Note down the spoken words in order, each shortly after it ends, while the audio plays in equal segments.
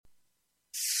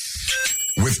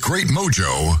With great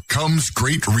mojo comes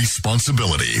great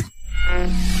responsibility.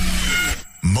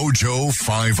 Mojo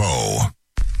 50.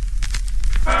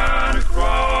 And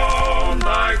crown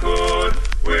thy good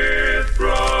with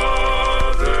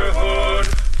brotherhood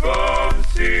from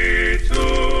sea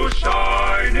to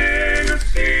shining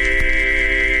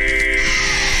sea.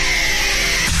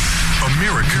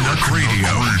 Americanuck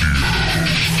Radio.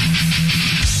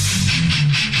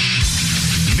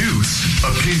 News,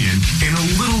 opinion, and a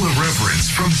little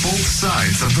irreverence from both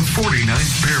sides of the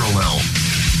 49th parallel.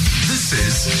 This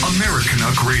is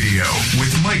Americanuck Radio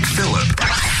with Mike Phillip.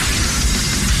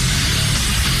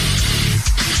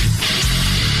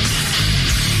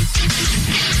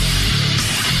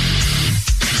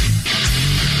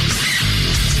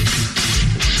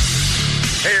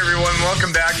 Hey everyone,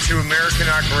 welcome back to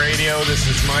Americanuck Radio. This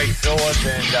is Mike Phillip,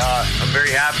 and I'm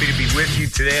very happy to be with you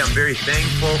today. I'm very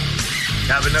thankful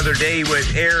to have another day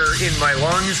with air in my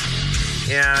lungs,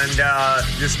 and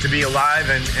just to be alive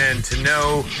and to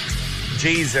know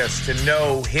Jesus, to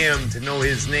know Him, to know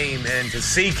His name, and to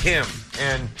seek Him,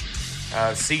 and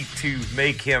seek to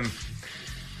make Him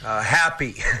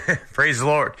happy. Praise the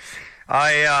Lord.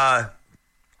 I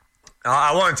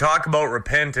want to talk about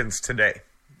repentance today.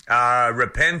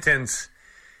 Repentance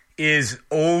is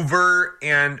over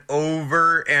and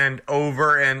over and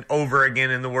over and over again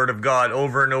in the Word of God,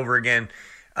 over and over again.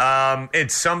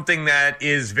 It's something that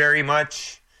is very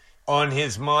much on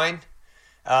His mind.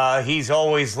 He's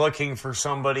always looking for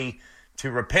somebody to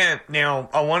repent. Now,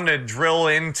 I want to drill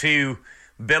into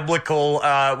biblical,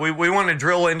 we want to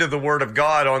drill into the Word of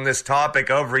God on this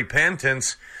topic of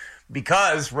repentance,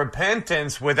 because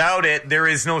repentance, without it, there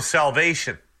is no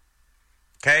salvation.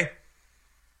 Okay?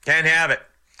 Can't have it.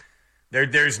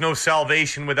 There's no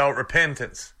salvation without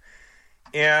repentance.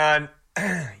 And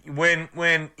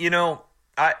when you know,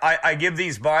 I give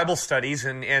these Bible studies,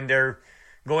 and they're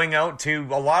going out to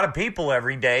a lot of people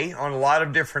every day on a lot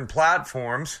of different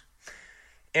platforms.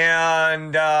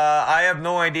 And I have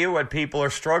no idea what people are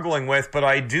struggling with, but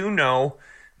I do know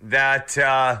that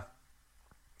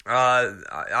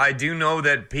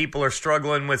people are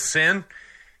struggling with sin,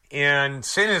 and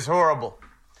sin is horrible.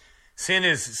 Sin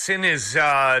is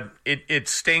it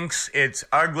stinks. It's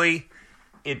ugly.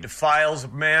 It defiles a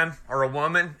man or a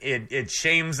woman. It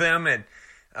shames them. They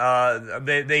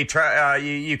try.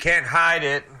 You can't hide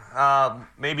it.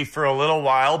 Maybe for a little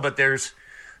while, but there's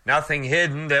nothing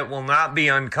hidden that will not be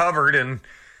uncovered. And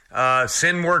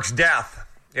sin works death.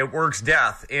 It works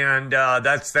death, and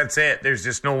that's it. There's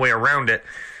just no way around it.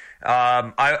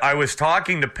 I was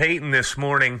talking to Peyton this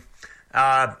morning.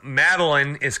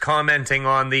 Madeline is commenting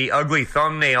on the ugly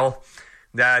thumbnail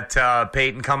that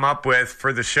Peyton come up with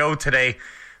for the show today.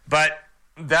 But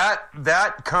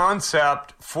that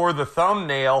concept for the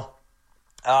thumbnail,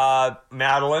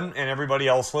 Madeline and everybody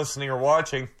else listening or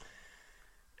watching,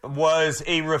 was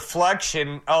a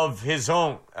reflection of his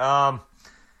own.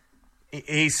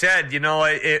 He said,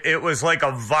 it was like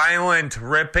a violent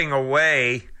ripping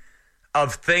away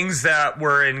of things that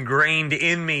were ingrained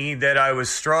in me that I was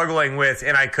struggling with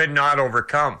and I could not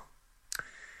overcome.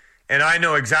 And I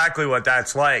know exactly what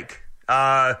that's like.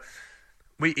 You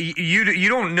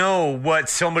don't know what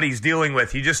somebody's dealing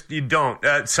with. You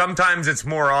don't. Sometimes it's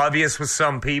more obvious with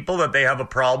some people that they have a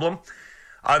problem.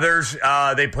 Others,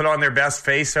 they put on their best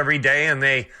face every day, and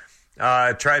they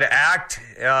try to act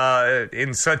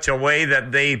in such a way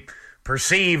that they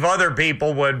perceive other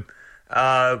people would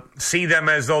see them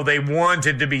as though they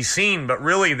wanted to be seen, but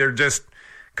really they're just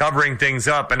covering things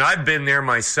up. And I've been there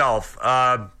myself.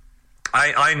 I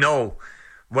know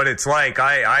what it's like.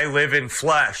 I live in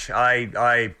flesh.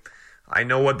 I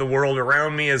know what the world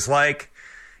around me is like.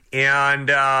 And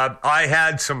I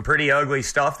had some pretty ugly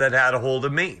stuff that had a hold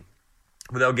of me.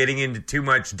 Without getting into too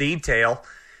much detail,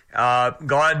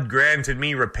 God granted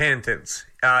me repentance.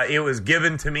 It was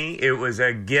given to me. It was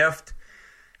a gift.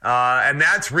 And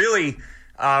that's really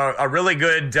a really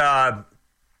good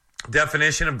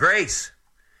definition of grace.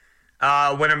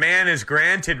 When a man is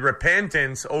granted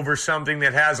repentance over something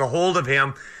that has a hold of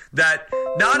him, that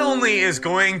not only is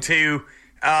going to,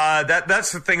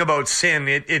 that's the thing about sin.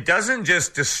 It doesn't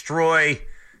just destroy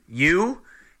you.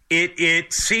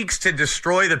 It seeks to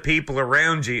destroy the people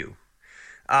around you.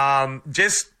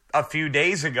 Just a few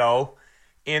days ago,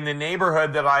 in the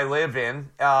neighborhood that I live in,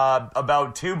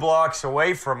 about 2 blocks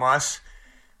away from us,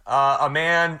 a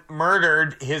man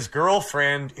murdered his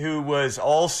girlfriend, who was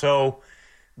also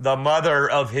the mother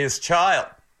of his child.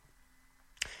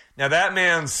 Now that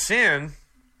man's sin,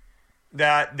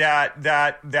 that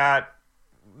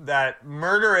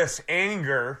murderous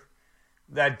anger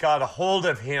that got a hold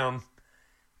of him,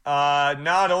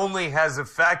 not only has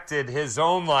affected his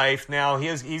own life, now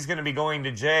he's going to be going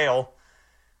to jail,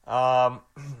 and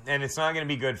it's not going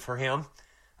to be good for him.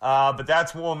 But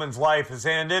that woman's life has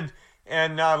ended,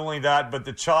 and not only that, but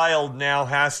the child now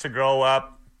has to grow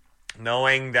up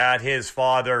knowing that his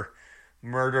father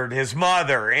murdered his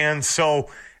mother. And so,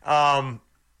 and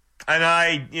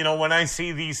I, when I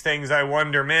see these things, I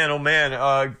wonder, man, oh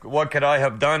man, what could I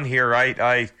have done here?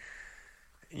 But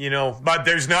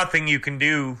there's nothing you can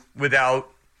do without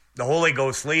the Holy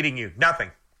Ghost leading you.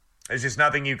 Nothing. There's just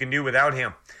nothing you can do without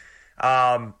him.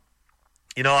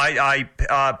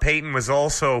 Peyton was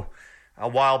also a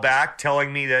while back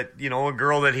telling me that, a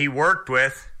girl that he worked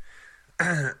with,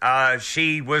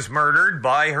 she was murdered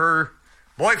by her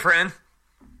boyfriend,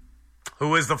 who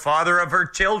was the father of her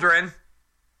children.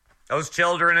 Those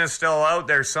children are still out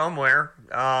there somewhere.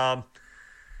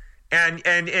 And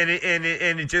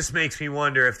it just makes me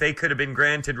wonder if they could have been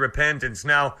granted repentance.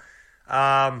 Now,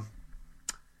 I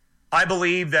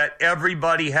believe that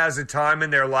everybody has a time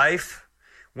in their life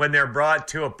when they're brought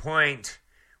to a point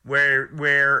where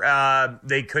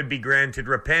they could be granted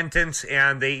repentance,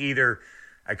 and they either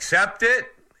accept it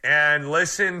and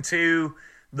listen to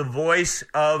the voice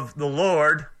of the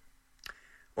Lord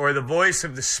or the voice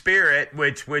of the Spirit,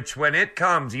 which when it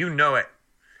comes, you know it.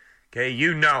 Okay,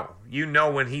 you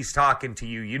know when he's talking to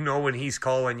you. You know when he's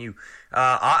calling you.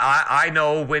 I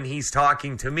know when he's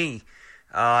talking to me.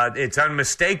 It's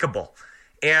unmistakable.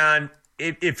 And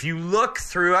if you look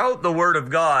throughout the Word of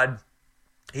God,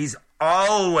 he's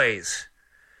always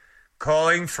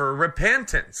calling for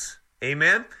repentance.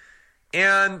 Amen?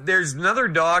 And there's another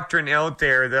doctrine out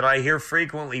there that I hear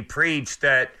frequently preached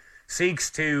that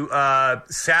seeks to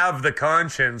salve the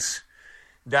conscience,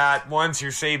 that once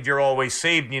you're saved, you're always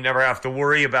saved, and you never have to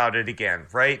worry about it again,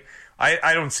 right?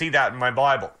 I don't see that in my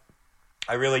Bible.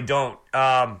 I really don't.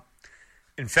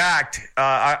 In fact,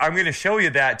 I'm going to show you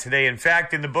that today. In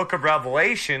fact, in the book of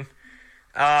Revelation,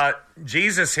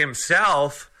 Jesus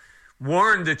himself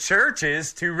warned the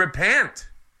churches to repent.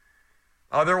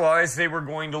 Otherwise, they were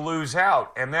going to lose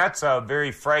out. And that's a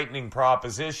very frightening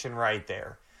proposition right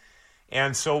there.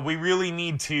 And so we really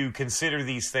need to consider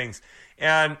these things.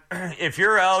 And if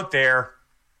you're out there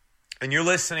and you're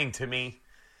listening to me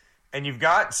and you've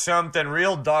got something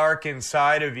real dark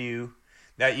inside of you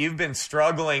that you've been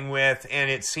struggling with,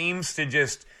 and it seems to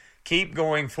just keep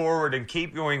going forward and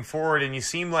keep going forward, and you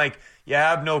seem like you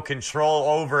have no control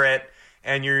over it,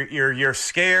 and you're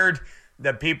scared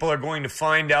that people are going to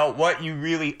find out what you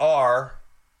really are,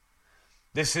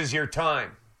 this is your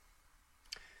time.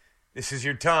 This is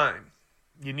your time.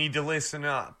 You need to listen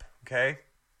up, okay?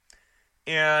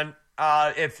 And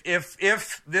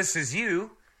if this is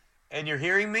you and you're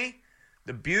hearing me,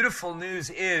 the beautiful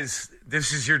news is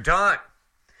this is your time.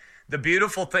 The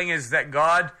beautiful thing is that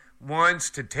God wants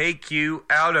to take you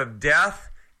out of death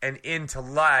and into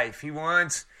life. He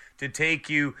wants to take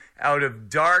you out of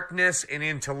darkness and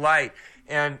into light,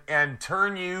 and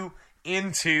turn you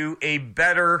into a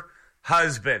better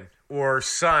husband or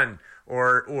son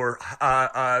or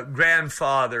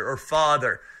grandfather or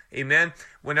father. Amen.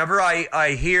 Whenever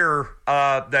I hear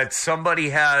that somebody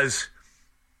has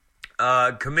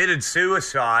committed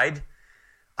suicide,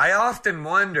 I often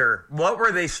wonder, what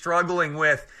were they struggling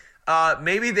with?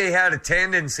 Maybe they had a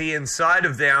tendency inside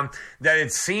of them that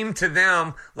it seemed to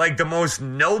them like the most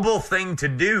noble thing to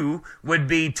do would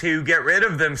be to get rid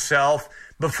of themselves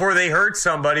before they hurt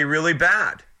somebody really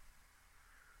bad.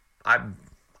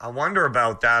 I wonder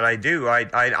about that. I do.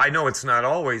 I know it's not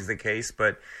always the case,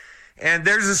 and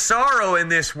there's a sorrow in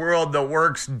this world that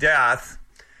works death,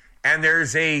 and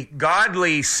there's a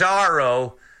godly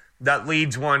sorrow that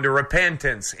leads one to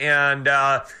repentance. And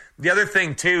the other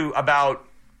thing, too, about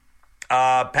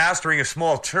pastoring a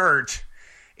small church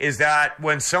is that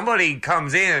when somebody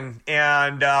comes in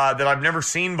and that I've never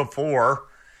seen before,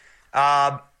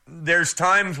 there's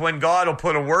times when God will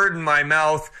put a word in my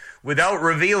mouth without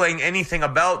revealing anything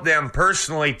about them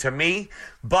personally to me,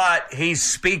 but he's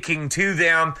speaking to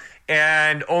them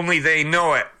and only they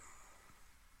know it.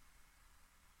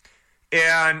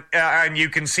 And you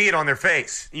can see it on their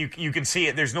face. You can see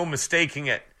it. There's no mistaking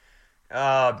it.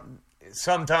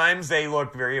 Sometimes they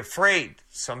look very afraid.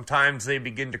 Sometimes they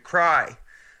begin to cry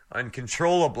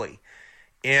uncontrollably.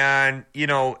 And,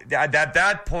 at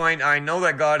that point, I know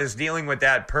that God is dealing with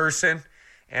that person.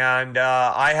 And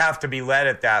I have to be led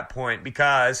at that point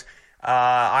because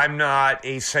I'm not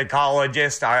a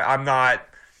psychologist. I'm not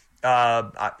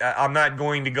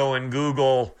going to go and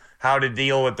Google how to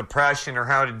deal with depression or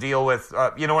how to deal with,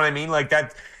 you know what I mean? Like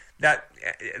that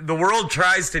the world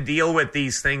tries to deal with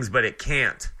these things, but it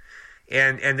can't.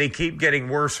 and they keep getting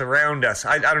worse around us.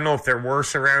 I don't know if they're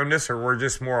worse around us or we're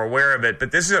just more aware of it,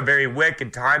 but this is a very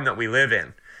wicked time that we live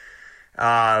in.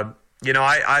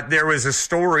 There was a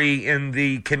story in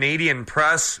the Canadian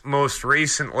press most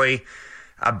recently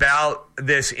about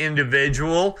this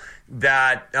individual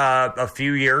that a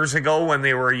few years ago when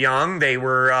they were young, they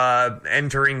were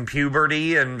entering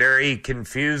puberty and very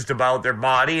confused about their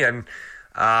body, and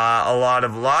a lot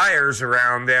of liars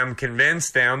around them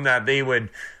convinced them that they would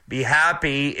be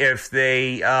happy if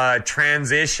they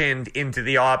transitioned into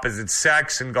the opposite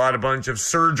sex and got a bunch of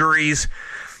surgeries.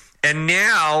 And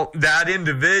now that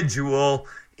individual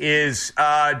is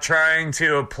trying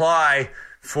to apply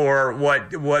for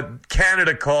what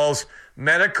Canada calls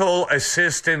medical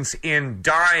assistance in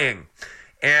dying.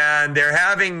 And they're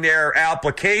having their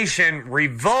application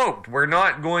revoked. We're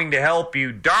not going to help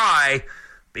you die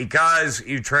because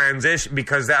you transition,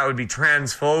 because that would be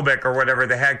transphobic or whatever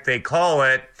the heck they call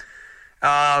it.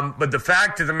 But the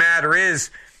fact of the matter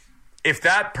is, if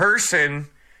that person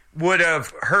would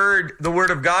have heard the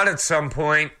word of God at some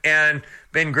point and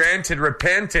been granted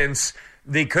repentance,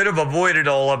 they could have avoided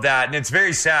all of that. And it's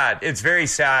very sad. It's very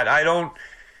sad. I don't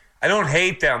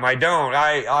hate them. I don't.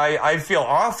 I feel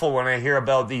awful when I hear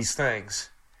about these things.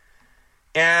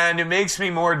 And it makes me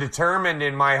more determined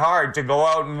in my heart to go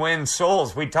out and win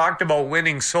souls. We talked about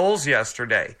winning souls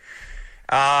yesterday.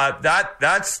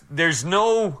 There's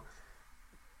no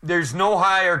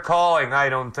higher calling, I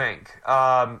don't think,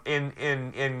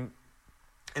 in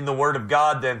the Word of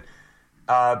God than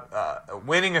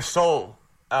winning a soul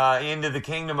into the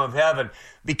kingdom of heaven,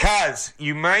 because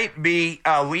you might be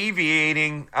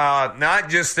alleviating not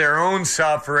just their own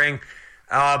suffering,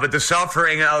 but the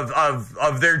suffering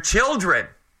of their children,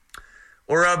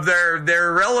 or of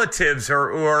their relatives,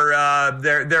 or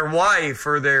their wife,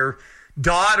 or their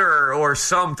daughter, or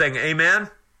something. Amen?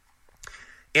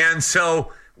 And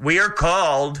so we are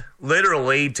called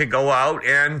literally to go out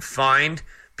and find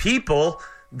people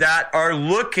that are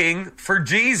looking for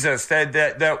Jesus,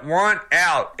 that want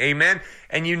out. Amen?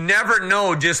 And you never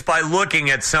know just by looking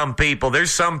at some people.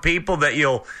 There's some people that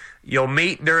you'll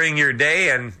meet during your day,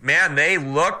 and man, they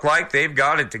look like they've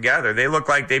got it together. They look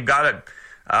like they've got it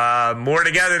more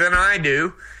together than I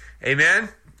do. Amen?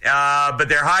 But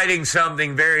they're hiding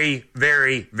something very,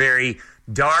 very, very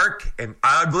dark and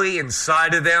ugly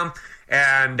inside of them,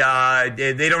 and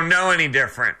they don't know any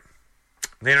different.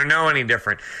 They don't know any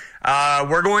different.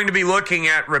 We're going to be looking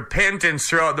at repentance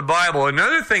throughout the Bible.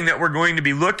 Another thing that we're going to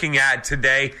be looking at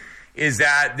today is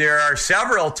that there are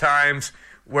several times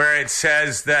where it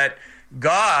says that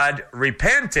God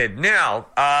repented. Now,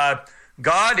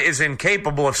 God is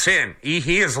incapable of sin.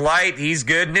 He is light. He's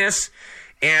goodness.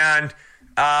 And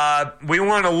we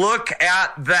want to look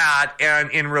at that and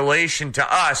in relation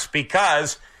to us,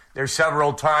 because there's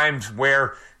several times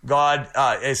where God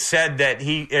has said that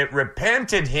it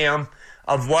repented him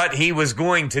of what he was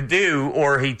going to do,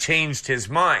 or he changed his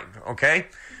mind, okay?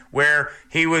 Where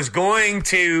he was going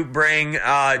to bring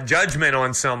judgment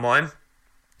on someone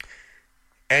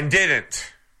and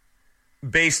didn't,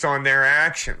 based on their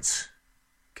actions,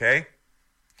 okay?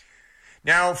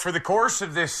 Now, for the course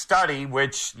of this study,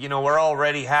 which, we're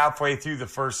already halfway through the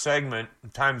first segment,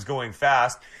 time's going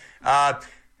fast,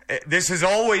 this is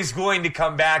always going to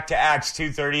come back to Acts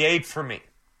 2:38 for me.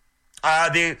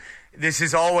 This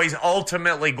is always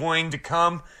ultimately going to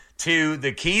come to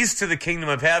the keys to the kingdom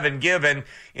of heaven given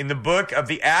in the book of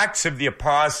the Acts of the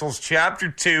Apostles,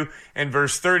 chapter 2 and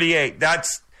verse 38.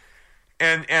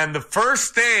 And the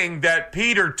first thing that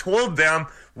Peter told them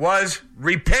was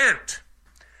repent.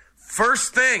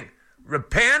 First thing,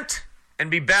 repent and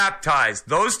be baptized.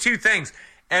 Those two things.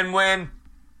 And when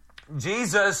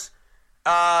Jesus,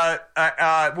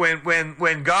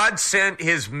 when God sent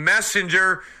his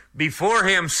messenger before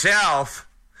himself,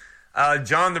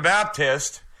 John the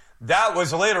Baptist, that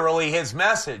was literally his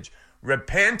message.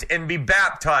 Repent and be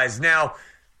baptized. Now,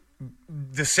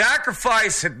 the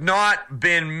sacrifice had not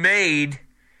been made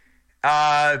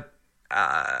yet,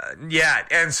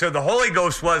 and so the Holy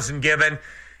Ghost wasn't given,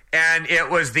 and it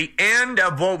was the end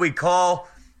of what we call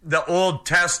the Old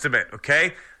Testament,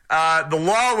 okay? The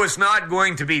law was not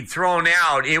going to be thrown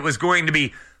out. It was going to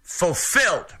be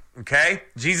fulfilled, okay?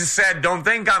 Jesus said, don't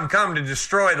think I'm come to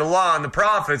destroy the law and the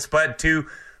prophets, but to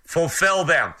fulfill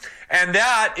them. And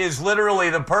that is literally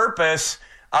the purpose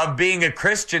of being a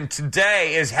Christian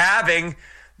today, is having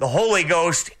the Holy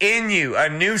Ghost in you, a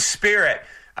new spirit,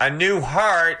 a new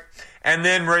heart, and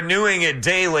then renewing it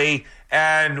daily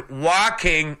and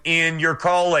walking in your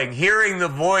calling, hearing the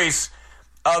voice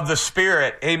of the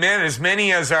Spirit. Amen. As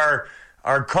many as are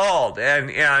called. And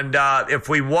if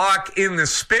we walk in the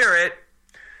Spirit,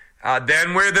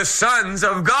 then we're the sons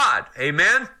of God.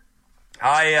 Amen?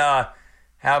 I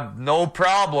have no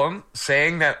problem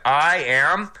saying that I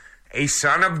am a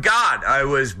son of God. I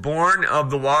was born of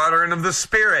the water and of the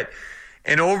Spirit.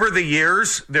 And over the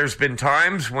years, there's been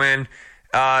times when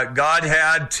God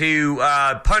had to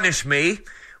punish me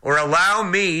or allow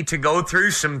me to go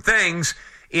through some things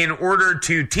in order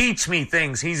to teach me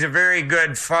things. He's a very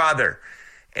good father.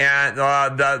 And,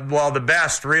 the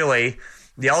best, really,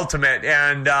 the ultimate.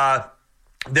 And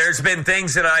there's been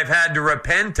things that I've had to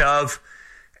repent of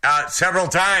several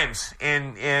times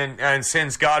and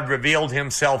since God revealed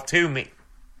himself to me.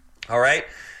 All right?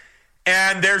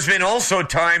 And there's been also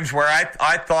times where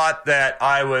I thought that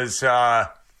I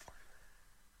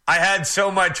had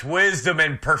so much wisdom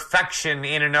and perfection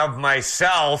in and of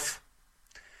myself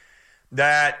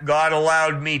that God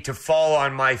allowed me to fall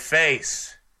on my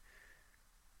face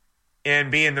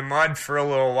and be in the mud for a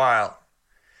little while,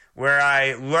 where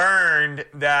I learned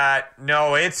that,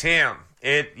 no, it's him.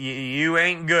 You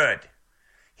ain't good.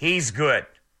 He's good.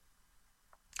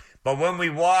 But when we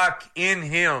walk in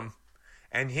him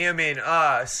and him in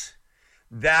us,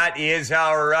 that is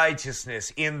our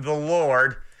righteousness. In the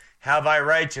Lord have I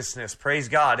righteousness. Praise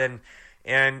God.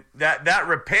 And that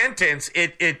repentance,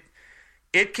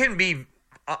 it can be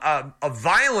a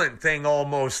violent thing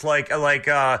almost, like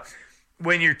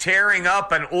when you're tearing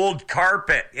up an old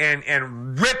carpet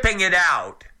and ripping it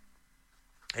out.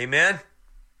 Amen?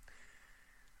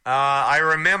 I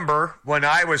remember when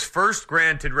I was first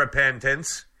granted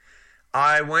repentance,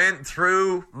 I went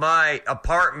through my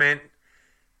apartment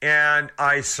and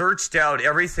I searched out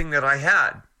everything that I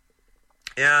had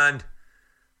and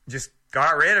just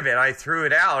got rid of it. I threw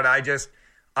it out.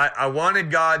 I wanted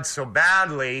God so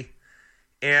badly,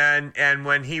 and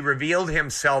when he revealed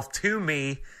himself to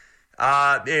me,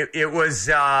 it was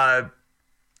a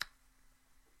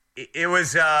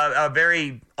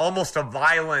very, almost a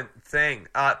violent thing.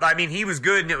 I mean, he was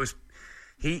good, and it was,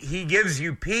 he gives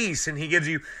you peace, and he gives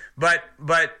you, but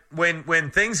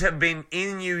when things have been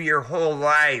in you your whole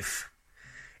life,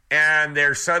 and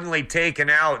they're suddenly taken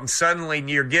out, and suddenly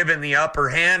you're given the upper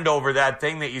hand over that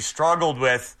thing that you struggled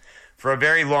with for a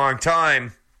very long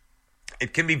time,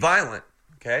 it can be violent,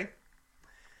 okay?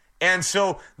 And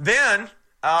so then,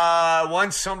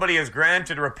 once somebody is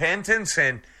granted repentance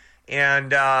and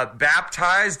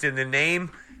baptized in the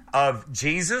name of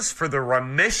Jesus for the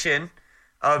remission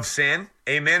of sin,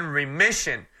 amen,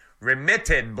 remission,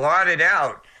 remitted, blotted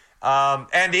out,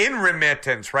 and in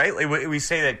remittance, right? We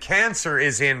say that cancer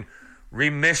is in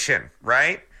remission,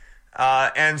 right?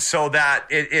 And so that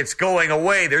it's going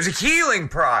away. There's a healing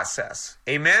process,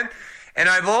 amen? And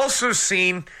I've also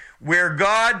seen where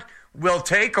God will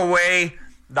take away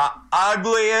the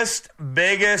ugliest,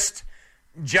 biggest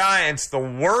giants, the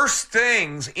worst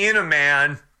things in a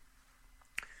man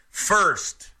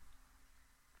first,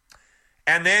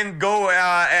 and then go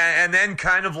and then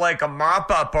kind of like a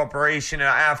mop-up operation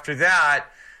after that,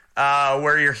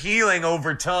 where you're healing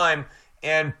over time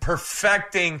and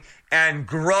perfecting and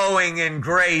growing in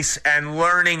grace and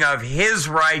learning of his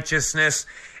righteousness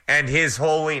and his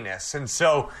holiness. And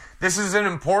so this is an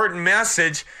important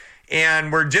message,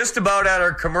 and we're just about at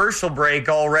our commercial break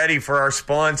already for our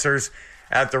sponsors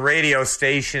at the radio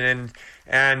station,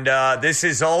 and this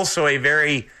is also a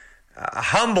very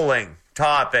humbling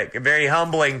topic,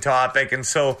 and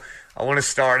so I want to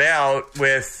start out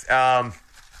with,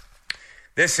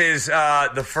 this is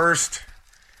the first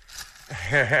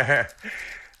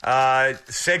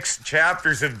 6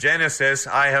 chapters of Genesis.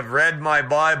 I have read my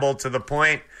Bible to the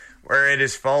point where it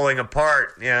is falling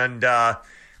apart, and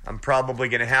I'm probably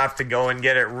going to have to go and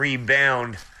get it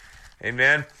rebound.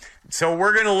 Amen? So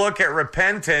we're going to look at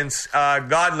repentance,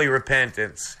 godly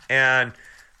repentance. And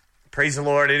praise the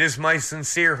Lord, it is my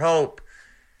sincere hope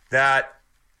that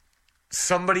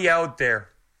somebody out there,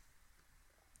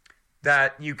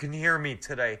 that you can hear me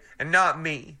today, and not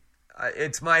me.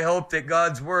 It's my hope that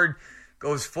God's word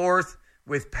goes forth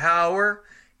with power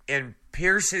and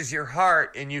pierces your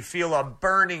heart, and you feel a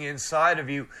burning inside of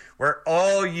you where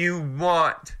all you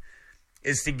want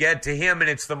is to get to him, and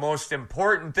it's the most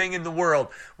important thing in the world,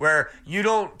 where you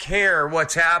don't care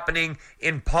what's happening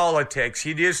in politics.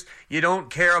 You don't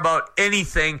care about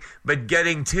anything but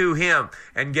getting to him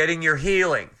and getting your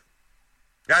healing.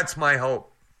 That's my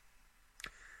hope.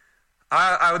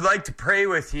 I would like to pray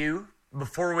with you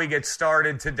before we get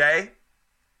started today.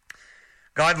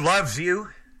 God loves you.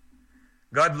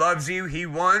 God loves you. He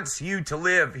wants you to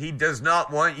live. He does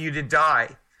not want you to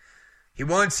die. He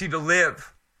wants you to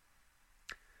live.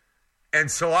 And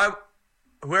so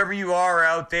whoever you are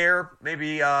out there,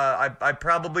 maybe I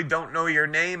probably don't know your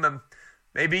name,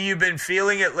 Maybe you've been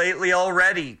feeling it lately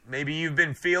already. Maybe you've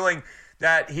been feeling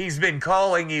that he's been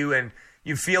calling you and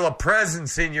you feel a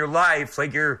presence in your life,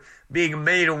 like you're being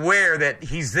made aware that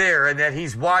he's there and that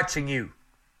he's watching you.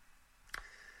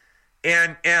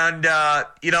 And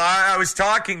I was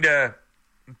talking to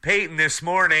Peyton this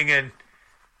morning, and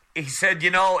he said,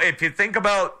 if you think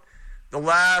about the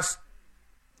last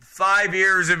 5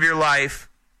 years of your life,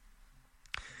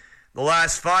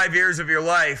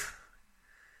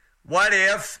 what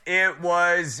if it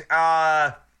was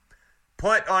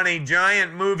put on a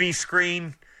giant movie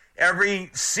screen, every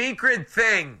secret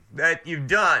thing that you've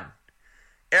done,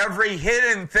 every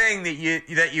hidden thing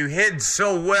that you hid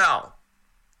so well,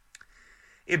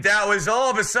 if that was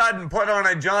all of a sudden put on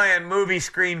a giant movie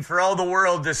screen for all the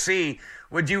world to see,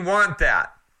 would you want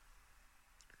that?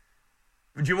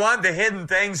 Would you want the hidden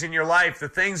things in your life, the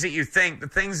things that you think, the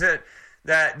things that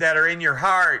are in your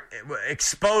heart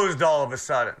exposed all of a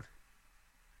sudden?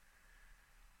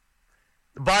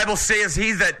 The Bible says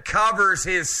he that covers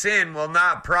his sin will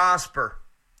not prosper.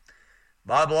 The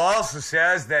Bible also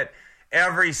says that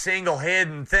every single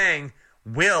hidden thing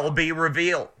will be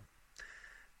revealed.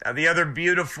 Now, the other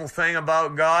beautiful thing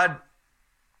about God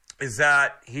is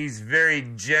that he's very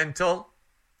gentle,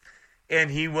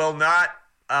 and he will not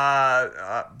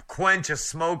quench a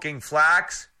smoking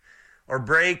flax or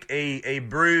break a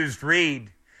bruised reed.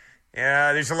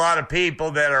 There's a lot of people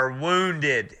that are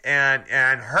wounded and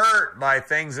hurt by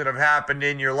things that have happened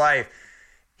in your life.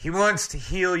 He wants to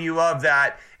heal you of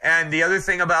that. And the other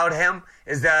thing about him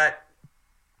is that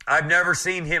I've never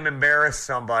seen him embarrass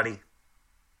somebody.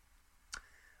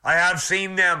 I have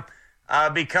seen them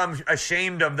become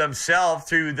ashamed of themselves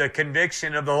through the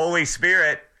conviction of the Holy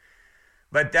Spirit.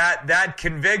 But that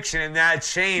conviction and that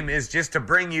shame is just to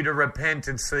bring you to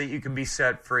repentance so that you can be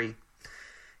set free.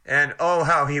 And oh,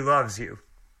 how he loves you.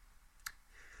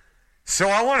 So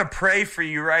I want to pray for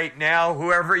you right now,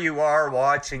 whoever you are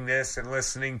watching this and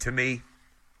listening to me.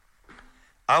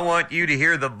 I want you to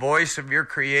hear the voice of your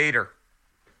Creator.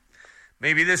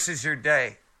 Maybe this is your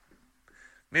day.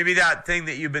 Maybe that thing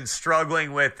that you've been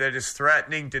struggling with that is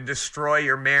threatening to destroy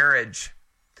your marriage,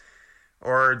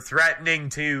 or threatening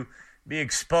to be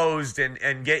exposed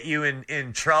and get you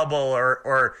in trouble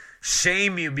or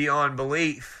shame you beyond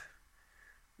belief.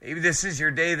 Maybe this is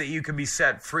your day that you can be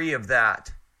set free of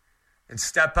that and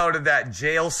step out of that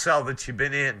jail cell that you've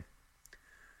been in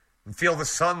and feel the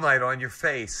sunlight on your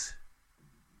face.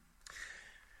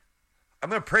 I'm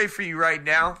going to pray for you right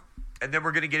now, and then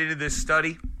we're going to get into this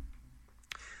study.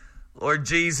 Lord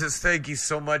Jesus, thank you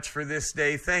so much for this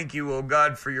day. Thank you, oh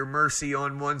God, for your mercy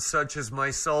on one such as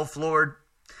myself, Lord.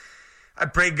 I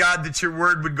pray, God, that your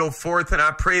word would go forth, and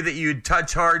I pray that you'd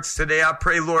touch hearts today. I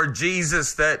pray, Lord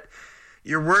Jesus, that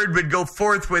your word would go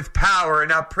forth with power,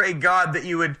 and I pray, God, that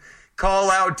you would call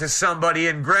out to somebody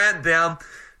and grant them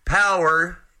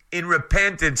power in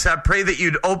repentance. I pray that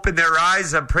you'd open their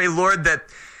eyes. I pray, Lord, that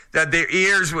their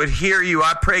ears would hear you.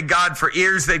 I pray, God, for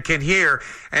ears that can hear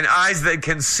and eyes that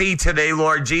can see today,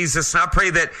 Lord Jesus. And I pray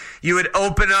that you would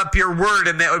open up your word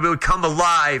and that it would come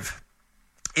alive.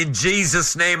 In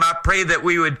Jesus' name, I pray that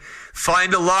we would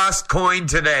find a lost coin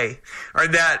today, or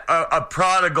that a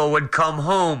prodigal would come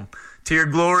home to your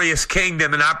glorious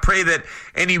kingdom. And I pray that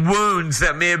any wounds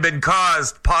that may have been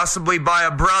caused, possibly by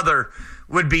a brother,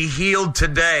 would be healed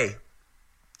today.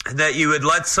 And that you would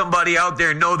let somebody out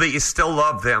there know that you still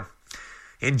love them.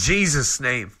 In Jesus'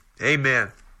 name,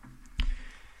 amen.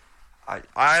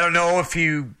 I don't know if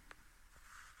you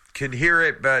can hear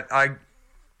it, but I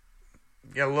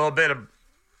get a little bit of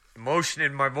emotion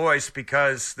in my voice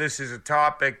because this is a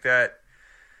topic that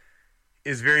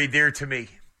is very dear to me.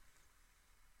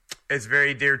 It's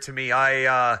very dear to me.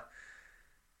 I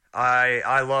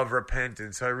love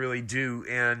repentance. I really do.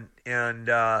 And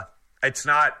it's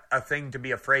not a thing to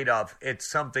be afraid of. It's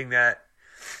something that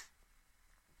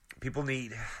people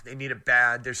need. They need it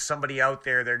bad. There's somebody out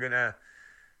there. They're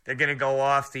gonna go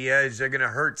off the edge. They're gonna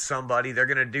hurt somebody. They're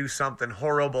gonna do something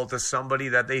horrible to somebody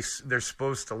that they're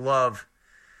supposed to love.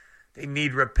 They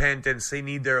need repentance. They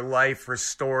need their life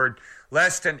restored.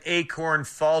 Lest an acorn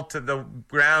fall to the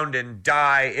ground and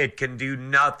die, it can do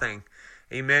nothing.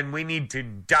 Amen. We need to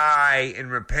die in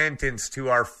repentance to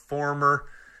our former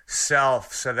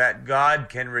self so that God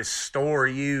can restore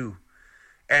you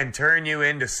and turn you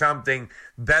into something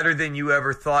better than you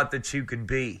ever thought that you could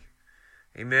be.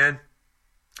 Amen.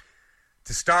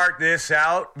 To start this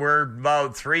out, we're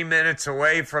about 3 minutes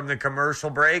away from the commercial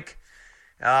break.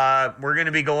 We're going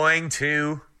to be going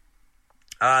to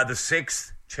the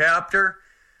 6th chapter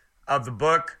of the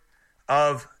book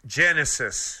of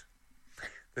Genesis.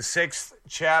 The 6th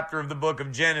chapter of the book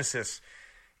of Genesis.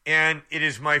 And it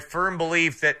is my firm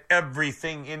belief that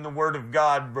everything in the Word of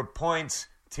God points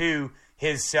to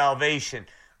his salvation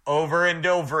over and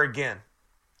over again.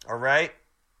 All right?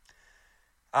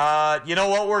 You know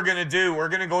what we're going to do? We're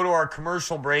going to go to our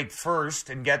commercial break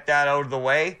first and get that out of the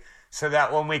way so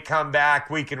that when we come back,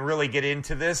 we can really get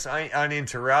into this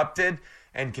uninterrupted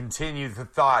and continue the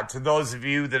thought. To those of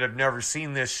you that have never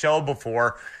seen this show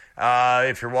before,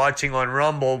 if you're watching on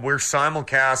Rumble, we're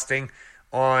simulcasting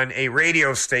on a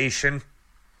radio station,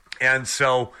 and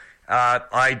so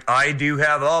I do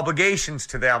have obligations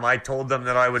to them. I told them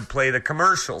that I would play the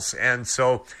commercials, and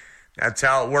so that's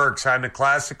how it works. I'm a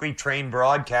classically trained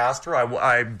broadcaster.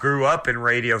 I grew up in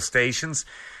radio stations,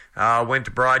 went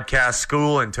to broadcast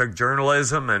school and took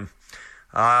journalism, and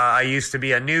I used to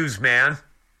be a newsman.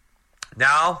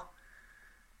 Now,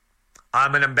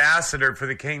 I'm an ambassador for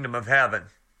the kingdom of heaven,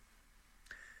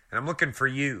 and I'm looking for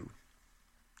you.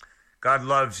 God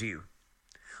loves you.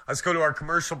 Let's go to our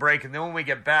commercial break, and then when we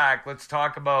get back, let's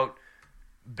talk about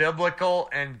biblical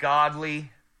and godly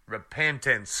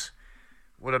repentance.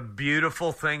 What a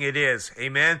beautiful thing it is.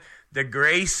 Amen. The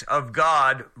grace of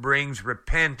God brings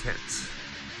repentance.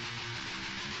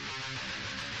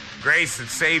 Grace that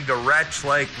saved a wretch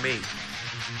like me.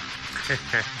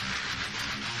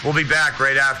 We'll be back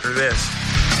right after this.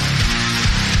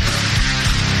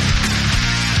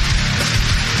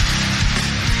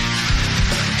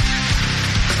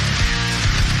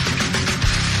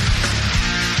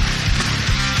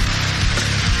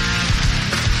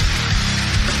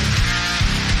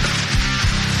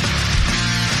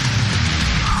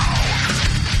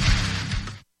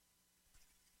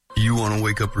 You want to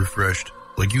wake up refreshed,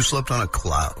 like you slept on a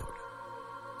cloud.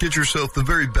 Get yourself the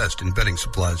very best in bedding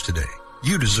supplies today.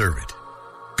 You deserve it.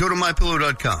 Go to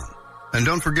MyPillow.com, and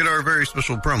don't forget our very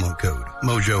special promo code,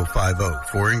 MOJO50,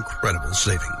 for incredible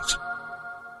savings.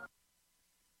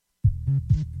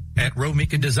 At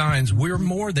Romika Designs, we're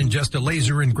more than just a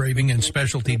laser engraving and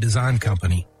specialty design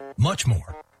company. Much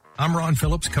more. I'm Ron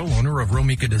Phillips, co-owner of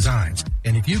Romika Designs,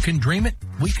 and if you can dream it,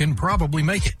 we can probably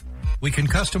make it. We can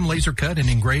custom laser cut and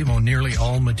engrave on nearly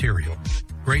all material.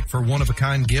 Great for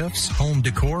one-of-a-kind gifts, home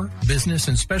decor, business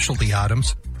and specialty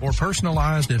items, or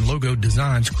personalized and logo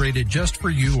designs created just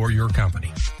for you or your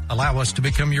company. Allow us to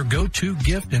become your go-to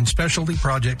gift and specialty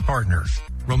project partner.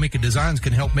 Romika Designs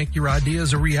can help make your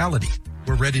ideas a reality.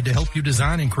 We're ready to help you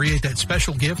design and create that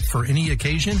special gift for any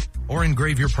occasion or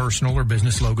engrave your personal or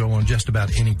business logo on just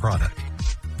about any product.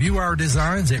 View our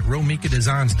designs at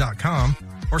romikadesigns.com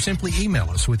or simply email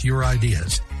us with your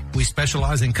ideas. We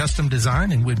specialize in custom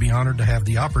design and we'd be honored to have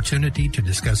the opportunity to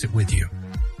discuss it with you.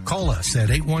 Call us at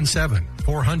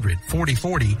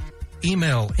 817-400-4040,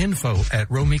 email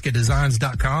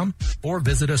info@romikadesigns.com, or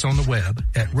visit us on the web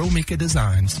at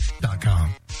romikadesigns.com.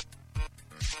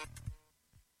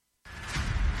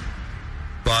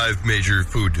 5 major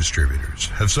food distributors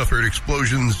have suffered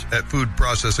explosions at food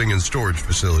processing and storage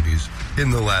facilities in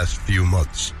the last few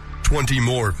months. 20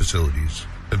 more facilities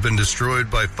have been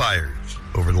destroyed by fires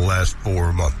over the last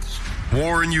 4 months.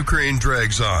 War in Ukraine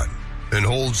drags on and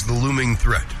holds the looming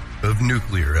threat of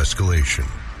nuclear escalation.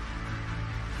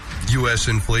 U.S.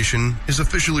 inflation is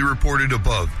officially reported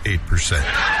above 8%.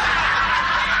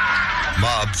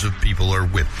 Mobs of people are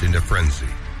whipped into frenzy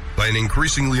by an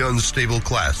increasingly unstable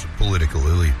class of political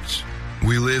elites.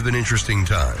 We live in interesting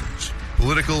times.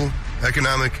 Political,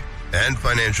 economic, and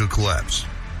financial collapse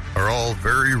are all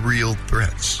very real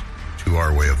threats to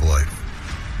our way of life.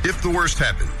 If the worst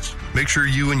happens, make sure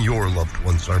you and your loved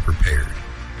ones are prepared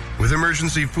with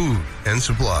emergency food and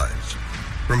supplies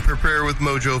from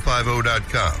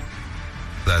preparewithmojo50.com.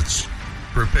 That's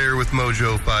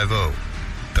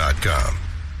preparewithmojo50.com.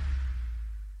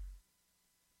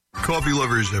 Coffee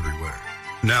lovers everywhere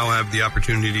now have the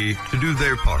opportunity to do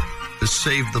their part to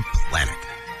save the planet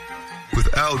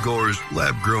with Al Gore's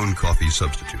lab-grown coffee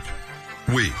substitute.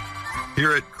 We,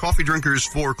 here at Coffee Drinkers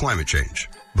for Climate Change,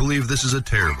 believe this is a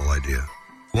terrible idea.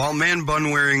 While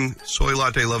man-bun-wearing, soy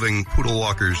latte-loving poodle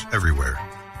walkers everywhere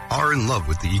are in love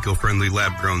with the eco-friendly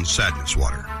lab-grown sadness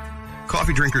water,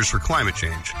 Coffee Drinkers for Climate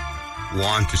Change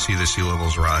want to see the sea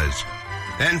levels rise.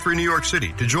 And for New York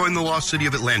City to join the lost city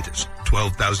of Atlantis,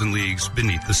 12,000 leagues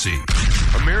beneath the sea.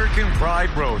 American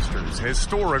Pride Roasters,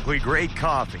 historically great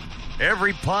coffee.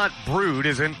 Every pot brewed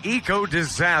is an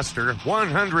eco-disaster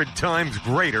 100 times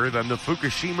greater than the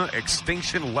Fukushima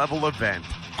extinction level event.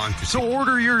 So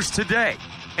order yours today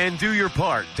and do your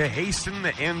part to hasten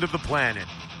the end of the planet.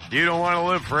 You don't want to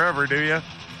live forever, do you?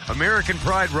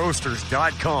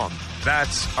 AmericanPrideRoasters.com.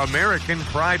 That's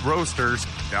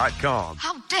AmericanPrideRoasters.com.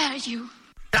 How dare you?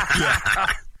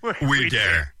 We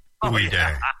dare. We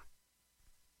dare.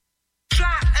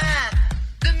 Fly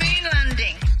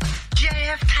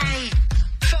Hey,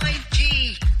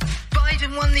 5G.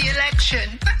 Biden won the election.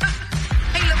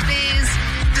 Hey, lovelies.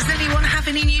 Does anyone have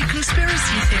any new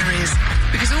conspiracy theories?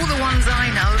 Because all the ones I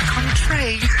know have come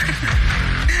true.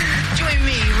 Join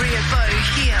me, Ria Bo,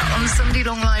 here on Sunday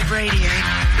Long Live Radio.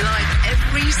 Live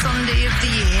every Sunday of the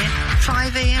year,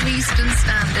 5 a.m. Eastern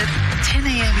Standard, 10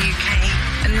 a.m. UK,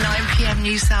 and 9 p.m.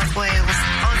 New South Wales.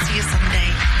 I'll see you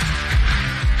Sunday.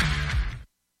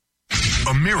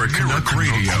 Americanuck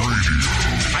Radio.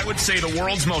 I would say the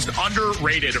world's most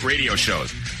underrated radio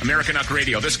shows. Americanuck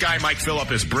Radio. This guy, Mike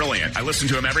Phillip, is brilliant. I listen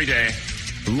to him every day.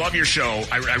 Love your show.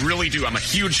 I really do. I'm a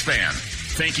huge fan.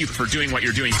 Thank you for doing what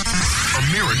you're doing.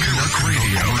 Americanuck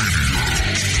Radio.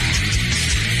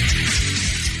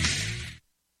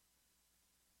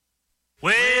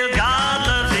 Well, God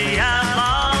loves the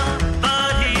outlaw,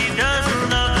 but he doesn't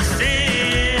love the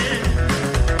sin.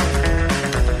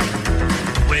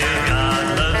 Well,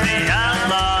 God loves the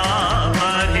outlaw,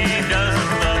 but he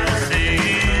doesn't love the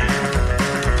sin.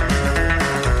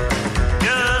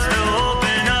 Just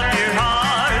open up your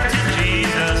heart to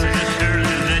Jesus to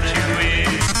surely let you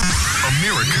in.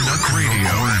 Americanuck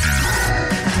Radio.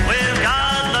 Well,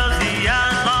 God loves the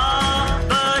outlaw,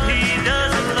 but he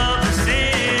doesn't love the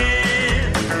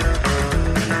sin.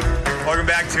 Welcome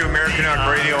back to Americanuck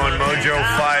Radio on Mojo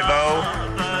 50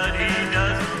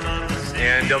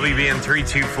 and WBN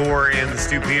 324 and the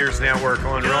Stu Peters Network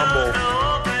on Rumble.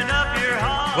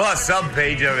 Well, a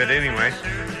sub-page of it anyway.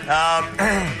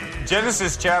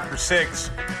 Genesis chapter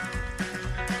 6.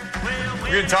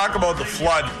 We're going to talk about the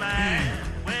flood.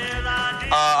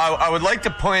 I would like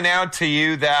to point out to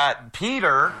you that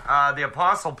Peter, the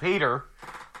Apostle Peter,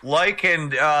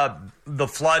 likened the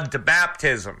flood to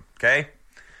baptism, okay?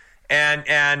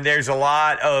 And there's a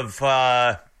lot of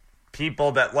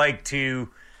people that like to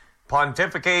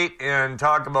pontificate and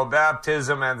talk about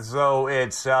baptism as though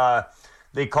it's,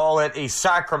 they call it a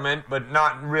sacrament, but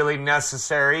not really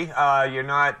necessary. You're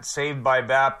not saved by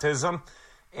baptism.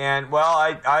 And,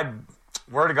 well, I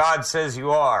Word of God says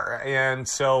you are. And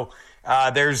so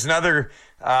there's another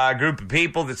group of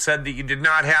people that said that you did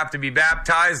not have to be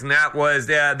baptized, and that was,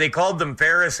 they called them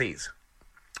Pharisees.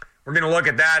 We're going to look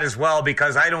at that as well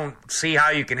because I don't see how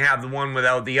you can have the one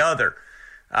without the other.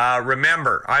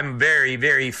 Remember, I'm very,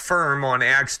 very firm on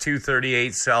Acts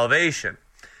 2:38 salvation.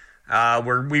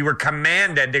 We were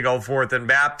commanded to go forth and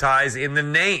baptize in the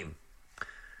name.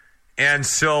 And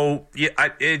so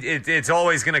it's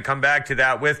always going to come back to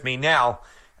that with me. Now,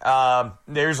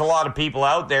 there's a lot of people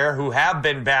out there who have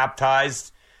been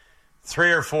baptized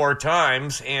 3 or 4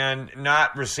 times and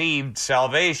not received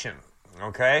salvation,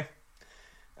 okay?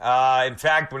 In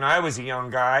fact, when I was a young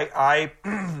guy, I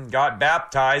got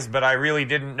baptized, but I really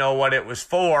didn't know what it was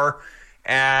for,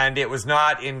 and it was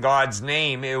not in God's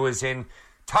name. It was in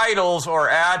titles or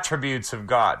attributes of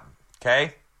God,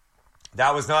 okay?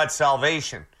 That was not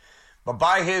salvation. But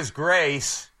by His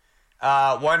grace,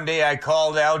 one day I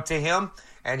called out to Him,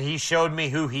 and He showed me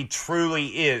who He truly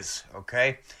is,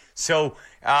 okay? So,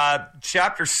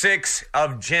 chapter 6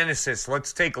 of Genesis,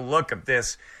 let's take a look at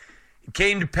this. It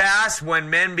came to pass when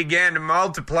men began to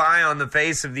multiply on the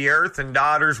face of the earth and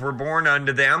daughters were born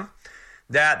unto them,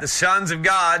 that the sons of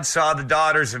God saw the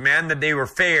daughters of men, that they were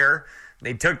fair.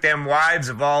 They took them wives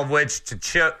of all which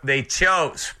they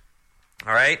chose.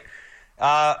 All right?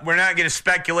 We're not going to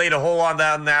speculate a whole lot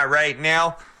on that right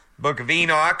now. Book of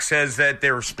Enoch says that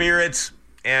there were spirits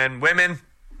and women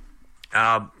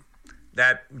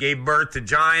that gave birth to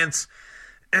giants.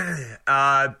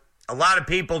 A lot of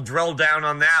people drill down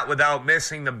on that without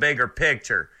missing the bigger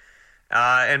picture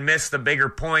and miss the bigger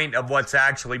point of what's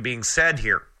actually being said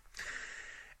here.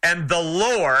 And the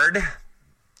Lord,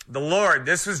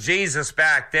 this was Jesus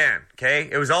back then, okay?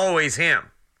 It was always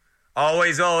Him.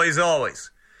 Always, always,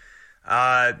 always.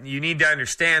 You need to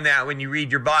understand that when you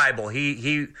read your Bible.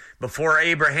 He before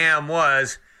Abraham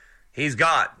was, He's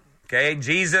God, okay?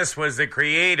 Jesus was the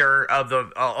creator of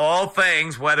all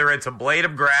things, whether it's a blade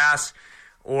of grass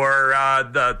or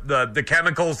the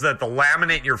chemicals that the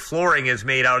laminate in your flooring is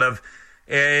made out of.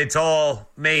 It's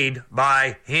all made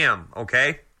by Him,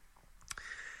 okay?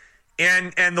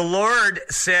 And the Lord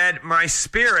said, my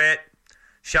spirit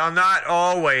shall not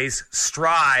always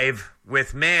strive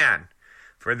with man,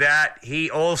 for that he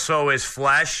also is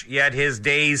flesh, yet his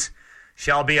days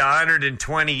shall be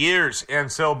 120 years.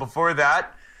 And so before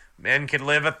that, men could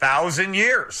live 1,000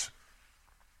 years.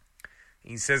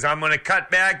 He says, I'm going to cut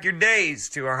back your days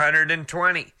to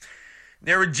 120.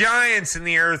 There were giants in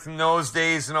the earth in those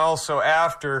days and also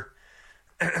after.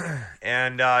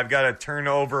 And I've got to turn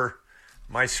over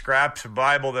my scraps of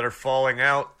Bible that are falling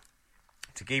out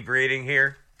to keep reading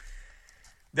here.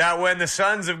 that when the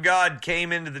sons of God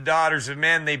came into the daughters of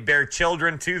men, they bare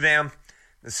children to them.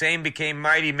 The same became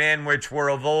mighty men which were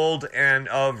of old and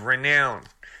of renown.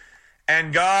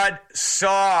 And God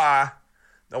saw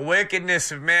the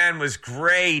wickedness of man was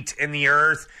great in the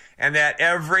earth, and that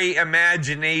every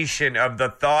imagination of the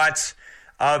thoughts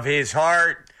of his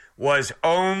heart was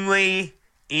only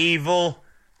evil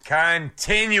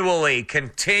continually,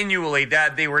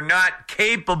 that they were not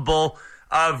capable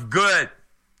of good.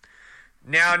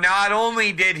 Now, not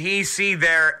only did he see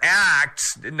their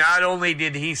acts, not only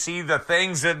did he see the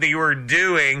things that they were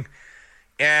doing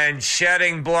and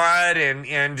shedding blood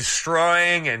and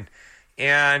destroying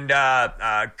and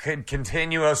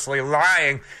continuously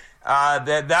lying,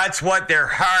 that's what their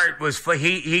heart was for.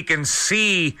 He can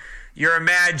see your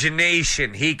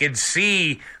imagination. He can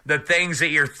see the things that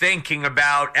you're thinking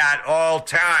about at all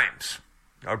times.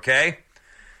 Okay?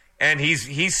 And he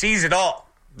sees it all.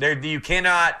 You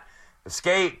cannot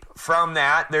escape from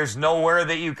that. There's nowhere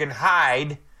that you can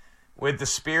hide with the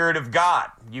Spirit of God.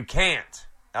 You can't.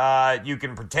 You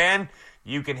can pretend.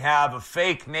 You can have a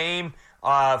fake name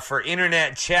for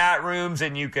internet chat rooms,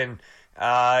 and you can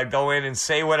go in and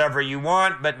say whatever you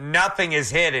want, but nothing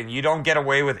is hidden. You don't get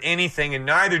away with anything, and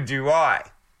neither do I.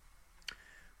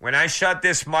 When I shut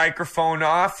this microphone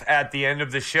off at the end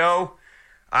of the show,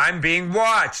 I'm being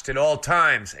watched at all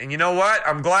times. And you know what?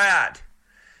 I'm glad.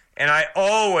 And I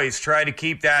always try to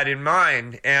keep that in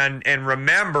mind and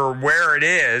remember where it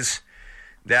is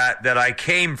that I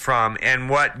came from and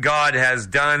what God has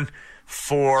done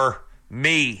for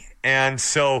me. And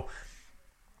so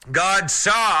God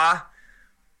saw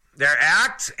their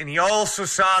acts, and he also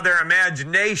saw their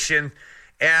imagination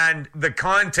and the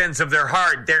contents of their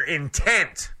heart, their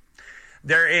intent.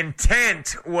 Their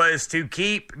intent was to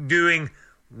keep doing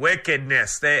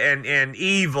wickedness and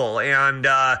evil and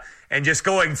just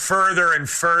going further and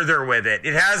further with it.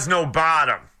 It has no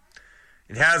bottom.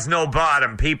 It has no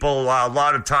bottom. People a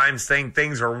lot of times think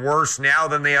things are worse now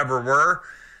than they ever were.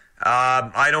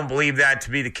 I don't believe that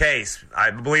to be the case. I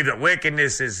believe that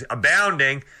wickedness is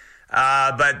abounding,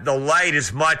 but the light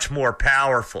is much more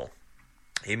powerful.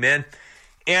 Amen?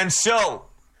 And so,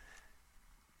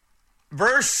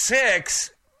 verse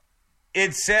 6,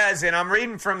 it says, and I'm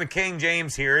reading from the King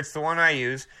James here, it's the one I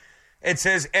use. It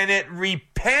says, and it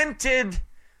repented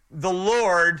the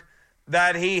Lord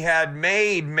that he had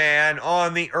made man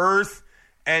on the earth,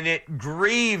 and it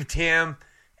grieved him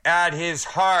at his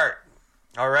heart.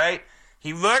 All right?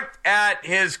 He looked at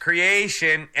his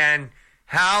creation and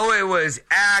how it was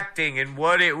acting and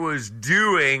what it was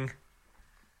doing,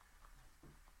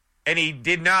 and he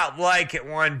did not like it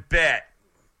one bit.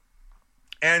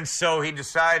 And so he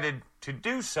decided to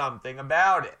do something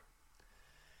about it.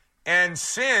 And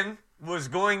sin was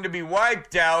going to be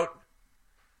wiped out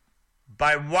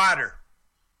by water.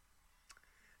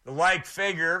 The like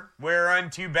figure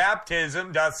whereunto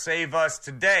baptism doth save us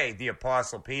today, the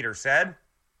Apostle Peter said.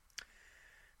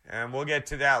 And we'll get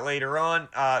to that later on.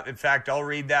 In fact, I'll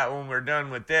read that when we're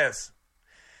done with this.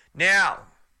 Now,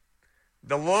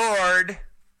 the Lord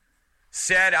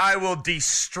said, I will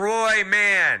destroy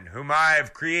man, whom I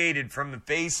have created from the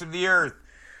face of the earth,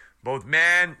 both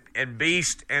man and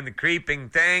beast and the creeping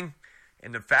thing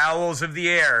and the fowls of the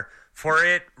air, for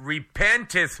it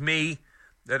repenteth me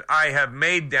that I have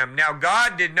made them. Now,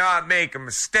 God did not make a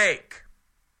mistake.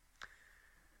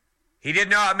 He did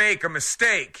not make a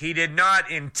mistake. He did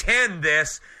not intend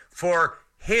this for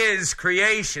his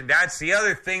creation. That's the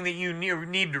other thing that you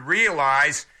need to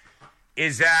realize,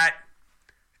 is that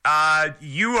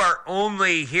you are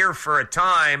only here for a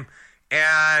time,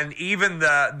 and even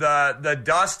the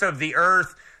dust of the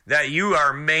earth that you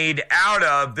are made out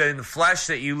of, the flesh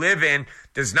that you live in,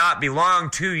 does not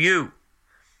belong to you.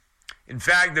 In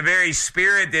fact, the very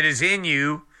spirit that is in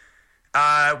you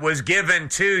was given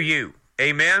to you.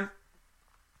 Amen?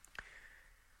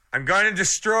 I'm going to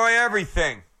destroy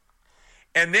everything.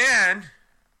 And then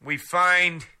we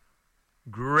find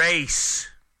grace.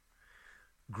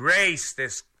 Grace,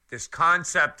 this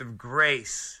concept of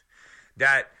grace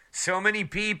that so many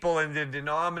people in the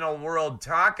denominational world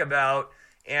talk about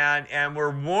and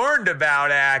were warned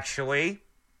about, actually.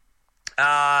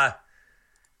 It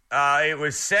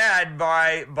was said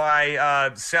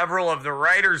by several of the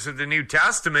writers of the New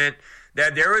Testament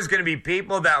that there was going to be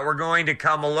people that were going to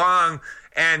come along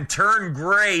and turn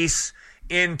grace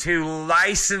into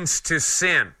license to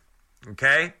sin.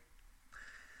 Okay?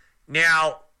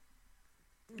 Now,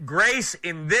 grace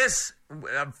in this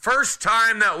first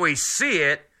time that we see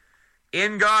it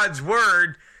in God's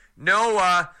Word,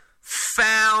 Noah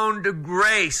found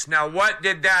grace. Now, what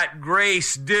did that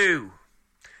grace do?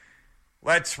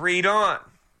 Let's read on.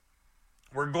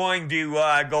 we're going to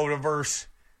go to verse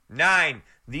 9.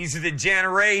 These are the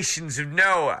generations of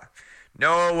Noah.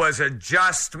 Noah was a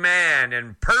just man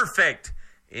and perfect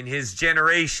in his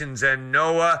generations, and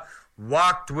Noah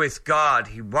walked with God.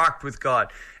 He walked with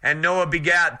God. And Noah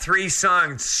begat 3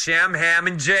 sons, Shem, Ham,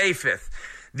 and Japheth.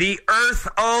 The earth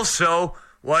also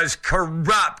was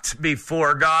corrupt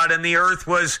before God, and the earth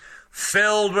was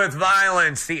filled with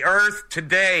violence. The earth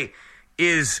today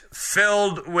is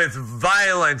filled with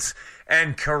violence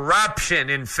and corruption.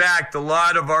 In fact, a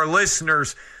lot of our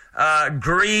listeners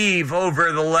grieve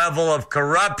over the level of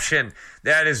corruption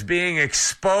that is being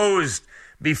exposed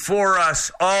before us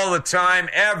all the time.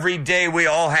 Every day we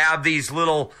all have these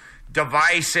little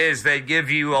devices that give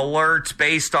you alerts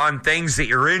based on things that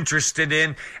you're interested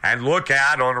in and look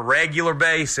at on a regular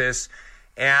basis.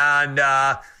 And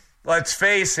let's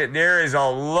face it, there is a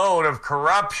load of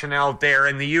corruption out there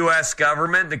in the U.S.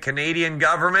 government, the Canadian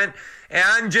government,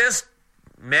 and just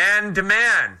man to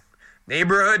man,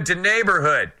 neighborhood to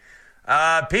neighborhood.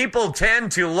 People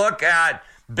tend to look at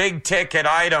big ticket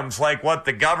items like what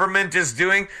the government is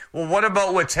doing. Well, what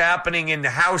about what's happening in the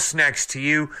house next to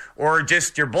you, or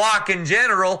just your block in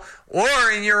general,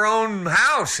 or in your own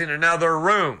house in another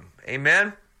room?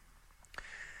 Amen?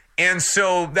 And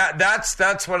so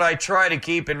that's what I try to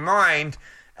keep in mind.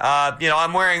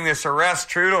 I'm wearing this Arrest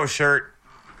Trudeau shirt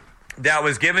that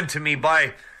was given to me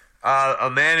by a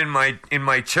man in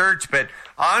my church, but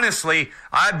honestly,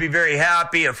 I'd be very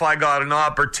happy if I got an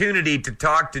opportunity to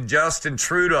talk to Justin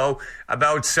Trudeau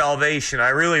about salvation. I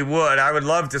really would. I would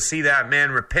love to see that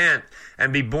man repent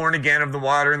and be born again of the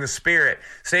water and the Spirit.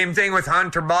 Same thing with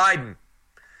Hunter Biden.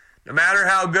 No matter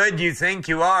how good you think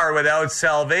you are without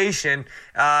salvation,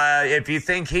 if you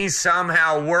think he's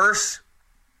somehow worse,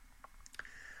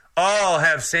 all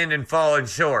have sinned and fallen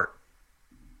short.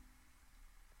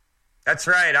 That's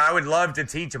right. I would love to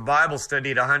teach a Bible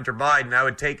study to Hunter Biden. I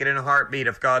would take it in a heartbeat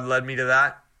if God led me to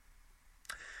that.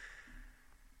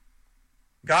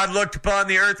 God looked upon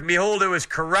the earth, and behold, it was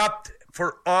corrupt,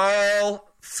 for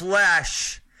all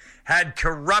flesh had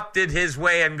corrupted his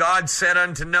way. And God said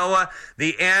unto Noah,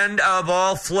 the end of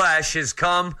all flesh is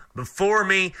come before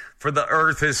me, for the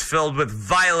earth is filled with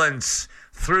violence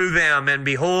through them. And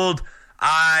behold,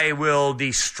 I will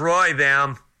destroy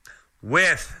them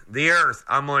with the earth.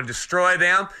 I'm going to destroy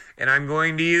them, and I'm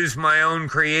going to use my own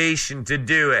creation to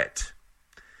do it.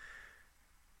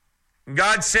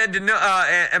 God said to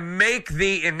Noah, make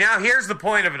thee, and now here's the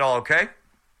point of it all, okay?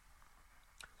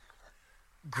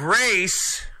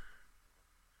 Grace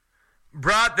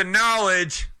brought the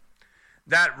knowledge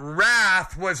that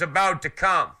wrath was about to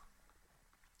come.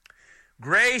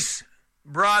 Grace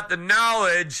brought the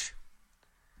knowledge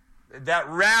that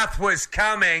wrath was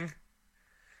coming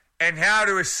and how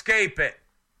to escape it.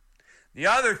 The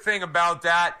other thing about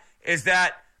that is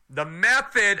that the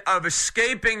method of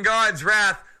escaping God's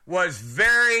wrath was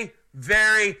very,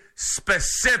 very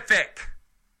specific.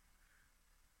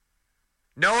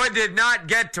 Noah did not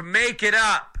get to make it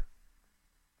up.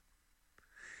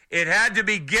 It had to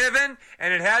be given,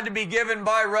 and it had to be given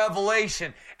by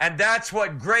revelation. And that's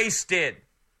what grace did.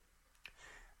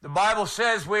 The Bible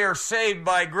says we are saved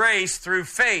by grace through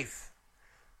faith.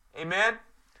 Amen?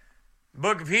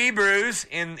 Book of Hebrews,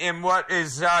 in what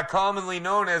is commonly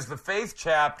known as the faith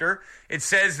chapter, it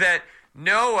says that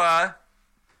Noah,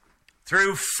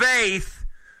 through faith,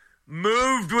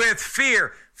 moved with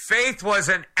fear. Faith was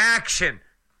an action.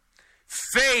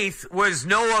 Faith was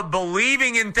Noah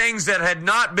believing in things that had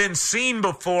not been seen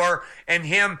before and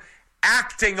him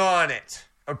acting on it.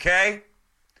 Okay?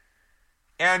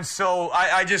 And so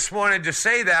I just wanted to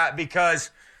say that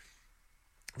because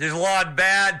there's a lot of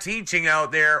bad teaching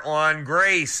out there on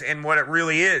grace and what it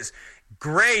really is.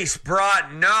 Grace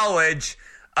brought knowledge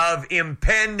of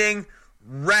impending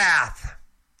wrath.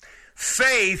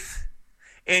 Faith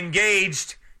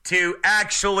engaged to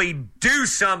actually do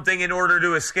something in order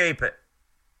to escape it.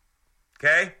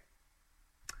 Okay?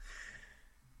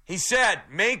 He said,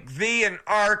 make thee an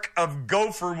ark of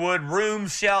gopher wood.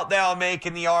 Rooms shalt thou make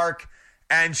in the ark,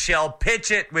 and shall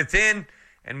pitch it within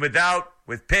and without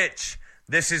with pitch.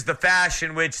 This is the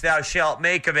fashion which thou shalt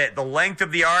make of it. The length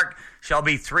of the ark shall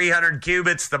be 300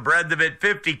 cubits, the breadth of it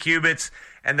 50 cubits,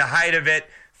 and the height of it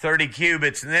 30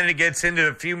 cubits. And then it gets into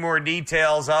a few more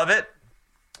details of it.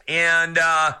 And,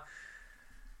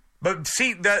 but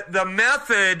see, the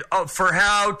method for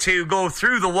how to go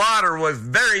through the water was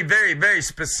very, very, very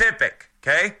specific,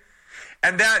 okay?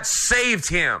 And that saved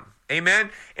him. Amen.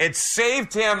 It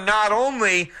saved him not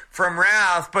only from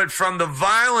wrath, but from the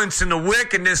violence and the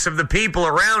wickedness of the people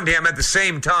around him at the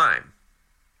same time.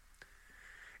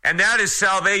 And that is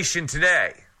salvation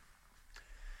today.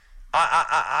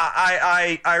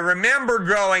 I remember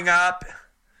growing up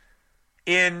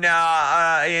in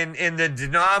the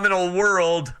denominational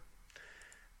world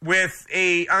with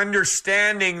a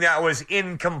understanding that was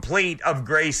incomplete of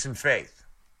grace and faith.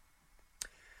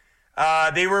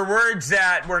 They were words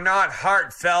that were not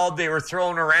heartfelt. They were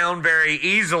thrown around very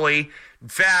easily. In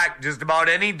fact, just about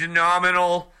any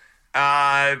denominational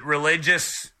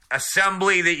religious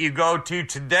assembly that you go to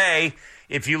today,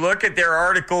 if you look at their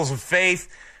articles of faith,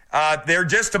 they're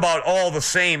just about all the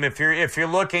same. If you're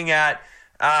looking at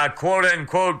quote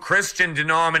unquote Christian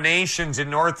denominations in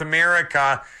North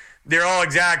America, they're all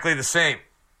exactly the same.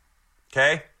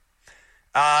 Okay?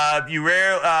 I've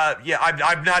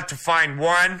not to find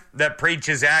one that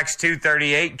preaches Acts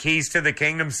 2:38, keys to the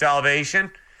kingdom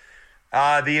salvation.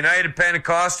 The United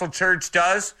Pentecostal Church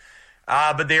does,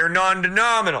 but they are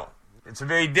non-denominational. It's a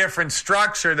very different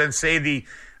structure than, say, the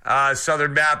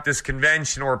Southern Baptist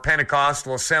Convention or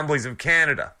Pentecostal Assemblies of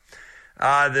Canada.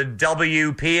 The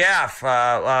WPF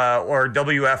or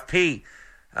WFP,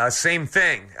 same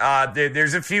thing.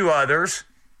 There's a few others.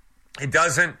 It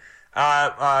doesn't.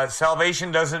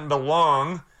 Salvation doesn't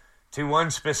belong to one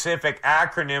specific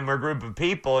acronym or group of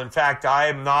people. In fact, I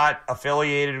am not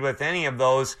affiliated with any of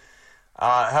those.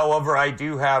 However, I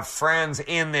do have friends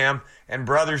in them and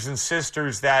brothers and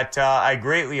sisters that I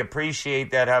greatly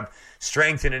appreciate that have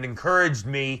strengthened and encouraged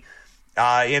me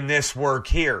in this work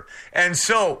here. And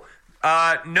so,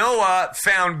 Noah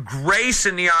found grace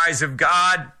in the eyes of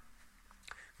God.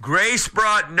 Grace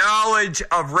brought knowledge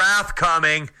of wrath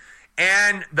coming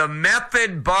and the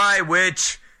method by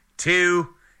which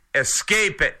to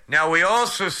escape it. Now, we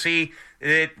also see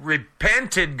it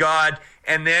repented God,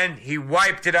 and then he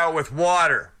wiped it out with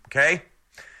water, okay?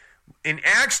 In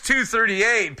Acts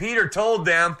 2:38, Peter told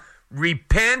them,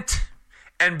 repent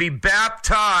and be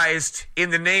baptized in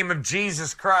the name of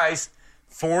Jesus Christ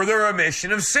for the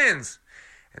remission of sins.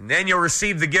 And then you'll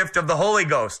receive the gift of the Holy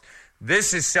Ghost.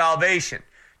 This is salvation.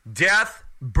 Death,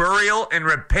 burial, and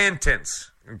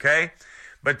repentance, okay?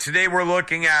 But today we're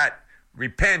looking at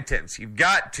repentance. You've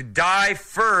got to die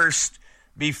first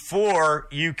before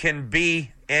you can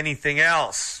be anything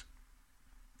else.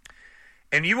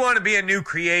 And you want to be a new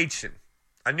creation,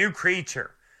 a new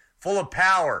creature, full of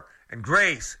power and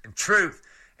grace and truth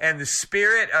and the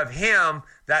Spirit of Him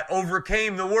that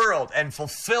overcame the world and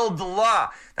fulfilled the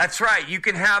law. That's right, you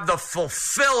can have the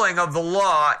fulfilling of the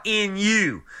law in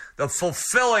you, the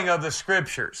fulfilling of the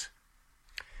Scriptures.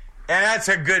 And that's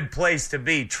a good place to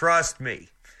be, trust me.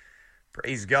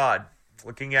 Praise God.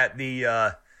 Looking at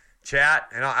the chat,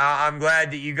 and I'm glad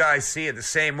that you guys see it the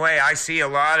same way. I see a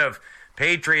lot of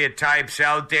patriot types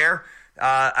out there,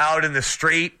 out in the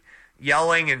street,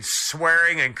 yelling and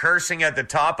swearing and cursing at the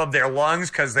top of their lungs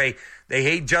because they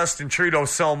hate Justin Trudeau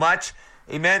so much.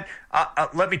 Amen.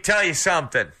 Let me tell you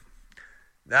something.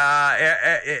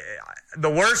 The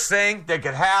worst thing that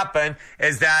could happen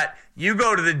is that you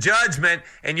go to the judgment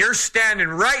and you're standing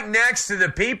right next to the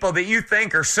people that you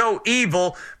think are so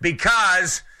evil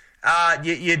because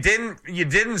you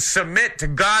didn't submit to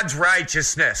God's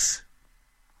righteousness.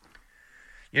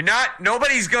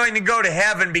 Nobody's going to go to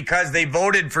heaven because they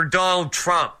voted for Donald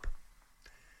Trump.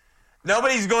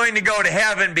 Nobody's going to go to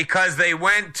heaven because they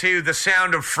went to the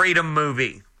Sound of Freedom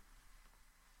movie.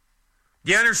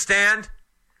 Do you understand?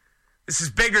 This is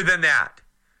bigger than that.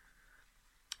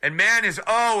 And man has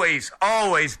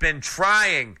always been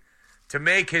trying to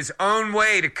make his own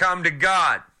way to come to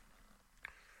God.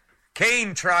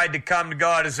 Cain tried to come to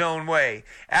God his own way.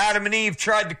 Adam and Eve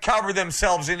tried to cover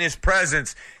themselves in his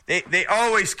presence. They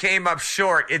always came up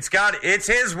short. It's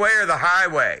his way or the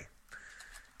highway.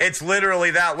 It's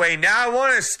literally that way. Now I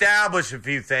want to establish a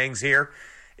few things here.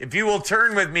 If you will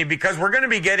turn with me, because we're going to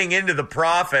be getting into the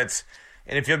prophets.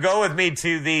 And if you'll go with me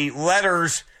to the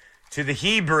letters to the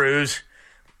Hebrews,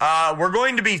 we're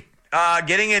going to be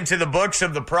getting into the books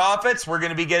of the prophets. We're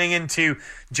going to be getting into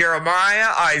Jeremiah,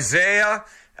 Isaiah,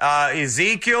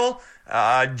 Ezekiel,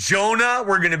 Jonah.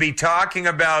 We're going to be talking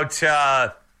about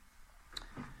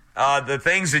the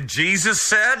things that Jesus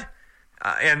said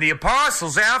and the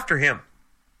apostles after him.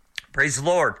 Praise the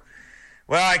Lord.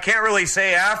 Well, I can't really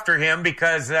say after him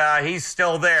because he's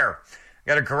still there.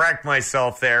 Got to correct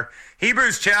myself there.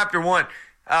 Hebrews chapter 1.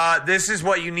 This is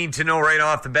what you need to know right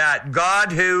off the bat.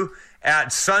 God, who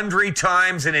at sundry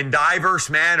times and in diverse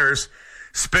manners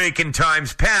spake in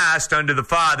times past unto the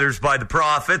fathers by the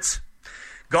prophets.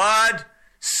 God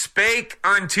spake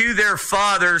unto their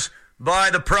fathers by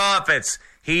the prophets.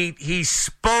 He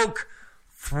spoke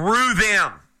through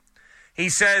them. He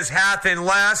says, hath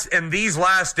in these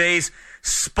last days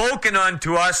spoken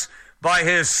unto us by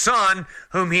his Son,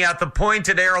 whom he hath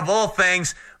appointed heir of all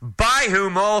things, by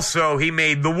whom also he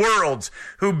made the worlds,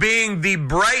 who being the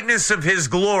brightness of his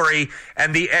glory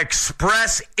and the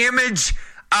express image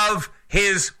of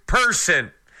his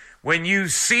person. When you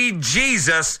see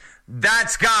Jesus,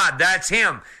 that's God, that's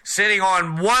him, sitting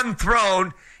on one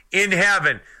throne in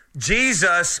heaven.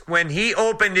 Jesus, when he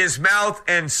opened his mouth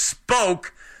and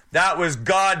spoke, that was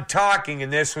God talking,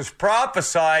 and this was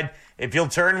prophesied. If you'll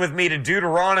turn with me to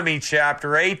Deuteronomy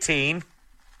chapter 18.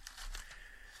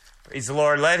 Praise the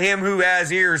Lord. Let him who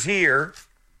has ears hear.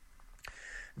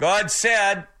 God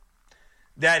said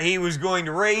that he was going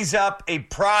to raise up a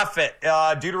prophet.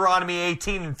 Deuteronomy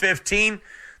 18 and 15.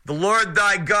 The Lord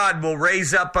thy God will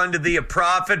raise up unto thee a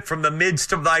prophet from the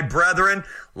midst of thy brethren,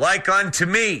 like unto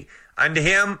me. Unto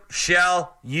him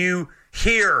shall you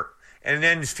hear. And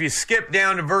then if you skip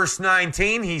down to verse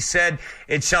 19, he said,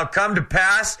 it shall come to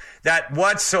pass that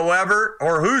whatsoever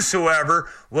or whosoever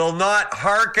will not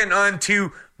hearken unto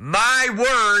my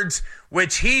words,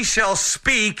 which he shall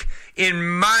speak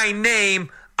in my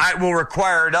name, I will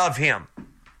require it of him.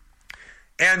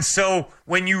 And so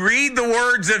when you read the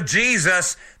words of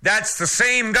Jesus, that's the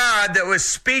same God that was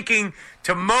speaking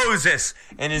to Moses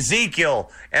and Ezekiel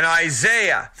and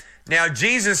Isaiah. Now,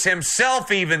 Jesus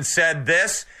himself even said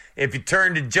this. If you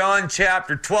turn to John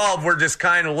chapter 12, we're just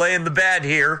kind of laying the bed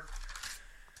here.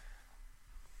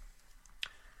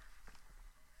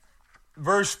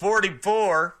 Verse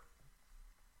 44,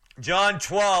 John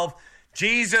 12,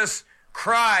 Jesus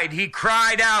cried. He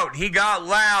cried out. He got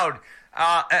loud.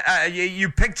 You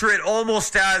picture it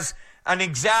almost as an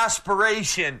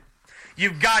exasperation.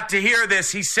 You've got to hear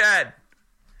this. He said,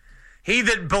 he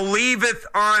that believeth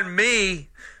on me,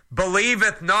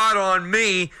 believeth not on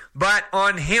me, but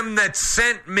on him that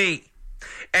sent me.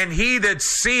 And he that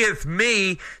seeth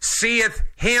me, seeth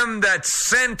him that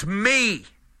sent me.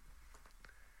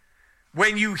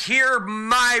 When you hear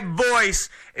my voice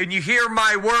and you hear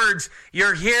my words,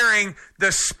 you're hearing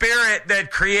the Spirit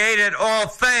that created all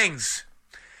things.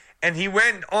 And he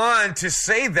went on to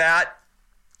say that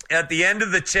at the end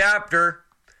of the chapter,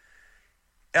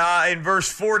 in verse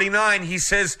 49, he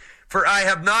says, for I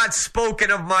have not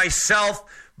spoken of myself,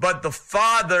 but the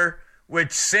Father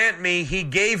which sent me, he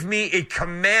gave me a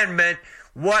commandment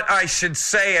what I should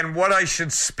say and what I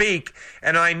should speak.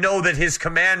 And I know that his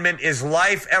commandment is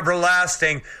life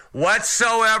everlasting.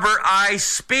 Whatsoever I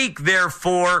speak,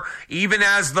 therefore, even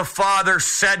as the Father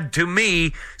said to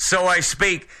me, so I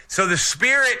speak. So the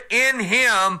Spirit in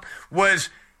him was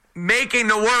making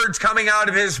the words coming out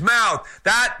of his mouth.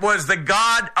 That was the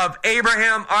God of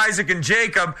Abraham, Isaac, and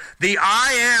Jacob. The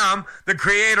I am, the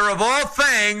creator of all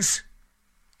things.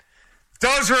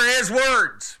 Those are his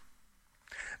words.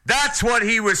 That's what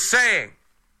he was saying.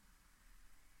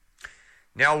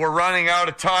 Now we're running out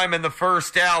of time in the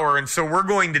first hour, and so we're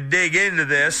going to dig into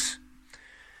this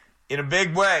in a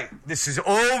big way. This is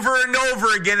over and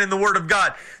over again in the Word of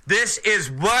God. This is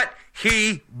what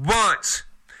he wants.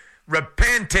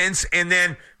 Repentance and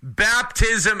then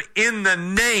baptism in the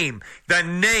name. The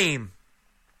name.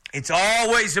 It's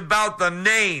always about the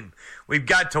name. We've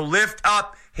got to lift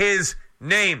up his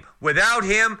name. Without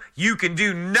him, you can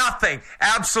do nothing.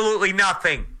 Absolutely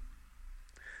nothing.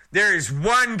 There is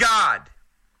one God.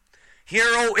 Hear,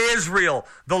 O Israel,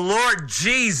 the Lord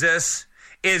Jesus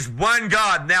is one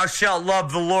God. Thou shalt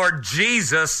love the Lord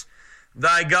Jesus,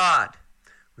 thy God,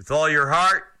 with all your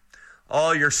heart,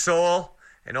 all your soul,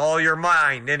 and all your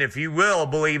mind. And if you will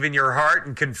believe in your heart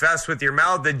and confess with your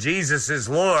mouth that Jesus is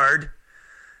Lord,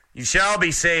 you shall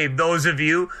be saved. Those of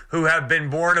you who have been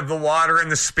born of the water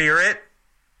and the Spirit,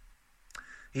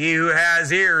 he who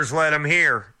has ears, let him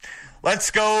hear.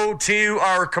 Let's go to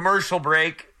our commercial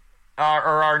break, or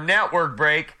our network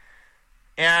break.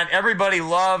 And everybody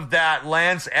loved that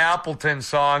Lance Appleton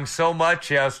song so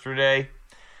much yesterday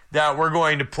that we're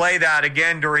going to play that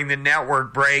again during the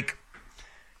network break.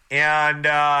 And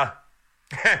a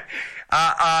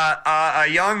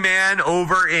young man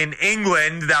over in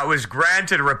England that was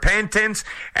granted repentance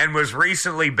and was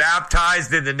recently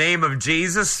baptized in the name of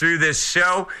Jesus through this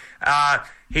show.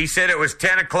 He said it was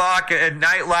 10 o'clock at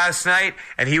night last night,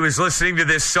 and he was listening to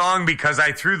this song because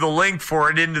I threw the link for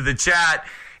it into the chat.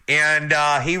 And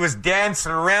he was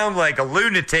dancing around like a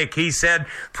lunatic. He said,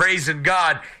 praising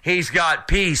God, he's got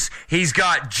peace, he's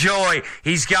got joy,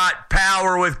 he's got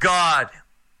power with God.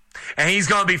 And he's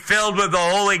going to be filled with the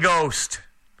Holy Ghost.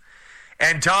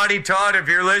 And Todd, if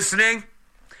you're listening,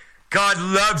 God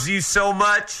loves you so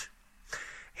much.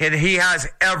 And he has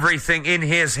everything in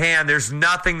his hand. There's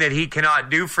nothing that he cannot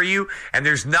do for you. And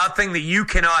there's nothing that you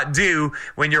cannot do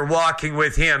when you're walking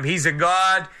with him. He's a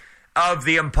God of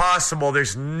the impossible.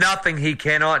 There's nothing he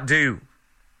cannot do.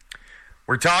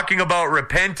 We're talking about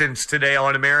repentance today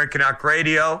on Americanuck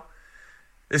Radio.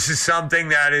 This is something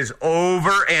that is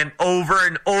over and over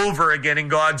and over again in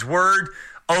God's Word,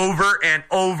 over and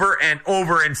over and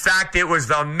over. In fact, it was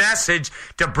the message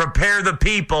to prepare the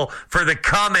people for the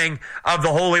coming of the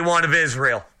Holy One of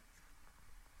Israel.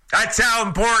 That's how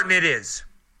important it is.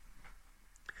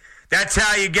 That's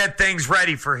how you get things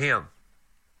ready for Him.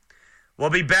 We'll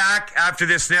be back after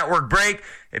this network break.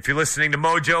 If you're listening to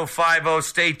Mojo 50,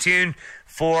 stay tuned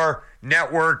for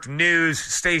network news,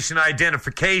 station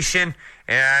identification,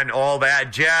 and all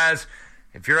that jazz.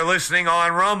 If you're listening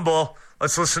on Rumble,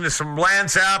 let's listen to some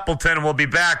Lance Appleton, and we'll be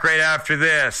back right after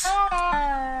this. I'm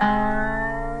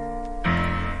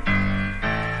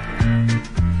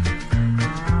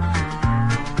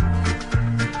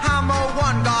a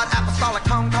one God, apostolic,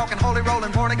 tongue talking, holy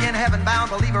rolling, born again, heaven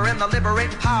bound, believer in the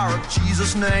liberating power of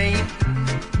Jesus' name.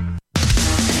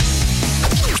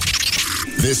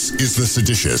 This is the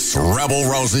seditious,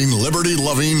 rabble-rousing,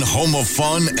 liberty-loving, home of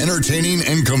fun, entertaining,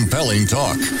 and compelling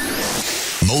talk.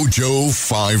 Mojo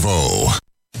 50.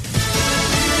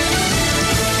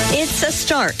 It's a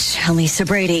start. Lisa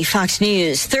Brady, Fox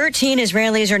News. 13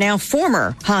 Israelis are now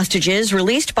former hostages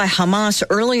released by Hamas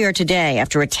earlier today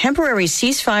after a temporary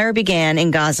ceasefire began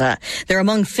in Gaza. They're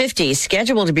among 50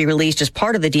 scheduled to be released as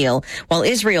part of the deal, while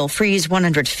Israel frees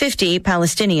 150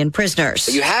 Palestinian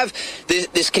prisoners. You have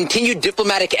this continued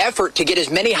diplomatic effort to get as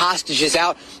many hostages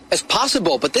out as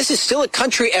possible, but this is still a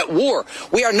country at war.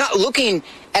 We are not looking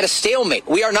at a stalemate.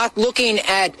 We are not looking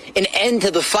at an end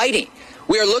to the fighting.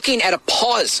 We are looking at a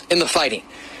pause in the fighting.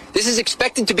 This is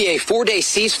expected to be a 4-day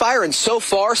ceasefire, and so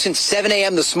far, since 7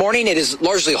 a.m. this morning, it is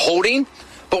largely holding.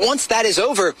 But once that is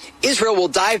over, Israel will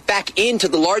dive back into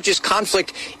the largest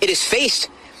conflict it has faced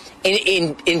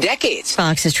in decades.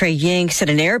 Fox's Trey Yink said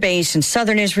an air base in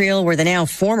southern Israel where the now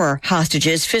former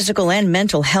hostages' physical and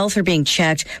mental health are being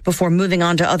checked before moving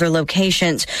on to other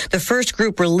locations. The first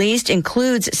group released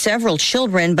includes several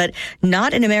children, but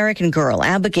not an American girl,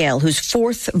 Abigail, whose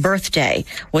 4th birthday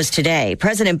was today.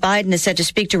 President Biden is set to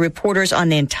speak to reporters on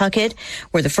Nantucket,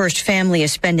 where the first family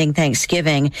is spending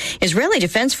Thanksgiving. Israeli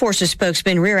Defense Forces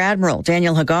spokesman Rear Admiral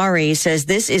Daniel Hagari says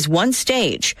this is one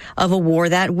stage of a war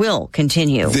that will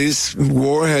continue. This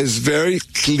war has very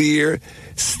clear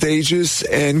stages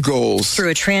and goals.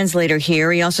 Through a translator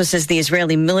here, he also says the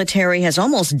Israeli military has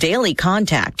almost daily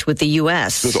contact with the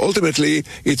U.S. But ultimately,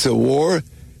 it's a war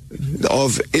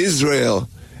of Israel.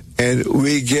 And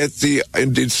we get the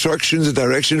instructions and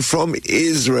direction from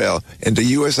Israel, and the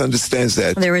U.S. understands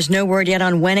that. There is no word yet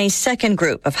on when a second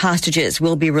group of hostages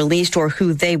will be released or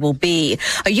who they will be.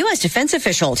 A U.S. defense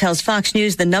official tells Fox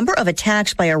News the number of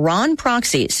attacks by Iran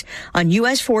proxies on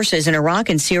U.S. forces in Iraq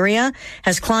and Syria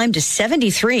has climbed to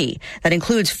 73. That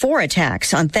includes 4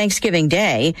 attacks on Thanksgiving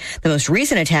Day. The most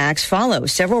recent attacks follow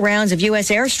several rounds of U.S.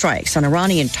 airstrikes on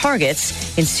Iranian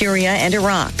targets in Syria and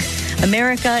Iraq.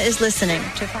 America is listening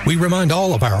to Fox. We remind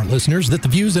all of our listeners that the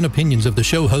views and opinions of the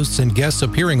show hosts and guests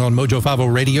appearing on Mojo 50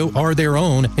 Radio are their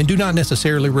own and do not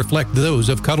necessarily reflect those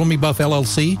of Cuddle Me Buff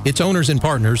LLC, its owners and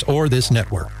partners, or this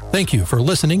network. Thank you for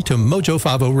listening to Mojo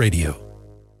 50 Radio.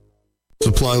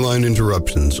 Supply line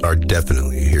interruptions are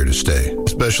definitely here to stay,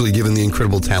 especially given the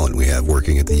incredible talent we have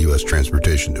working at the U.S.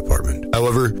 Transportation Department.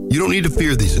 However, you don't need to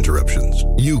fear these interruptions.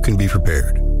 You can be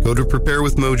prepared. Go to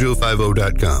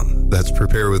preparewithmojo50.com. That's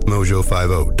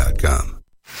preparewithmojo50.com.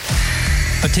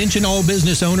 Attention all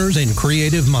business owners and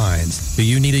creative minds. Do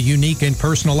you need a unique and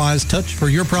personalized touch for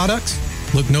your products?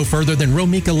 Look no further than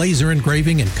Romika Laser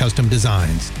Engraving and Custom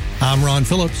Designs. I'm Ron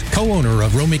Phillips, co-owner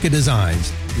of Romika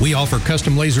Designs. We offer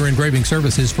custom laser engraving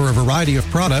services for a variety of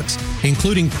products,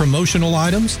 including promotional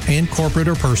items and corporate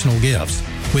or personal gifts.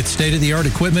 With state-of-the-art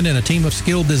equipment and a team of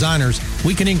skilled designers,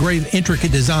 we can engrave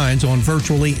intricate designs on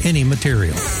virtually any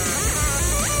material.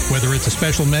 Whether it's a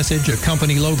special message, a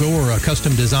company logo, or a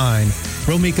custom design,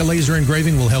 Romika Laser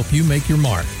Engraving will help you make your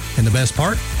mark. And the best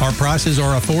part, our prices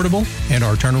are affordable and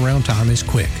our turnaround time is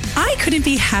quick. I couldn't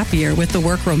be happier with the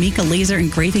work Romika Laser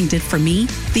Engraving did for me.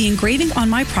 The engraving on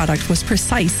my product was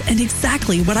precise and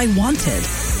exactly what I wanted.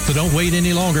 So don't wait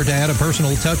any longer to add a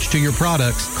personal touch to your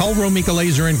products. Call Romika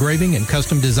Laser Engraving and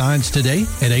Custom Designs today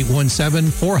at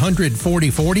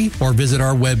 817-400-4040 or visit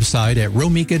our website at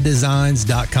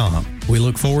romikadesigns.com. We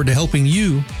look forward to helping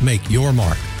you make your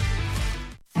mark.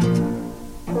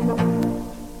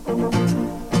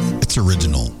 It's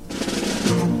original.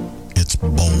 It's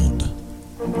bold.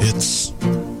 It's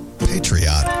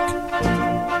patriotic.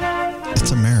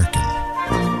 It's American.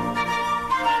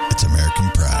 It's American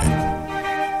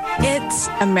pride. It's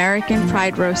American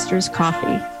Pride Roasters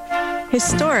coffee.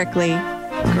 historically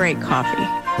great coffee.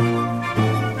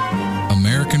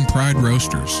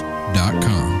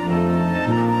 AmericanPrideRoasters.com.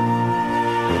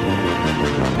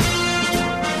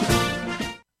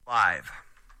 Live.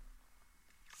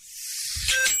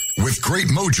 With great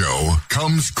mojo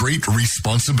comes great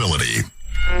responsibility.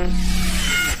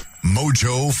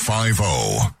 Mojo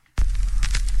 50.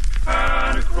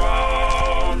 And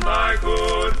crown thy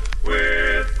good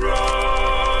with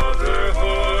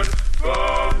brotherhood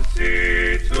from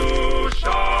sea to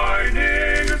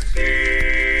shining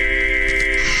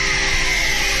sea.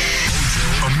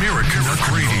 Americanuck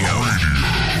Radio.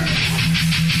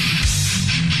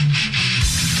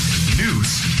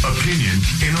 News, opinion,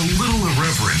 and a little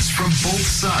irreverence from both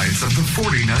sides of the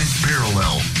 49th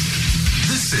parallel.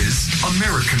 This is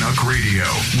Americanuck Radio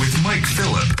with Mike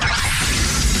Phillip.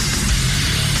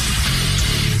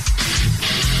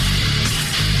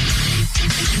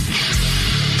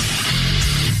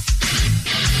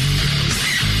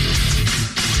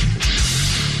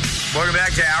 Welcome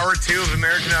back to Hour 2 of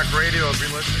Americanuck Radio. If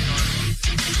you're listening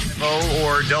on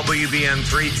or WBN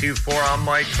 324, I'm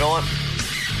Mike Phillip.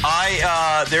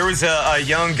 There was a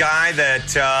young guy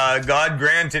that God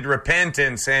granted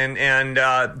repentance, and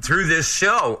through this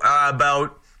show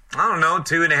about,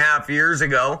 2.5 years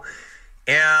ago,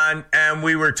 and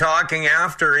we were talking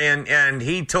after, and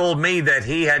he told me that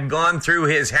he had gone through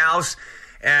his house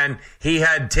and he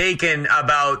had taken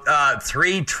about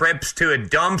 3 trips to a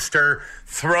dumpster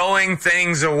throwing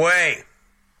things away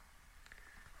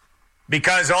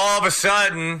because all of a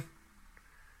sudden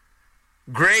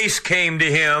grace came to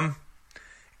him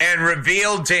and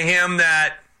revealed to him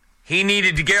that he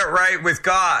needed to get right with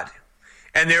God.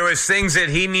 And there was things that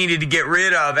he needed to get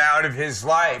rid of out of his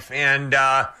life. And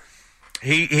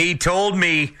he told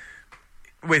me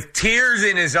with tears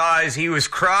in his eyes, he was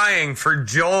crying for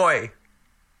joy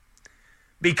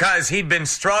because he'd been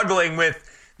struggling with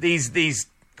these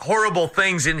horrible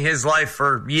things in his life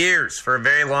for years, for a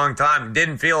very long time.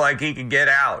 Didn't feel like he could get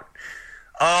out.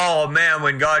 Oh, man,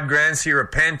 when God grants you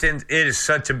repentance, it is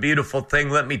such a beautiful thing,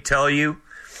 let me tell you.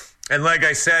 And like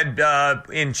I said,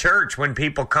 in church, when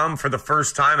people come for the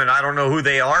first time and I don't know who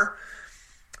they are,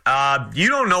 you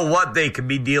don't know what they could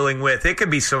be dealing with. It could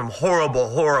be some horrible,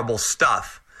 horrible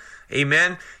stuff.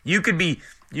 Amen? You could be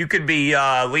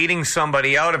leading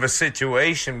somebody out of a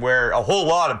situation where a whole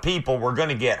lot of people were going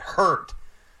to get hurt.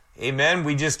 Amen?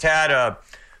 We just had a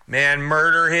man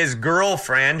murder his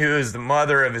girlfriend, who is the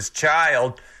mother of his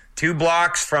child, 2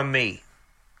 blocks from me.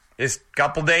 Just a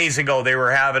couple days ago, they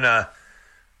were having a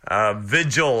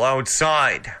vigil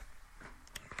outside.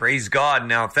 Praise God.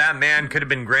 Now, if that man could have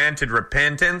been granted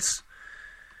repentance,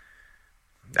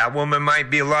 that woman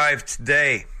might be alive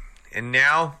today. And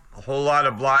now, a whole lot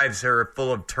of lives are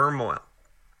full of turmoil.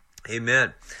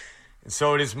 Amen. And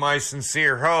so it is my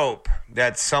sincere hope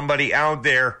that somebody out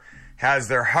there has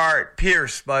their heart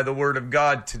pierced by the word of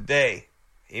God today.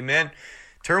 Amen.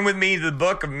 Turn with me to the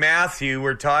book of Matthew.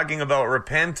 We're talking about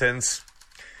repentance.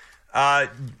 John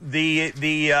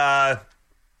the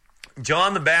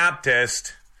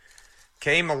Baptist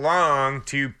came along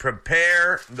to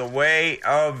prepare the way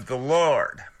of the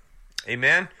Lord.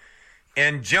 Amen.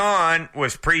 And John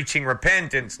was preaching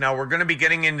repentance. Now, we're going to be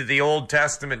getting into the Old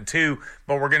Testament too,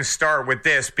 but we're going to start with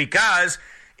this because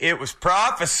it was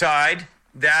prophesied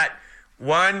that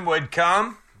one would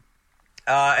come,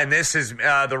 and this is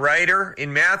the writer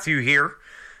in Matthew here.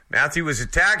 Matthew was a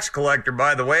tax collector,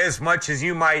 by the way, as much as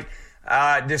you might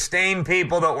disdain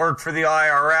people that work for the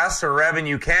IRS or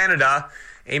Revenue Canada.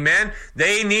 Amen.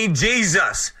 They need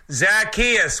Jesus.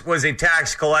 Zacchaeus was a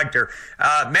tax collector.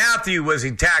 Matthew was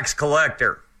a tax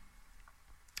collector.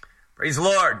 Praise the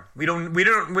Lord. We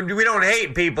don't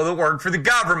hate people that work for the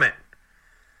government.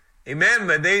 Amen.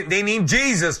 But they need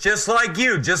Jesus, just like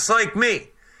you, just like me.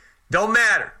 Don't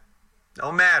matter.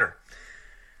 Don't matter.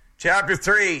 Chapter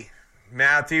 3,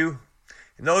 Matthew.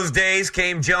 In those days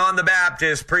came John the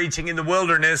Baptist preaching in the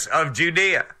wilderness of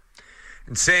Judea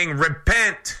and saying,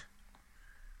 repent,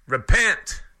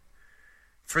 repent,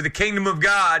 for the kingdom of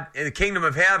God and the kingdom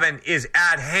of heaven is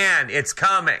at hand. It's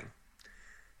coming.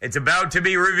 It's about to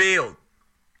be revealed.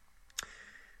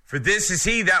 For this is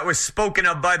he that was spoken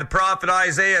of by the prophet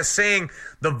Isaiah, saying,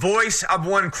 the voice of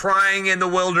one crying in the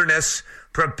wilderness,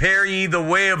 prepare ye the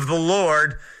way of the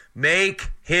Lord,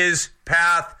 make his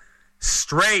path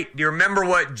straight. Do you remember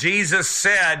what Jesus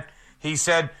said? He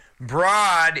said,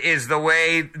 broad is the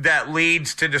way that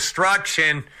leads to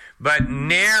destruction, but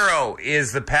narrow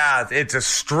is the path. It's a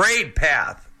straight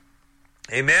path.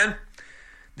 Amen?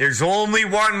 There's only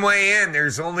one way in.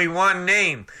 There's only one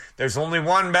name. There's only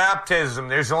one baptism.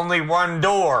 There's only one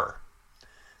door.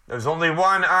 There's only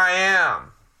one I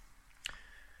am.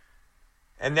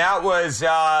 And that was,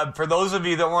 for those of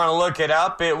you that want to look it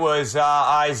up, it was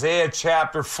Isaiah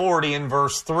chapter 40 and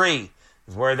verse 3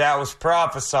 is where that was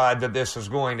prophesied that this was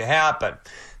going to happen.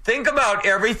 Think about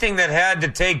everything that had to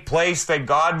take place that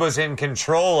God was in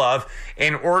control of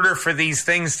in order for these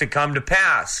things to come to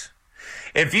pass.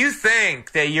 If you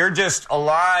think that you're just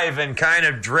alive and kind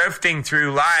of drifting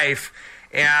through life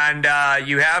and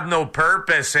you have no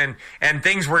purpose and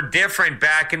things were different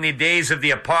back in the days of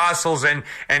the apostles and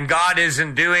God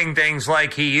isn't doing things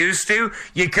like he used to,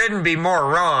 you couldn't be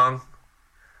more wrong.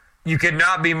 You could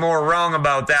not be more wrong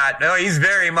about that. No, he's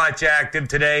very much active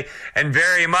today and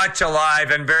very much alive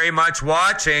and very much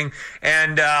watching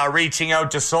and reaching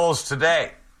out to souls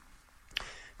today.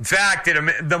 In fact,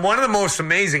 one of the most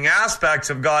amazing aspects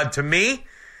of God to me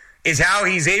is how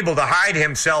he's able to hide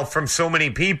himself from so many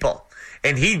people.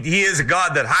 And he is a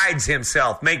God that hides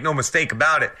himself. Make no mistake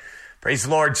about it. Praise the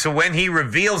Lord. So when he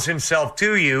reveals himself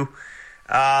to you,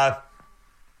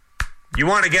 you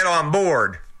want to get on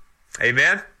board.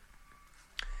 Amen?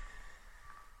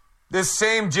 This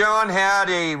same John had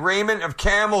a raiment of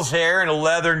camel's hair and a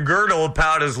leathern girdle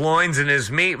about his loins, and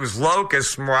his meat was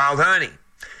locusts and wild honey.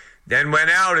 Then went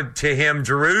out to him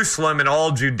Jerusalem and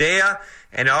all Judea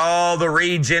and all the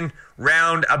region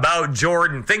round about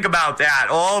Jordan. Think about that.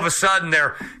 All of a sudden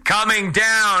they're coming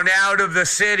down out of the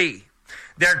city.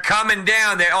 They're coming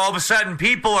down. All of a sudden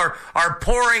people are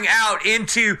pouring out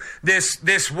into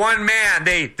this one man.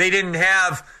 They didn't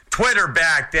have Twitter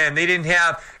back then. They didn't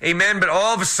have, amen, but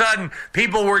all of a sudden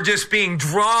people were just being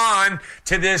drawn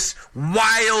to this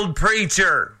wild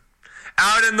preacher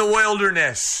out in the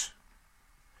wilderness,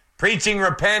 preaching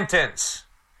repentance.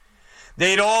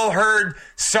 They'd all heard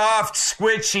soft,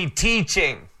 squishy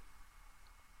teaching.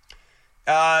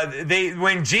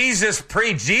 When Jesus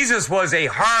preached, Jesus was a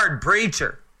hard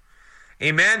preacher.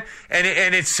 Amen? And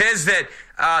it says that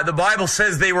the Bible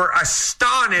says they were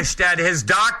astonished at his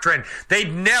doctrine.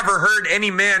 They'd never heard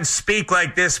any man speak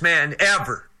like this man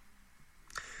ever.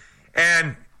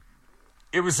 And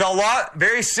it was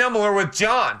very similar with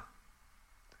John.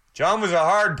 John was a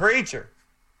hard preacher.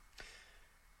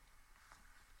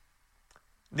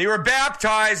 They were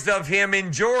baptized of him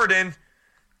in Jordan,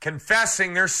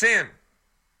 confessing their sin.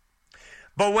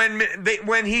 But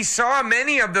when he saw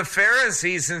many of the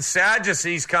Pharisees and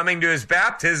Sadducees coming to his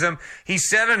baptism, he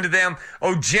said unto them,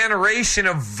 O generation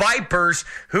of vipers,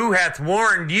 who hath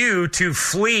warned you to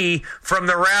flee from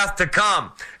the wrath to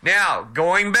come? Now,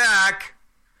 going back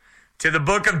to the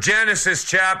book of Genesis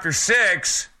chapter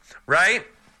 6, right?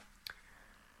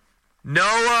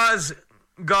 Noah's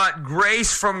got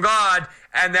grace from God,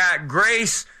 and that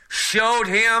grace showed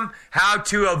him how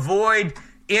to avoid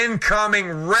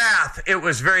incoming wrath. It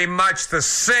was very much the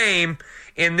same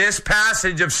in this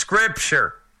passage of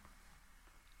Scripture.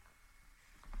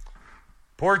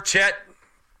 Poor Chet,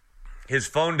 his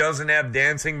phone doesn't have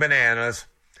dancing bananas.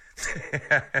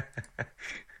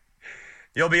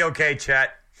 You'll be okay,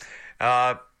 Chet.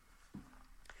 Now,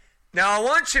 I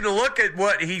want you to look at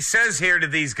what he says here to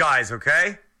these guys,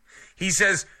 okay? He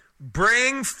says,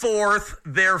 bring forth,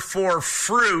 therefore,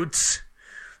 fruits,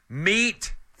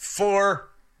 meet for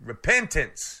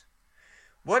repentance.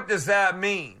 What does that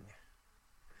mean?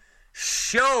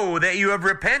 Show that you have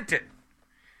repented.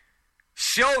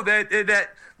 Show that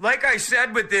like I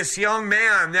said with this young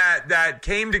man that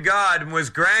came to God and was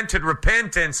granted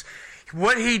repentance,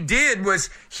 what he did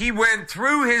was he went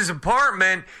through his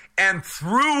apartment and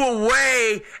threw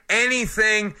away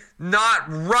anything not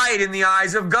right in the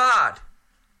eyes of God.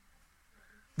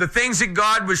 The things that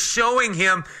God was showing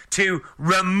him to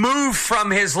remove from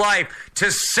his life,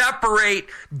 to separate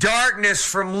darkness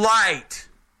from light.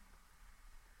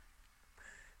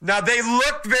 Now, they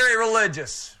looked very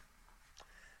religious.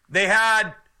 They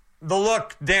had the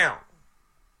look down.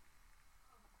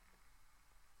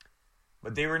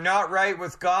 But they were not right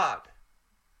with God,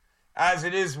 as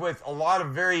it is with a lot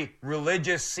of very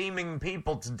religious-seeming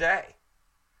people today.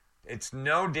 It's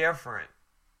no different.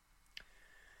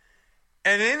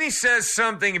 And then he says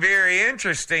something very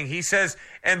interesting. He says,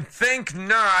 and think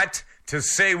not to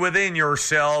say within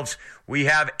yourselves, we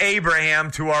have Abraham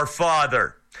to our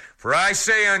father. For I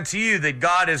say unto you that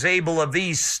God is able of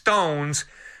these stones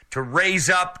to raise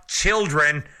up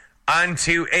children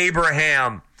unto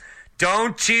Abraham.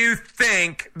 Don't you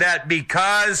think that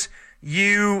because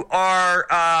you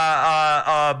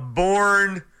are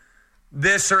born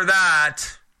this or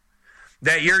that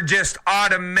you're just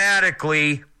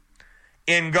automatically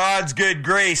in God's good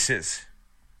graces.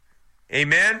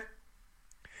 Amen?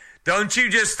 Don't you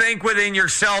just think within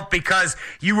yourself because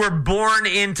you were born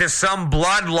into some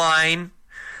bloodline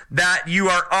that you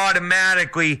are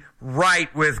automatically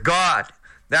right with God.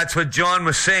 That's what John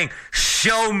was saying.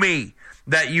 Show me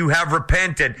that you have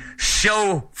repented.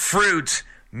 Show fruits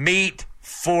meet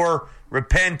for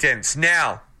repentance.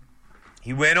 Now,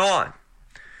 he went on.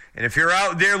 And if you're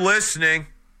out there listening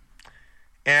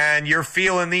and you're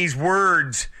feeling these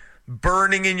words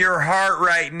burning in your heart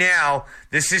right now,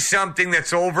 this is something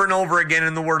that's over and over again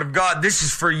in the Word of God. This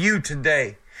is for you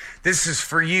today. This is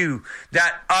for you.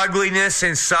 That ugliness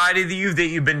inside of you that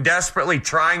you've been desperately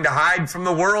trying to hide from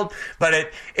the world, but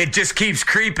it just keeps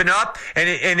creeping up, and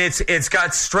it's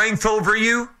got strength over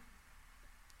you,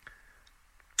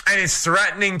 and it's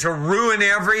threatening to ruin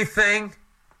everything.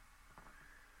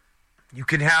 You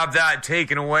can have that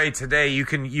taken away today. You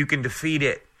can defeat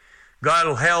it. God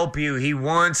will help you. He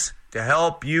wants to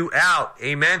help you out.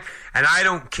 Amen. And I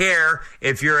don't care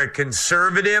if you're a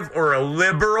conservative or a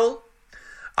liberal.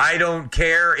 I don't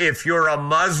care if you're a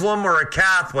Muslim or a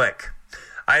Catholic.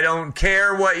 I don't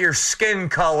care what your skin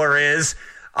color is.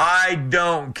 I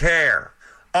don't care.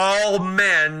 All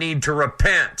men need to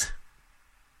repent.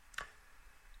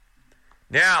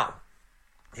 Now,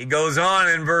 he goes on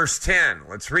in verse 10.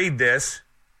 Let's read this.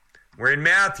 We're in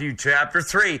Matthew chapter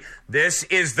 3. This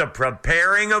is the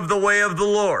preparing of the way of the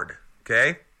Lord.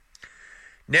 Okay?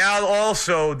 Now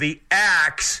also the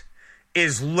axe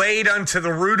is laid unto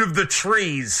the root of the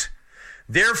trees.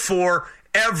 Therefore,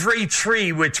 every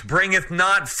tree which bringeth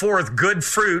not forth good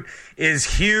fruit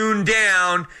is hewn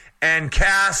down and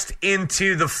cast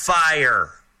into the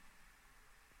fire.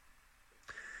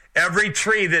 Every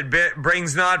tree that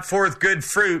brings not forth good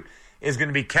fruit is going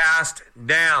to be cast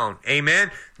down.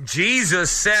 Amen?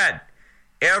 Jesus said,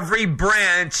 every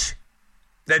branch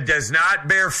that does not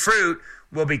bear fruit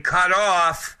will be cut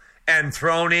off and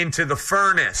thrown into the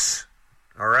furnace.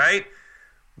 All right?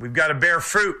 We've got to bear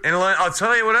fruit. And I'll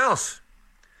tell you what else.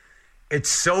 It's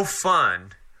so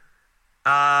fun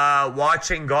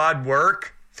watching God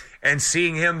work and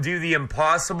seeing him do the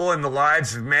impossible in the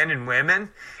lives of men and women,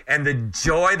 and the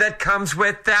joy that comes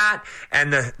with that,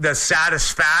 and the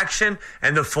satisfaction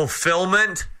and the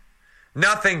fulfillment.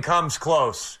 Nothing comes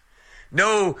close.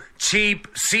 No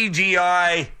cheap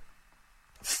CGI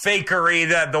fakery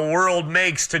that the world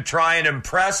makes to try and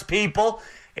impress people.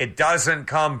 It doesn't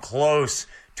come close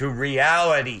to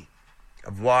reality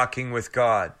of walking with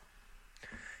God.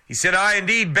 He said, I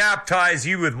indeed baptize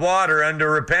you with water unto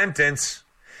repentance,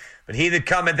 but he that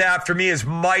cometh after me is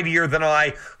mightier than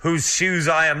I, whose shoes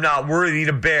I am not worthy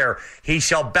to bear. He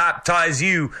shall baptize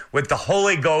you with the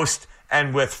Holy Ghost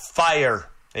and with fire.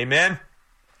 Amen?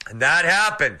 And that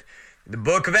happened in the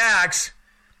book of Acts,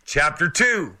 chapter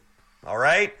 2. All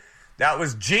right? That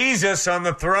was Jesus on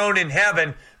the throne in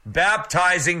heaven,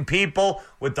 baptizing people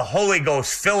with the Holy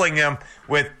Ghost, filling them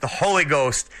with the Holy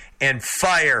Ghost and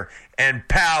fire and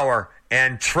power.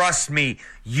 And trust me,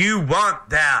 you want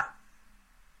that.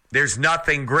 There's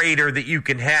nothing greater that you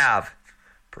can have.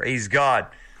 Praise God.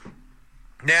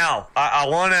 Now, I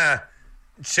want to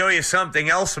show you something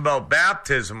else about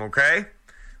baptism, okay?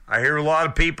 I hear a lot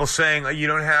of people saying, oh, you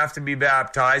don't have to be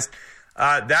baptized.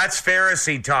 That's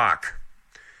Pharisee talk.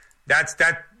 That's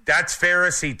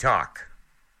Pharisee talk.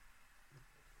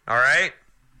 All right?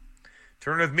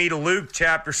 Turn with me to Luke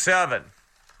chapter 7.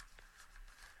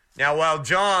 Now, while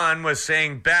John was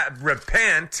saying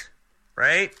repent,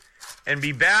 right, and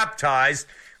be baptized,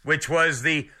 which was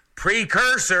the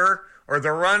precursor or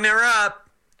the runner-up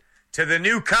to the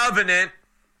new covenant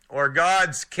or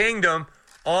God's kingdom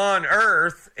on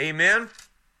earth, amen?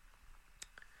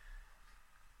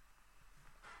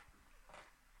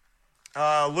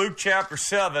 Luke chapter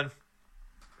 7.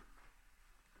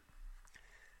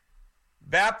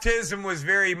 Baptism was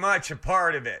very much a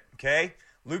part of it, okay?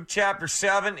 Luke chapter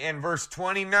 7 and verse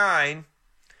 29,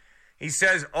 he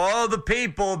says, all the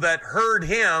people that heard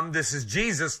him, this is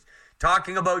Jesus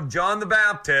talking about John the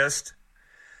Baptist,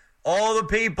 all the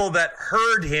people that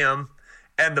heard him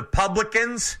and the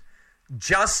publicans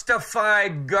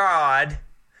justified God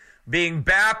being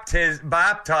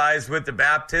baptized with the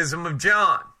baptism of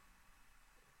John.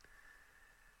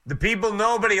 The people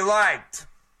nobody liked.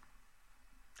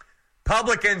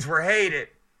 Publicans were hated.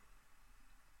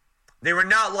 They were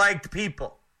not liked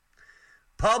people.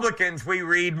 Publicans, we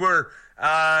read, were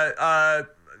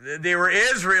they were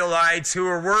Israelites who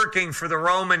were working for the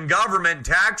Roman government,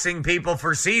 taxing people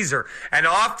for Caesar. And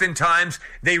oftentimes,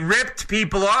 they ripped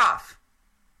people off.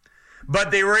 But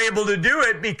they were able to do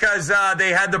it because they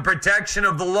had the protection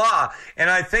of the law. And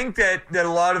I think that a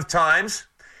lot of times,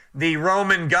 the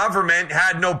Roman government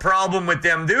had no problem with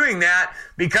them doing that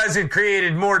because it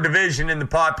created more division in the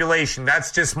population.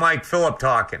 That's just Mike Phillip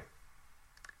talking.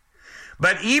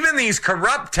 But even these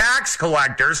corrupt tax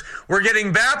collectors were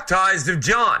getting baptized of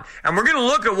John. And we're going to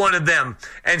look at one of them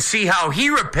and see how he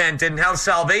repented and how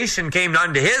salvation came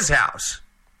unto his house.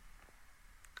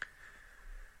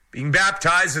 Being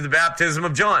baptized with the baptism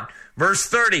of John. Verse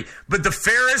 30, but the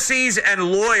Pharisees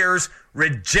and lawyers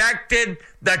rejected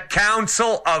the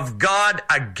counsel of God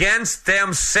against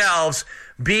themselves,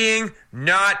 being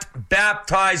not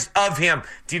baptized of him.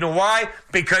 Do you know why?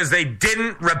 Because they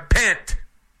didn't repent.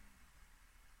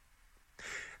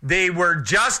 They were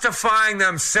justifying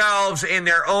themselves in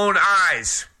their own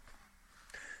eyes.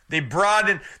 They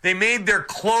made their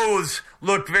clothes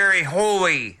look very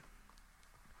holy.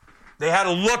 They had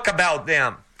a look about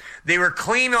them. They were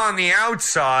clean on the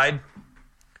outside,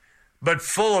 but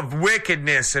full of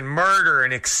wickedness and murder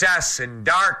and excess and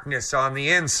darkness on the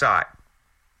inside.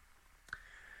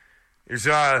 There's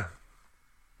a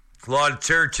lot of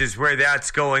churches where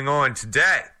that's going on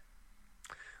today.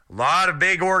 A lot of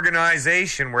big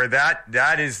organization where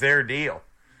that is their deal.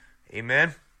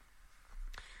 Amen.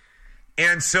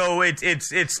 And so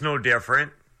it's no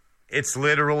different. It's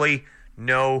literally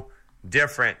no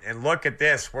different. And look at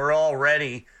this. We're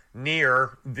already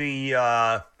near the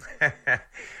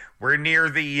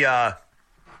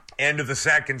end of the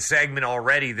second segment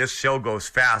already. This show goes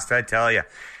fast, I tell you.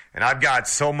 And I've got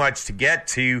so much to get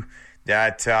to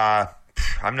that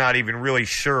I'm not even really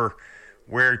sure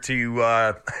where to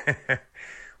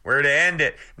end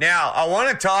it. Now, I want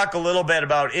to talk a little bit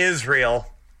about Israel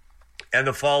and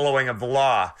the following of the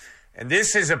law. And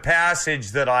this is a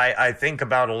passage that I think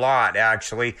about a lot,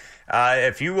 actually.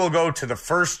 If you will go to the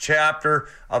first chapter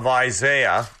of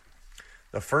Isaiah,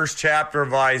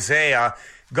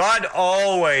 God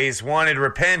always wanted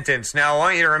repentance. Now, I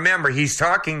want you to remember, he's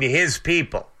talking to his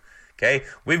people, okay?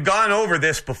 We've gone over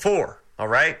this before, all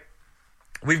right?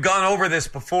 We've gone over this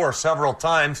before several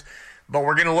times, but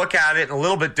we're going to look at it in a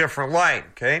little bit different light,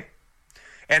 okay?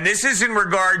 And this is in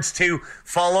regards to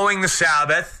following the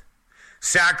Sabbath,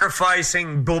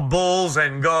 sacrificing bulls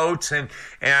and goats and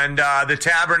the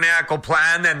tabernacle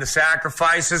plan and the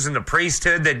sacrifices and the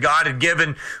priesthood that God had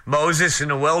given Moses in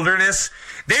the wilderness.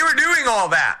 They were doing all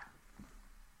that.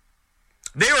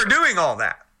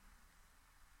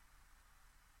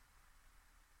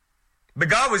 But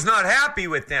God was not happy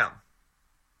with them.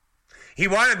 He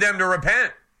wanted them to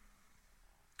repent.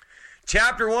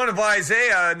 Chapter 1 of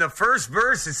Isaiah, in the first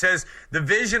verse, it says, the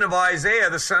vision of Isaiah,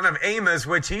 the son of Amos,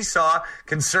 which he saw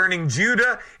concerning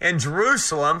Judah and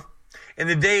Jerusalem in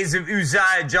the days of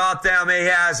Uzziah, Jotham,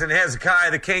 Ahaz, and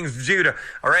Hezekiah, the kings of Judah.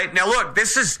 All right, now look,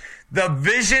 this is the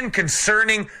vision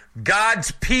concerning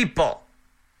God's people.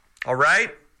 All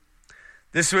right?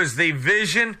 This was the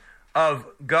vision of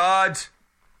God's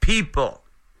people.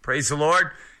 Praise the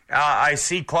Lord. I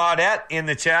see Claudette in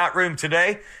the chat room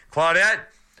today. Claudette,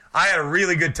 I had a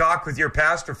really good talk with your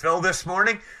pastor, Phil, this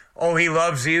morning. Oh, he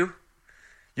loves you.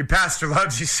 Your pastor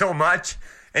loves you so much.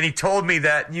 And he told me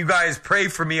that you guys pray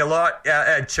for me a lot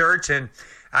at church, and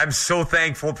I'm so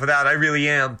thankful for that. I really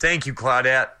am. Thank you,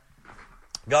 Claudette.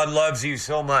 God loves you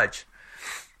so much.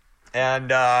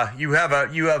 And you have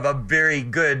a very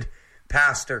good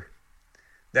pastor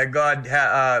that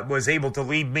God was able to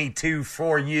lead me to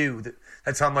for you.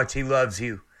 That's how much he loves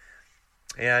you.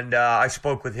 And I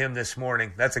spoke with him this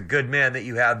morning. That's a good man that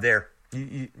you have there.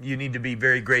 You need to be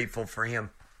very grateful for him.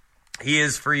 He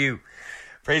is for you.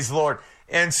 Praise the Lord.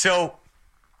 And so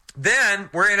then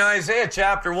we're in Isaiah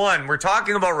chapter 1. We're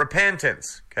talking about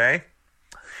repentance, okay?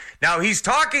 Now he's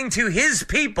talking to his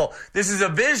people. This is a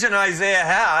vision Isaiah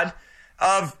had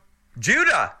of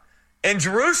Judah and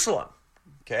Jerusalem,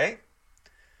 okay?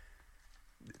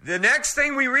 The next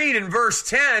thing we read in verse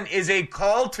 10 is a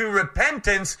call to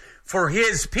repentance for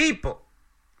his people.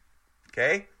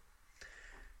 Okay?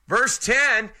 Verse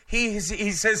 10, he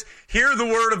says, hear the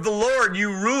word of the Lord,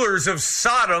 you rulers of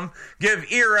Sodom,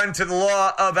 give ear unto the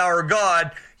law of our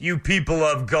God, you people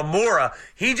of Gomorrah.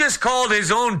 He just called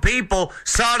his own people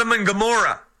Sodom and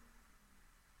Gomorrah.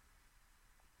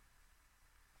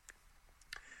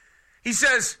 He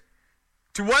says,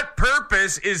 to what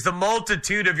purpose is the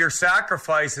multitude of your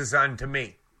sacrifices unto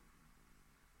me?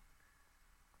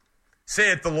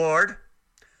 Saith the Lord,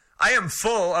 I am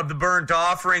full of the burnt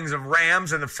offerings of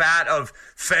rams and the fat of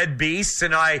fed beasts,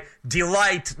 and I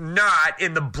delight not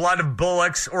in the blood of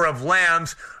bullocks or of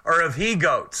lambs or of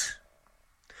he-goats.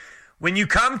 When you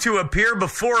come to appear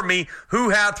before me, who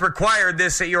hath required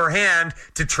this at your hand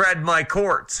to tread my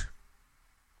courts?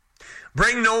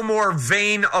 Bring no more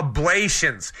vain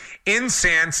oblations.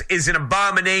 Incense is an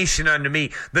abomination unto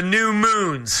me. The new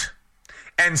moons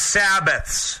and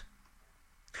Sabbaths.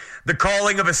 the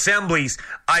calling of assemblies.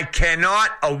 I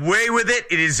cannot away with it.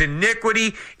 It is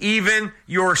iniquity, even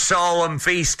your solemn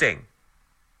feasting.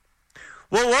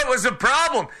 Well, what was the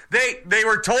problem? They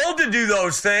were told to do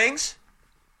those things.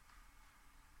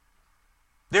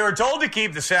 They were told to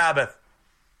keep the Sabbath.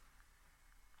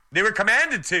 They were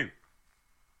commanded to.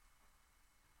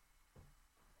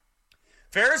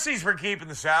 Pharisees were keeping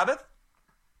the Sabbath,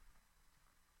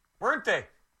 weren't they?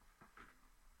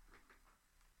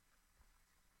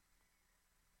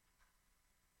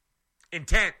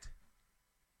 Intent.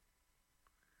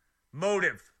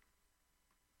 Motive.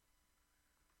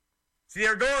 See,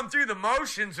 they're going through the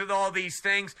motions with all these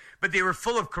things, but they were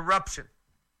full of corruption.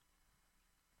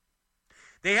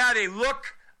 They had a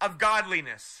look of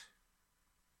godliness,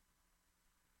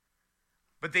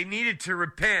 but they needed to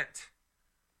repent.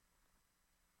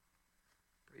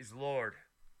 Praise the Lord.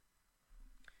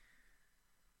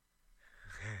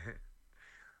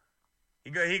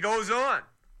 He goes on.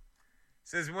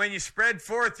 Says, when you spread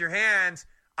forth your hands,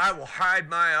 I will hide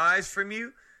my eyes from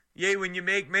you. Yea, when you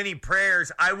make many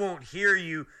prayers, I won't hear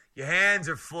you. Your hands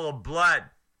are full of blood.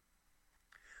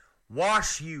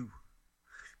 Wash you,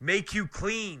 make you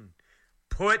clean.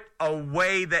 Put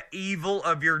away the evil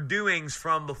of your doings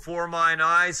from before mine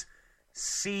eyes.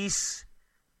 Cease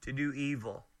to do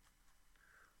evil.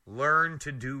 Learn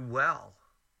to do well.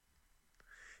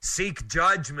 Seek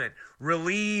judgment.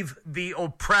 Relieve the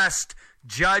oppressed.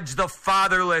 Judge the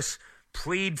fatherless.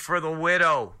 Plead for the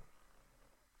widow.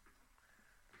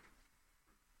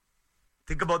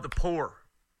 Think about the poor.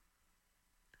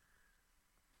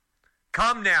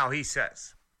 Come now, he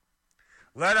says.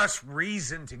 Let us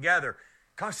reason together.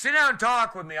 Come sit down and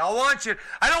talk with me. I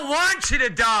don't want you to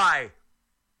die.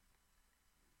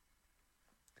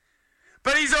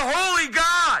 But he's a holy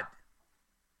God.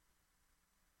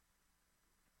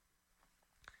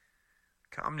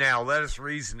 Come now, let us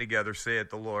reason together, saith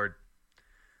the Lord.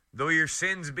 Though your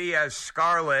sins be as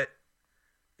scarlet,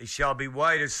 they shall be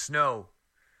white as snow.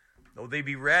 Though they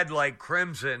be red like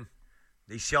crimson,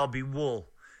 they shall be wool.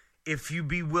 If you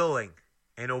be willing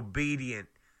and obedient,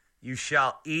 you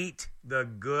shall eat the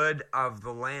good of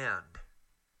the land.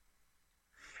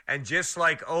 And just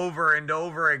like over and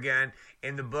over again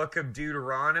in the book of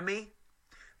Deuteronomy,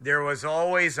 there was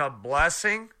always a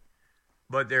blessing,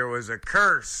 but there was a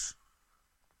curse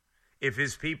if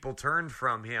his people turned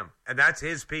from him. And that's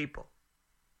his people.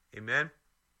 Amen?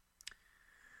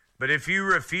 But if you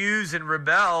refuse and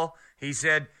rebel, he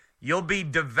said, you'll be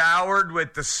devoured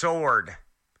with the sword,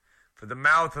 for the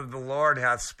mouth of the Lord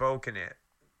hath spoken it.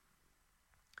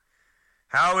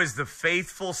 How is the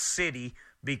faithful city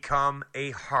become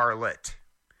a harlot?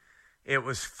 It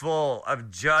was full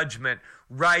of judgment,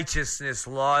 righteousness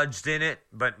lodged in it,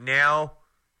 but now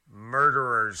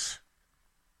murderers.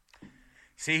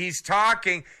 See, he's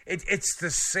talking, it's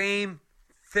the same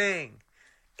thing.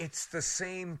 It's the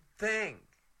same thing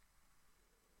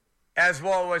as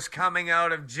what was coming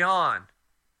out of John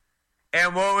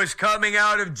and what was coming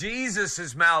out of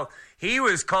Jesus' mouth. He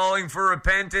was calling for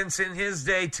repentance in his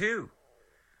day too.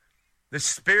 The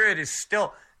Spirit is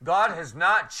still, God has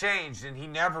not changed and he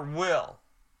never will.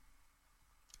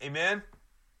 Amen?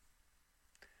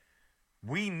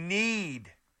 We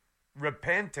need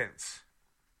repentance.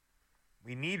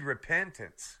 We need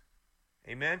repentance.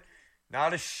 Amen?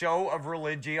 Not a show of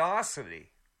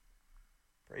religiosity.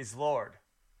 Praise the Lord.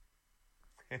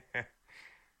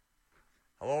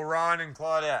 Hello, Ron and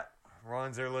Claudette.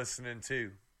 Ron's there listening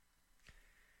too.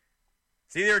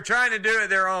 See, they're trying to do it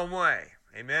their own way.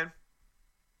 Amen?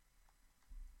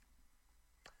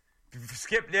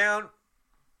 Skip down.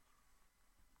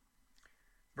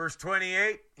 Verse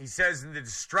 28, he says, and the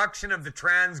destruction of the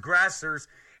transgressors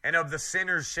and of the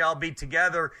sinners shall be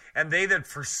together, and they that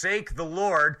forsake the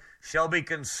Lord shall be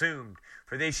consumed.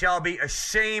 For they shall be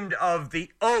ashamed of the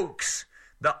oaks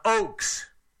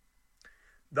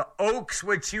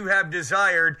which you have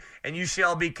desired, and you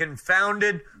shall be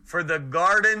confounded for the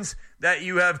gardens that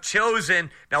you have chosen.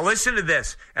 Now listen to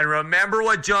this, and remember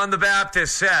what John the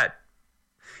Baptist said.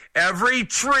 Every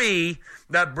tree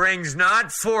that brings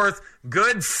not forth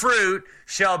good fruit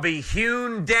shall be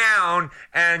hewn down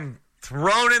and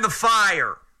thrown in the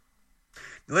fire.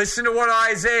 Listen to what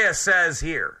Isaiah says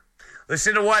here.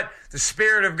 Listen to what the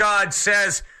Spirit of God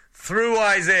says through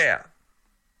Isaiah.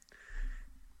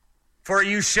 For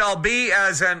you shall be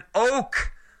as an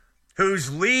oak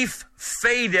whose leaf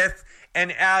fadeth,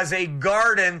 and as a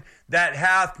garden that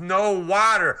hath no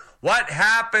water. What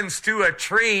happens to a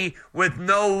tree with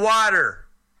no water?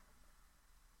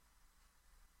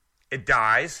 It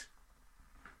dies.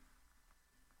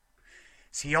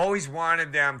 So he always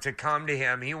wanted them to come to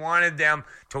him. He wanted them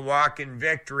to walk in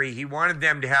victory. He wanted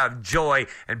them to have joy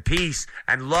and peace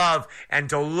and love and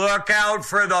to look out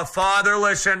for the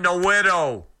fatherless and the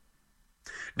widow.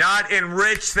 Not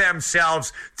enrich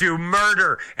themselves through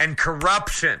murder and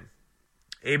corruption.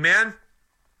 Amen?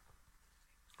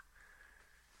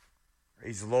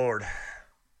 Praise the Lord.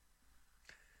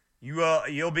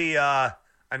 You'll be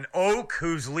an oak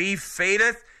whose leaf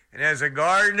fadeth, and as a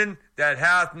garden that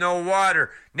hath no water.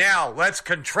 Now, let's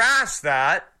contrast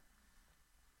that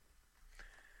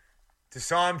to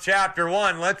Psalm chapter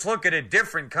 1. Let's look at a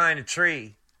different kind of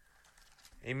tree.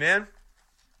 Amen?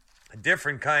 A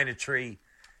different kind of tree.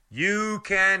 You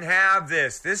can have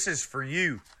this. This is for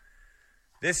you.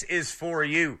 This is for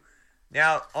you.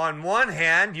 Now, on one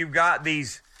hand, you've got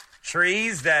these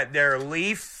trees that their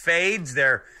leaf fades.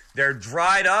 They're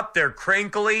dried up. They're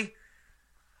crinkly.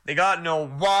 They got no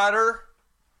water.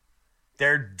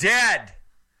 They're dead.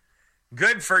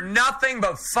 Good for nothing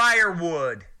but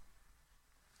firewood.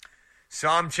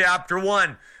 Psalm chapter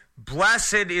 1.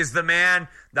 Blessed is the man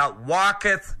that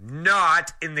walketh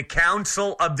not in the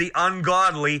counsel of the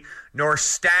ungodly, nor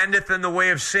standeth in the way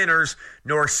of sinners,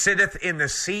 nor sitteth in the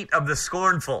seat of the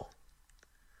scornful.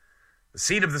 The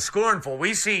seat of the scornful.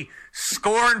 We see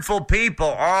scornful people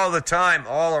all the time,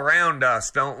 all around us,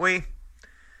 don't we?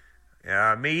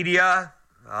 Media,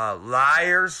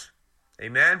 liars,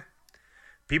 amen?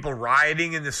 People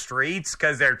rioting in the streets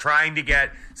because they're trying to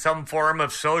get some form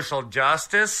of social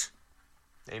justice,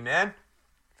 amen?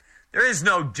 There is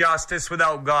no justice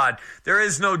without God. There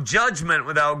is no judgment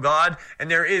without God,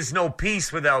 and there is no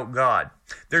peace without God.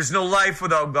 There's no life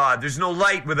without God. There's no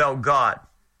light without God.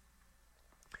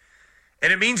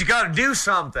 And it means you got to do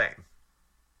something.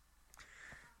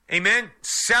 Amen?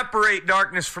 Separate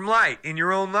darkness from light in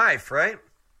your own life, right?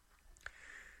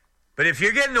 But if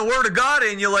you're getting the Word of God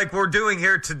in you like we're doing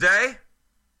here today,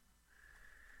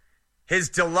 His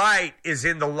delight is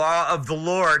in the law of the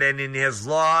Lord, and in His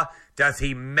law doth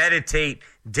he meditate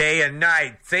day and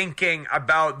night, thinking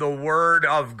about the Word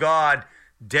of God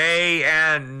day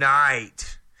and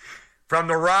night. From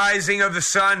the rising of the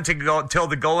sun till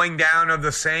the going down of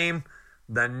the same,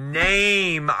 the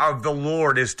name of the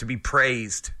Lord is to be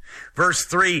praised. Verse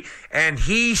 3, and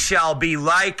he shall be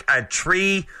like a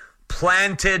tree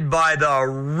planted by the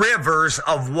rivers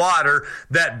of water,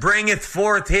 that bringeth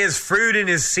forth his fruit in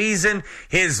his season.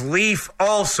 His leaf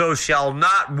also shall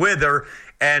not wither,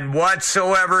 and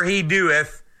whatsoever he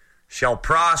doeth shall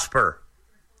prosper.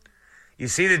 You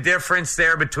see the difference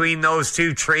there between those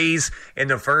two trees in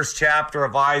the first chapter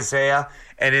of Isaiah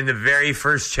and in the very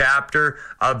first chapter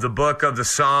of the book of the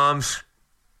Psalms?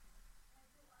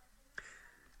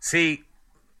 See,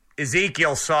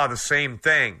 Ezekiel saw the same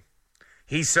thing.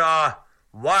 He saw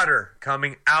water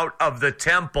coming out of the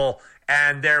temple,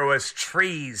 and there was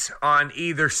trees on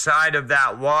either side of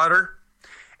that water,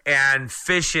 and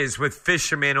fishes with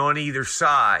fishermen on either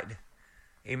side.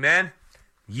 Amen?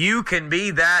 You can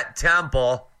be that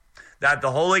temple that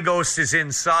the Holy Ghost is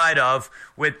inside of,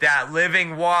 with that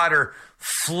living water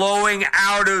flowing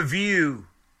out of you.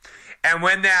 And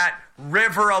when that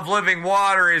river of living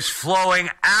water is flowing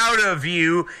out of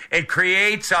you, it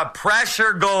creates a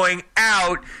pressure going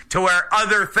out to where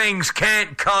other things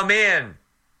can't come in.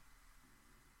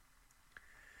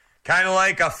 Kind of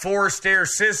like a forced air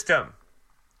system.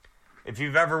 If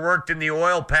you've ever worked in the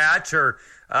oil patch or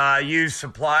used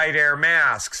supplied air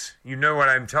masks, you know what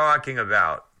I'm talking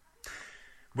about.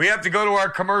 We have to go to our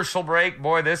commercial break.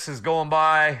 Boy, this is going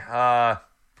by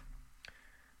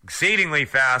exceedingly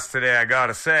fast today, I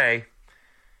gotta say.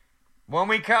 When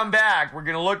we come back, we're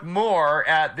going to look more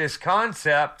at this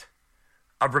concept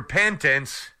of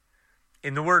repentance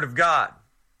in the Word of God.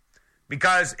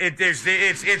 Because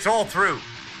it's all through.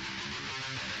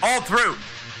 All through.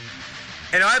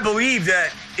 And I believe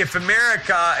that if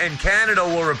America and Canada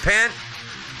will repent,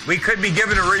 we could be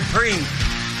given a reprieve.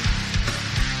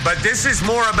 But this is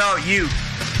more about you,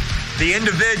 the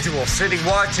individual sitting,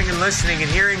 watching, and listening,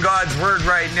 and hearing God's Word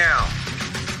right now.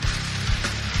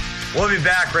 We'll be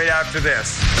back right after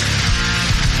this.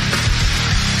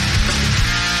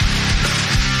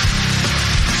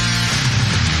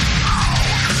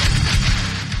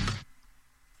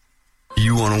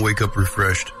 You want to wake up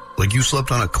refreshed, like you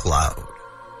slept on a cloud?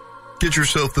 Get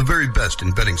yourself the very best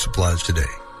in bedding supplies today.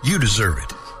 You deserve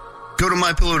it. Go to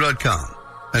MyPillow.com.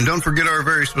 And don't forget our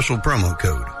very special promo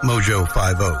code,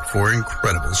 Mojo50, for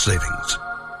incredible savings.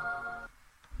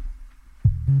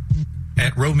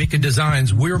 At Romika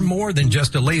Designs, we're more than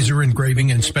just a laser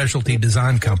engraving and specialty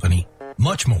design company.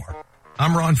 Much more.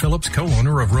 I'm Ron Phillips,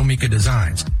 co-owner of Romika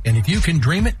Designs. And if you can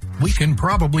dream it, we can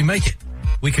probably make it.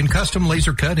 We can custom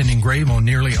laser cut and engrave on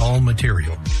nearly all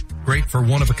material. Great for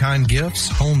one-of-a-kind gifts,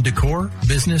 home decor,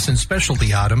 business and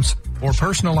specialty items, or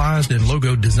personalized and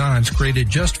logo designs created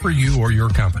just for you or your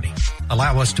company.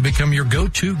 Allow us to become your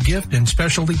go-to gift and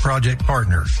specialty project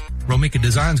partner. Romika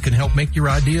Designs can help make your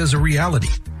ideas a reality.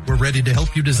 We're ready to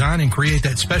help you design and create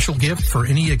that special gift for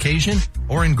any occasion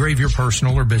or engrave your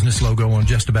personal or business logo on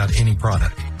just about any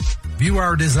product. View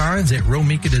our designs at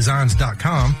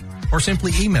romikadesigns.com or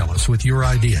simply email us with your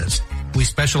ideas. We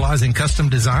specialize in custom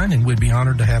design and would be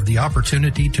honored to have the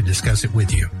opportunity to discuss it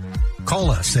with you. Call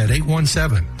us at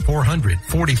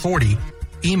 817-400-4040,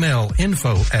 email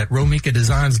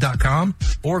info@romikadesigns.com,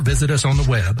 or visit us on the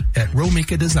web at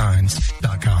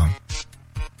romikadesigns.com.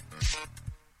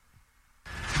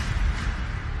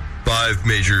 5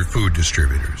 major food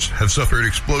distributors have suffered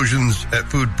explosions at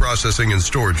food processing and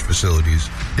storage facilities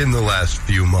in the last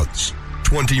few months.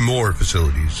 20 more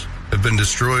facilities have been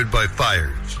destroyed by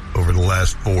fires over the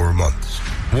last 4 months.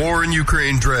 War in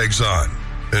Ukraine drags on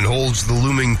and holds the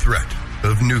looming threat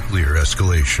of nuclear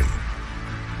escalation.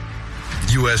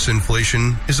 U.S.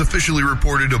 inflation is officially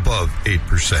reported above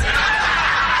 8%.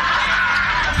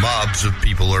 Mobs of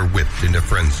people are whipped into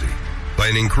frenzy by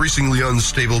an increasingly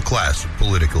unstable class of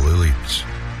political elites.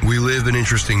 We live in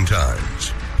interesting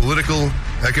times. Political,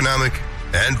 economic,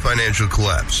 and financial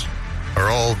collapse are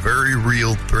all very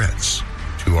real threats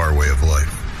to our way of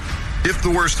life. If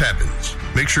the worst happens,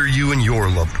 make sure you and your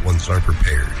loved ones are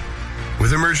prepared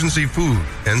with emergency food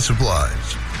and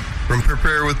supplies from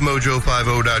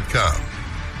preparewithmojo50.com.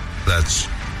 That's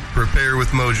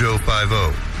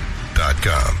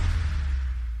preparewithmojo50.com.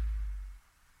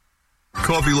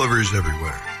 Coffee lovers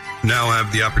everywhere now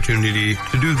have the opportunity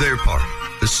to do their part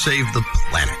to save the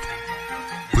planet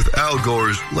with Al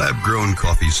Gore's lab-grown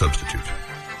coffee substitute.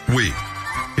 We,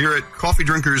 here at Coffee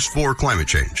Drinkers for Climate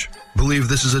Change, believe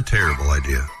this is a terrible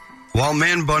idea. While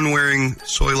man-bun-wearing,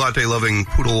 soy latte-loving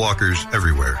poodle walkers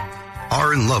everywhere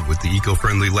are in love with the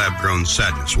eco-friendly lab-grown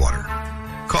sadness water,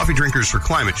 Coffee Drinkers for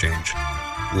Climate Change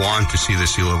want to see the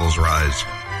sea levels rise,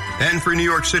 and for New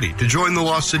York City to join the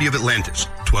lost city of Atlantis,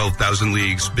 12,000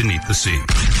 leagues beneath the sea.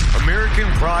 American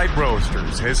Pride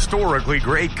Roasters, historically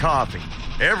great coffee.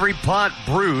 Every pot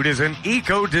brewed is an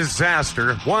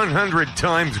eco-disaster 100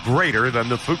 times greater than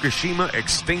the Fukushima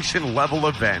extinction level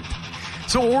event.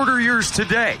 So order yours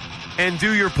today and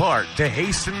do your part to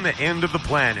hasten the end of the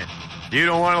planet. You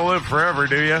don't want to live forever,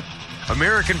 do you?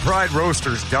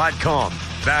 AmericanPrideRoasters.com.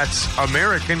 That's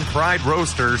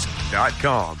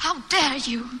AmericanPrideRoasters.com. How dare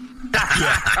you?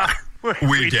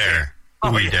 We dare.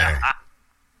 We dare.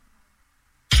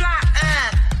 Flat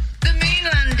Earth, the moon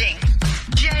landing,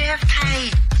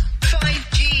 JFK,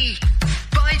 5G,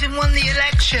 Biden won the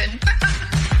election.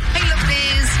 Hey,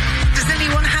 lovelies, does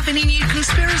anyone have any new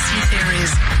conspiracy theories?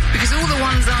 Because all the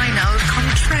ones I know have come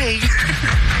true.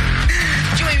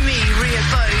 Join me, Ria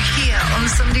Bo, here on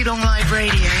Sunday Long Live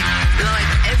Radio,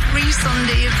 live every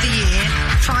Sunday of the year,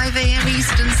 5 a.m.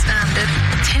 Eastern Standard,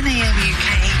 10 a.m. UK,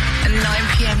 and 9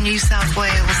 p.m. New South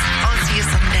Wales. I'll see you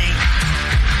Sunday.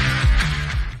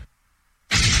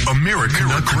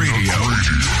 Americanuck Radio.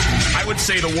 I would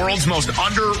say the world's most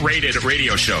underrated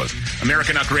radio shows.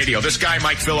 Americanuck Radio. This guy,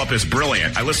 Mike Phillip, is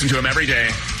brilliant. I listen to him every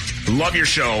day. Love your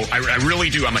show. I really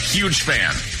do. I'm a huge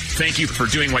fan. Thank you for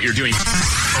doing what you're doing.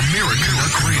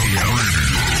 Americanuck Radio.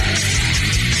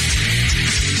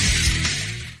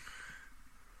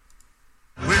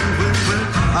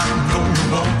 I'm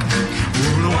gonna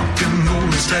walk and go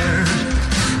the stairs,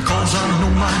 'cause I know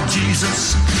my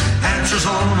Jesus answers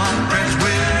all my prayers.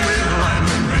 Well, I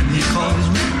know when he calls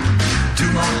me to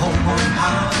my home on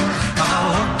high, I'll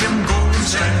walk and go the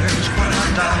stairs when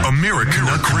I die.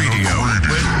 Americanuck Radio.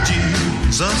 When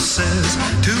Jesus says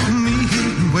to me,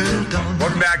 well done.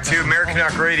 Welcome back to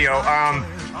Americanuck Radio.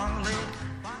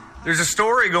 There's a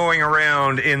story going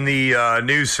around in the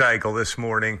news cycle this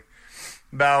morning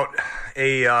about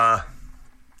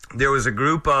there was a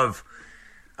group of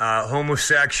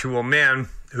homosexual men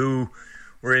who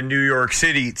were in New York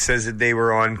City. It says that they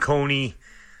were on Coney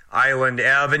Island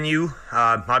Avenue.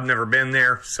 I've never been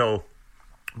there,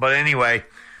 but anyway,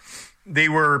 they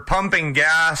were pumping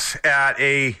gas at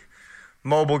a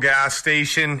mobile gas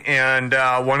station, and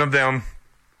one of them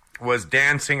was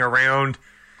dancing around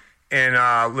in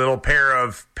a little pair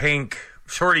of pink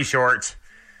shorty shorts.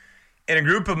 And a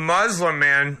group of Muslim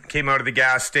men came out of the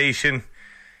gas station,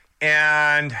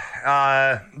 and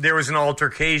there was an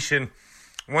altercation.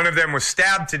 One of them was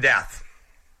stabbed to death.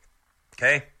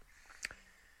 Okay?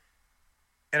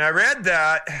 And I read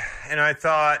that, and I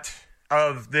thought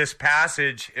of this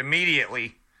passage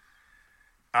immediately.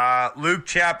 Luke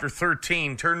chapter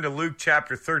 13. Turn to Luke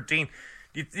chapter 13.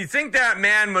 You think that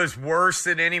man was worse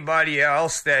than anybody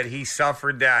else, that he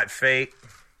suffered that fate?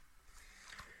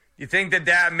 You think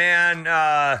that man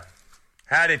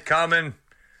had it coming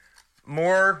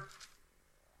more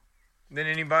than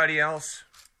anybody else?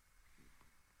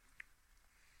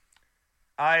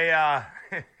 I'm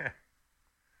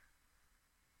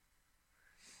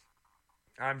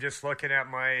just looking at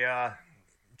my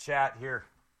chat here.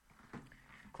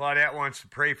 Claudette wants to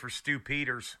pray for Stu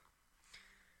Peters.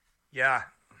 Yeah,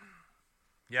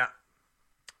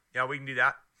 we can do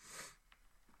that.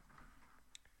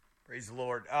 Praise the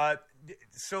Lord.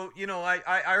 So,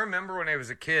 I remember when I was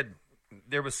a kid,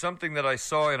 there was something that I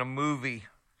saw in a movie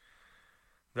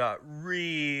that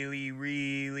really,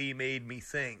 really made me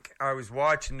think. I was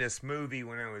watching this movie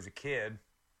when I was a kid,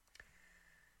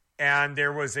 and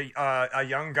there was a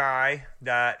young guy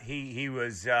that he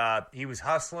was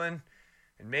hustling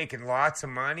and making lots of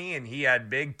money, and he had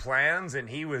big plans, and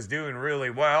he was doing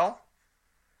really well.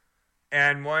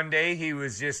 And one day he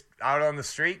was just out on the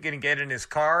street, going to get in his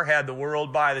car, had the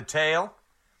world by the tail,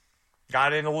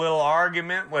 got in a little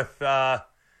argument with some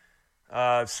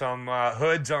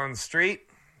hoods on the street,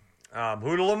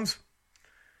 hoodlums.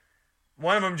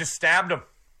 One of them just stabbed him.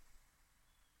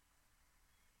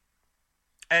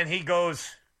 And he goes,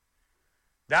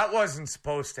 that wasn't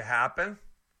supposed to happen.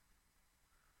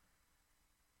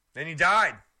 Then he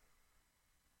died.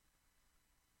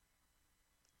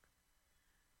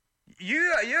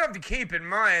 You have to keep in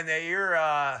mind that you're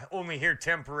only here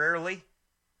temporarily.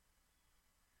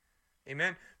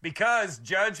 Amen? Because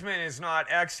judgment is not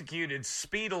executed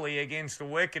speedily against the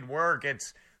wicked work.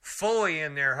 It's fully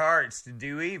in their hearts to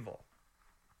do evil.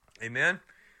 Amen?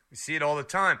 We see it all the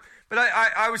time. But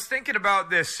I was thinking about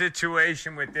this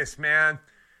situation with this man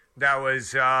that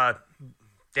was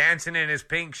dancing in his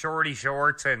pink shorty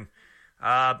shorts, and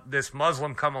this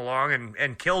Muslim come along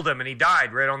and killed him, and he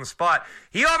died right on the spot.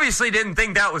 He obviously didn't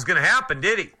think that was going to happen,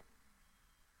 did he?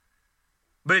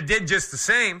 But it did just the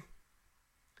same.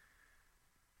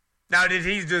 Now, did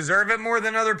he deserve it more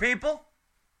than other people?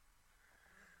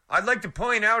 I'd like to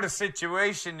point out a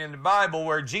situation in the Bible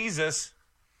where Jesus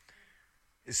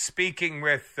is speaking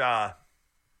with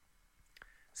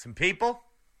some people,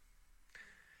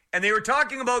 and they were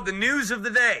talking about the news of the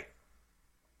day.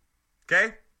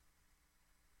 Okay?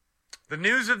 The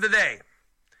news of the day.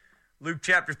 Luke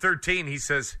chapter 13, he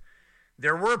says,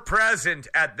 there were present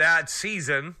at that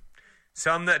season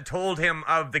some that told him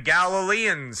of the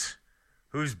Galileans,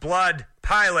 whose blood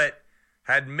Pilate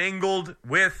had mingled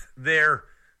with their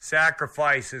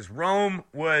sacrifices. Rome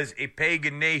was a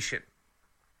pagan nation.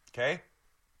 Okay?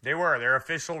 They were. Their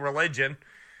official religion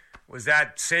was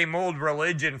that same old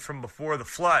religion from before the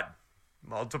flood.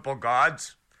 Multiple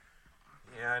gods.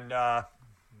 And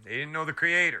they didn't know the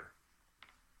Creator.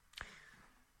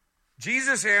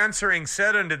 Jesus answering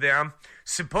said unto them,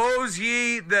 suppose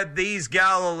ye that these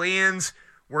Galileans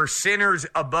were sinners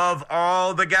above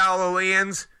all the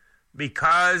Galileans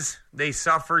because they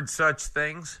suffered such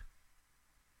things?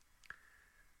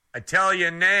 I tell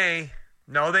you, nay,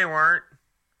 no, they weren't.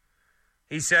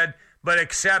 He said, but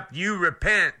except you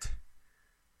repent,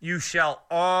 you shall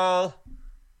all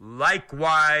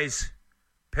likewise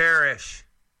perish.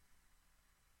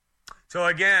 So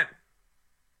again,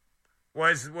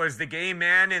 was the gay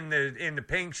man in the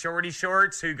pink shorty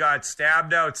shorts who got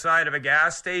stabbed outside of a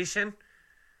gas station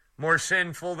more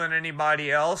sinful than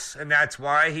anybody else, and that's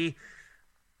why he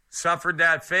suffered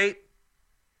that fate?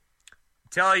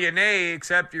 Tell you, nay,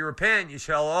 except you repent, you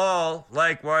shall all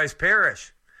likewise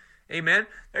perish. Amen?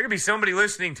 There could be somebody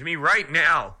listening to me right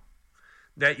now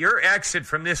that your exit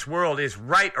from this world is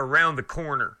right around the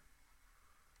corner.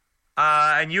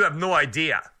 And you have no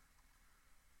idea.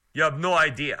 You have no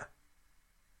idea.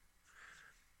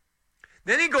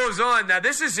 Then he goes on. Now,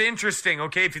 this is interesting,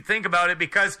 okay, if you think about it,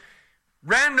 because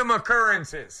random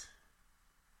occurrences.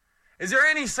 Is there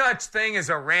any such thing as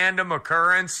a random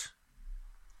occurrence?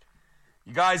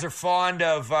 You guys are fond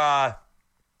of a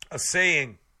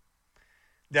saying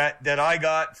that I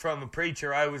got from a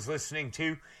preacher I was listening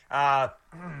to.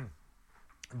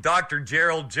 Dr.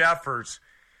 Gerald Jeffers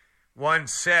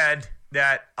once said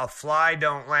that a fly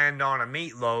don't land on a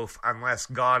meatloaf unless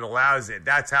God allows it.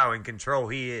 That's how in control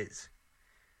he is.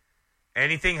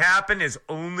 Anything happen is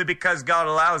only because God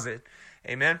allows it.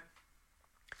 Amen?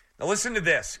 Now listen to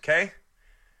this, okay?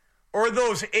 Or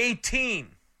those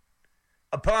 18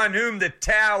 upon whom the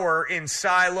tower in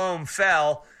Siloam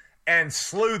fell and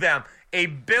slew them. A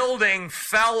building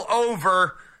fell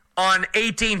over on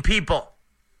 18 people.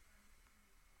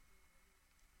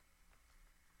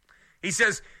 He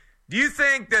says, do you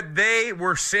think that they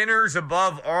were sinners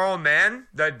above all men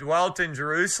that dwelt in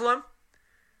Jerusalem?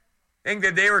 Think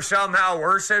that they were somehow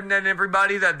worse than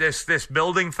everybody, that this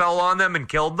building fell on them and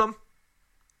killed them?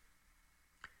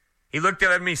 He looked at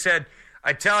them and he said,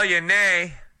 I tell you,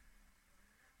 nay,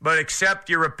 but except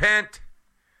you repent,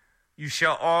 you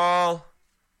shall all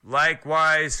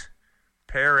likewise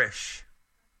perish.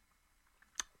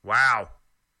 Wow.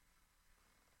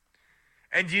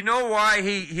 And do you know why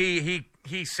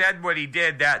he said what he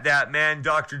did, that man,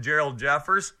 Dr. Gerald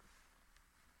Jeffers?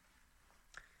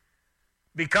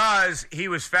 Because he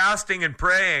was fasting and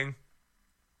praying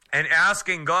and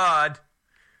asking God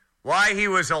why he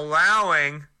was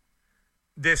allowing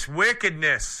this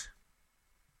wickedness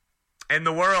in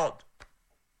the world,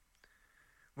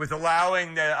 with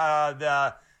allowing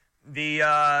the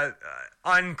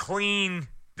unclean,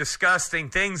 disgusting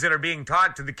things that are being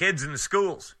taught to the kids in the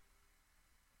schools.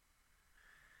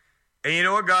 And you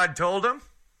know what God told him?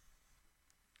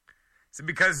 He said,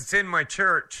 because it's in my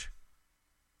church.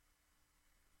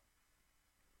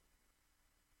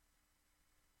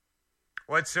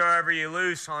 Whatsoever you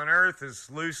loose on earth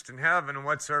is loosed in heaven, and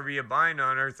whatsoever you bind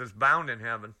on earth is bound in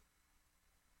heaven.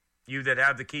 You that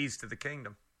have the keys to the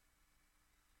kingdom.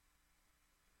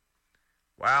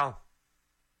 Wow.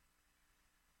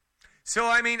 So,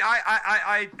 I mean,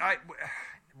 I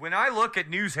when I look at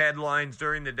news headlines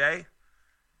during the day,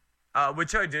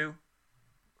 which I do,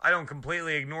 I don't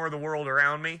completely ignore the world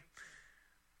around me.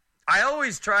 I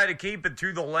always try to keep it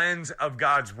through the lens of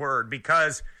God's word,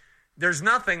 because there's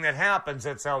nothing that happens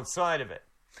that's outside of it.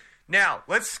 Now,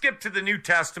 let's skip to the New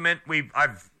Testament.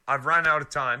 I've run out of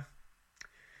time.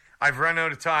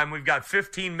 We've got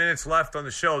 15 minutes left on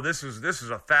the show. This was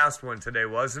a fast one today,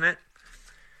 wasn't it?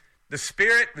 The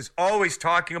Spirit was always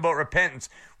talking about repentance.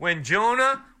 When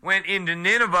Jonah went into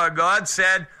Nineveh, God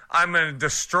said, I'm going to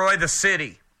destroy the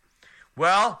city.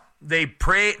 Well, they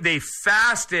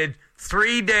fasted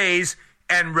 3 days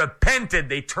and repented.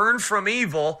 They turned from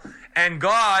evil, and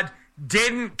God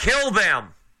didn't kill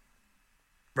them.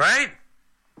 Right?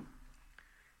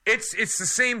 It's the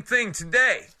same thing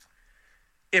today.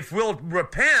 If we'll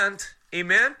repent,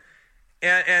 amen,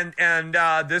 and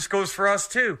this goes for us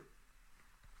too.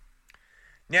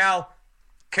 Now,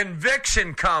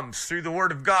 conviction comes through the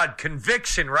Word of God.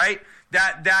 Conviction, right?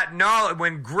 That knowledge,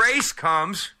 when grace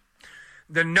comes,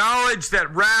 the knowledge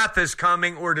that wrath is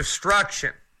coming or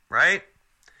destruction, right?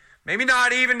 Maybe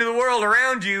not even to the world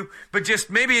around you, but just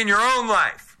maybe in your own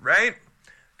life, right?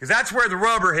 Because that's where the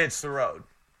rubber hits the road.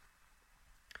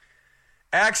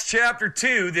 Acts chapter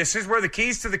 2, this is where the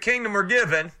keys to the kingdom are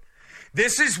given.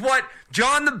 This is what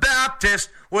John the Baptist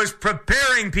was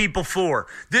preparing people for.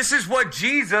 This is what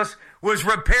Jesus was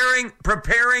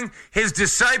preparing his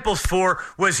disciples for,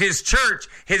 was his church,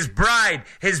 his bride,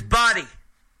 his body.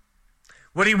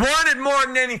 What he wanted more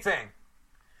than anything.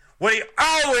 What he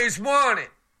always wanted.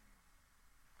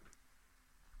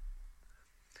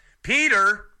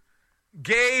 Peter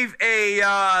gave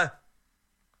a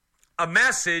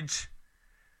message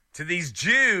to these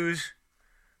Jews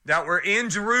that were in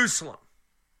Jerusalem.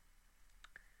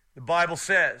 The Bible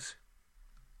says,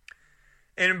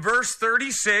 and in verse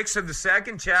 36 of the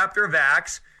second chapter of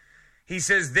Acts, he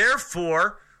says,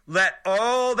 therefore, let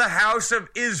all the house of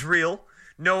Israel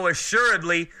know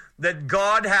assuredly that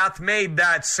God hath made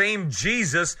that same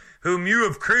Jesus whom you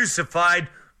have crucified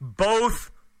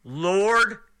both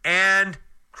Lord and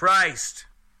Christ.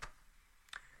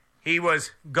 He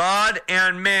was God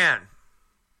and man.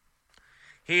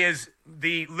 He is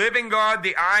the living God,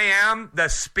 the I am, the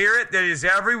Spirit that is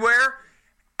everywhere,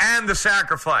 and the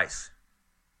sacrifice.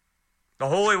 The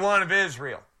Holy One of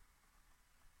Israel.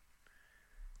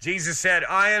 Jesus said,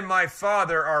 I and my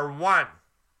Father are one.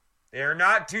 They are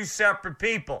not two separate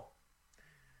people.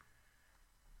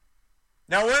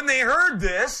 Now when they heard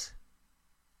this,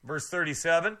 verse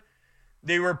 37,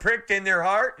 they were pricked in their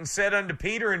heart and said unto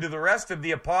Peter and to the rest of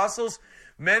the apostles,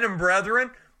 men and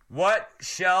brethren, what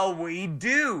shall we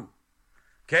do?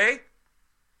 Okay?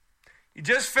 You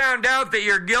just found out that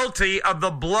you're guilty of the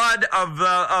blood of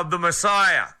the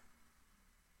Messiah.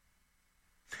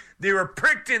 They were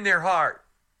pricked in their heart.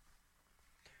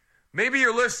 Maybe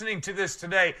you're listening to this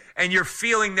today and you're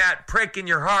feeling that prick in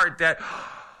your heart that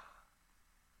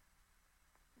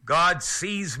God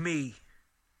sees me.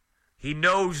 He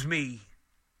knows me.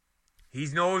 He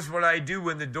knows what I do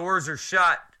when the doors are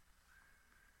shut.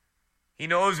 He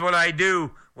knows what I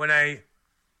do when I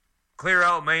clear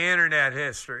out my internet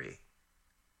history.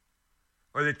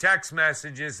 Or the text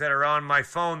messages that are on my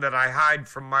phone that I hide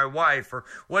from my wife, or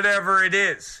whatever it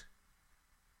is.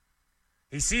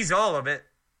 He sees all of it.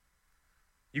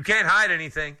 You can't hide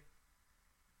anything.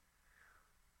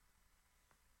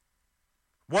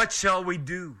 What shall we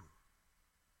do?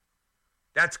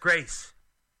 That's grace.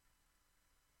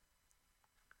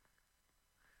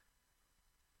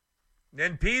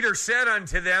 Then Peter said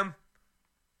unto them,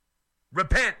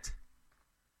 repent.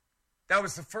 That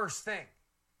was the first thing.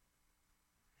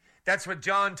 That's what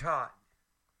John taught.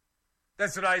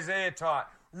 That's what Isaiah taught.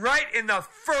 Right in the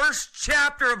first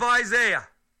chapter of Isaiah,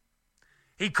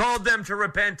 he called them to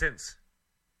repentance.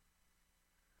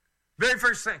 Very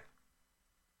first thing.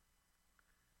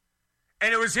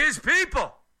 And it was his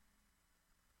people.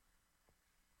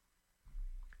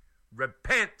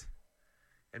 Repent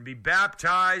and be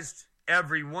baptized,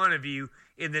 every one of you,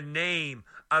 in the name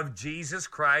of Jesus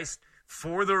Christ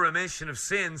for the remission of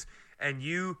sins, and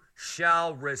you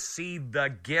shall receive the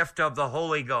gift of the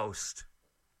Holy Ghost.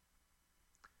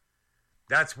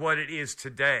 That's what it is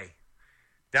today.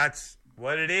 That's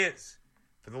what it is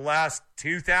for the last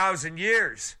 2,000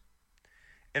 years.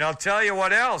 And I'll tell you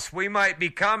what else. We might be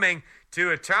coming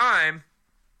to a time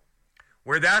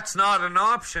where that's not an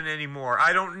option anymore.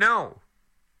 I don't know.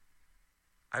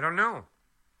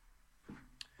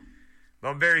 But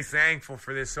I'm very thankful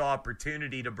for this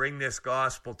opportunity to bring this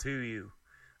gospel to you.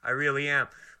 I really am.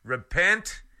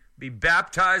 Repent, be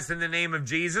baptized in the name of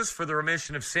Jesus for the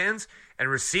remission of sins, and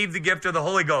receive the gift of the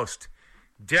Holy Ghost.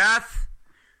 Death,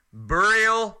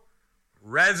 burial,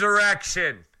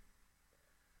 resurrection.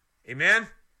 Amen?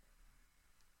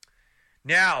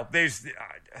 Now, there's...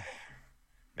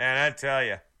 man, I tell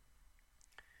you.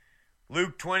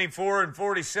 Luke 24 and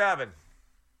 47.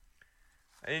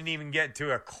 I didn't even get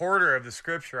to a quarter of the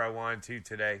scripture I wanted to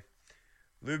today.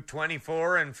 Luke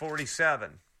 24 and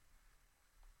 47.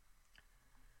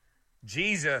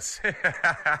 Jesus.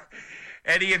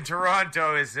 Eddie in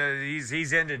Toronto is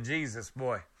he's into Jesus,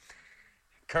 boy.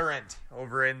 Current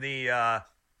over in the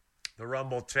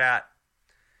Rumble chat.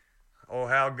 Oh,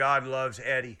 how God loves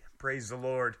Eddie. Praise the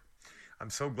Lord. I'm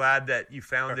so glad that you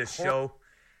found this show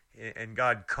and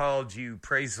God called you.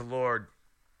 Praise the Lord.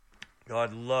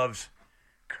 God loves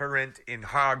Current in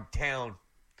Hogtown.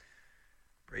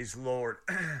 Praise the Lord.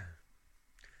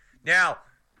 Now,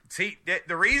 see,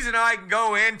 the reason I can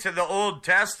go into the Old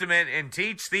Testament and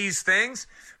teach these things,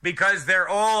 because they're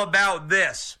all about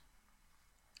this.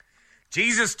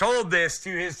 Jesus told this to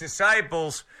his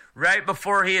disciples right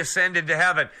before he ascended to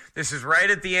heaven. This is right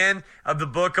at the end of the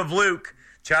book of Luke,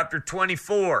 chapter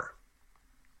 24,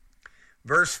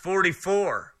 verse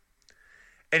 44.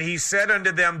 And he said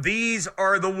unto them, these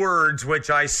are the words which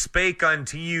I spake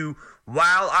unto you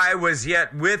while I was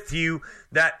yet with you,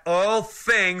 that all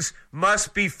things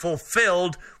must be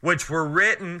fulfilled which were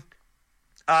written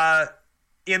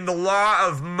in the law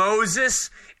of Moses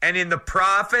and in the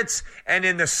prophets and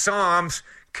in the Psalms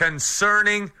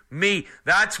concerning me.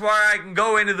 That's why I can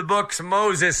go into the books of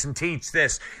Moses and teach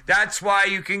this. That's why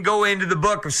you can go into the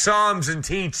book of Psalms and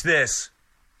teach this.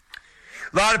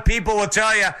 A lot of people will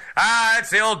tell you, that's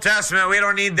the Old Testament. We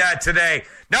don't need that today.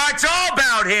 No, it's all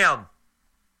about him.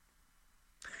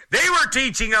 They were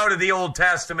teaching out of the Old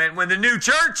Testament when the new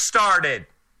church started.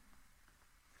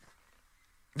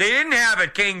 They didn't have a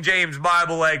King James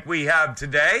Bible like we have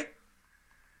today.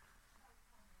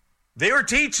 They were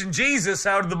teaching Jesus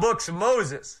out of the books of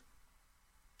Moses.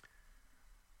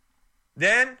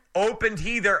 Then opened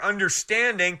he their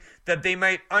understanding that they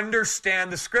might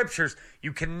understand the Scriptures.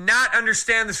 You cannot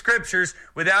understand the Scriptures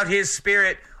without his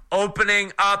Spirit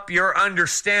opening up your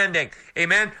understanding.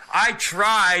 Amen? I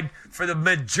tried for the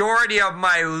majority of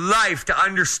my life to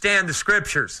understand the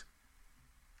Scriptures.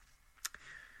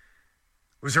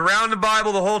 Was around the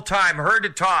Bible the whole time, heard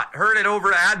it taught, heard it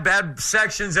over, had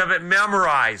sections of it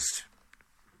memorized.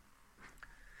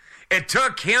 It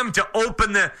took him to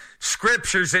open the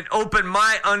Scriptures and open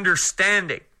my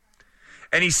understanding.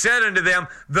 And he said unto them,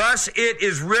 thus it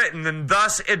is written, and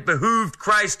thus it behooved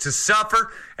Christ to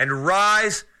suffer and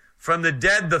rise from the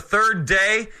dead the third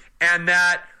day, and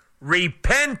that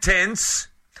repentance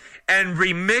and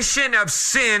remission of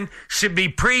sin should be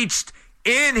preached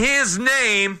in his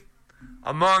name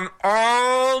among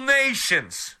all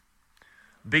nations,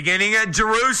 beginning at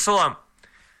Jerusalem.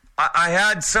 I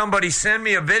had somebody send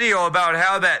me a video about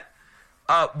how that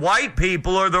white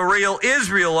people are the real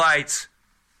Israelites.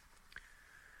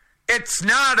 It's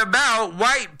not about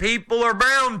white people or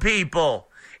brown people.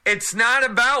 It's not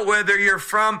about whether you're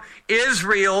from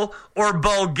Israel or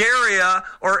Bulgaria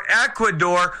or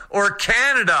Ecuador or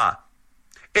Canada.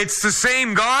 It's the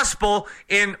same gospel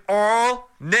in all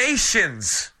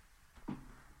nations.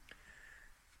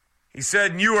 He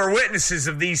said, you are witnesses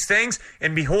of these things,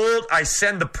 and behold, I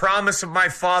send the promise of my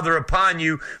Father upon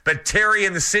you, but tarry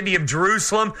in the city of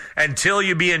Jerusalem until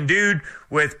you be endued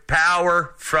with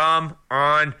power from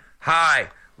on high.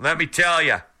 Let me tell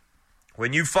you,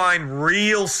 When you find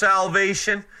real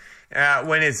salvation,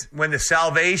 when the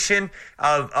salvation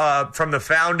of from the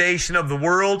foundation of the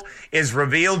world is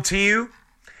revealed to you,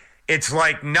 it's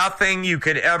like nothing you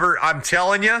could ever. I'm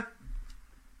telling you,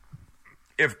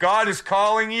 if God is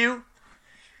calling you,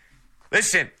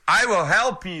 listen, I will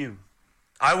help you.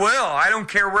 I will. I don't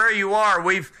care where you are.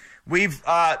 We've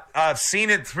seen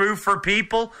it through for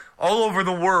people all over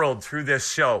the world through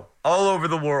this show, all over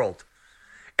the world.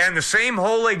 And the same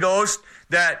Holy Ghost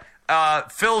that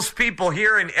fills people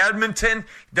here in Edmonton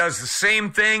does the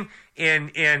same thing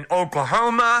in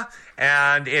Oklahoma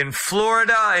and in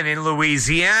Florida and in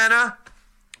Louisiana.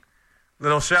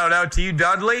 Little shout out to you,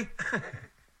 Dudley.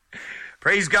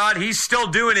 Praise God, he's still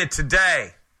doing it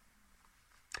today.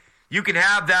 You can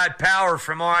have that power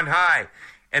from on high.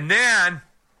 And then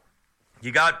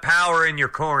you got power in your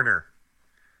corner.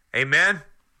 Amen?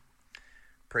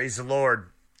 Praise the Lord.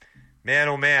 Man,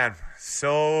 oh man,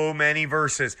 so many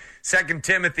verses. 2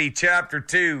 Timothy chapter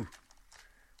 2.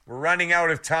 We're running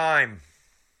out of time.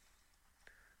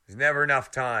 There's never enough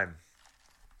time.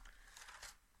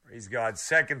 Praise God.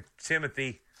 2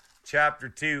 Timothy chapter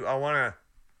 2. I want to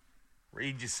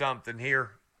read you something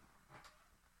here.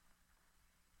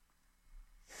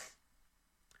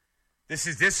 This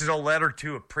is a letter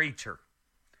to a preacher.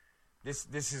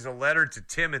 This is a letter to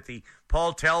Timothy.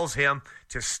 Paul tells him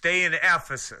to stay in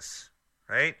Ephesus,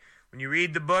 right? When you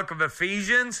read the book of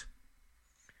Ephesians,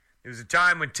 there was a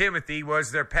time when Timothy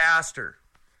was their pastor.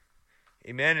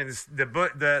 Amen. And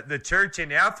the church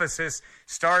in Ephesus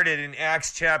started in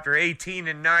Acts chapter 18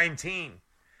 and 19.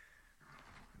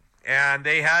 And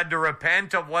they had to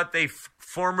repent of what they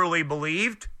formerly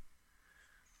believed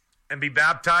and be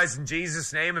baptized in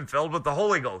Jesus' name and filled with the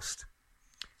Holy Ghost.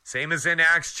 Same as in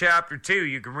Acts chapter 2.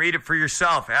 You can read it for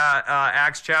yourself.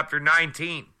 Acts chapter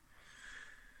 19.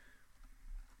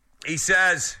 He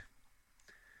says,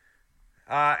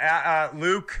 2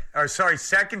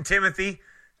 Timothy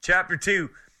chapter 2,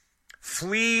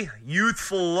 flee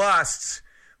youthful lusts,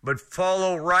 but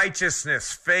follow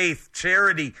righteousness, faith,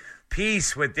 charity,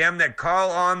 peace with them that call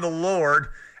on the Lord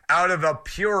out of a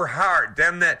pure heart.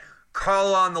 Them that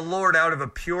call on the Lord out of a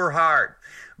pure heart.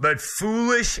 But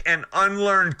foolish and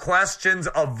unlearned questions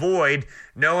avoid,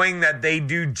 knowing that they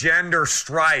do gender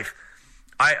strife.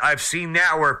 I've seen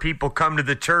that where people come to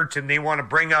the church and they want to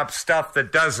bring up stuff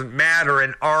that doesn't matter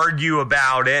and argue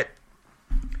about it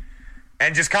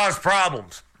and just cause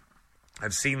problems.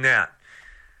 I've seen that.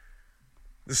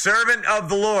 The servant of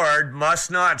the Lord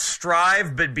must not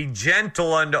strive, but be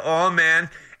gentle unto all men,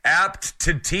 apt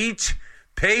to teach,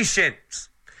 patience,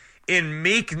 in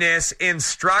meekness,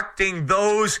 instructing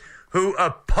those who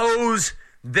oppose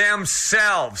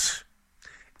themselves.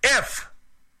 If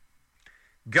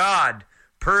God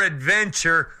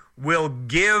peradventure will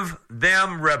give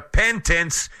them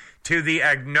repentance to the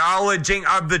acknowledging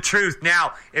of the truth.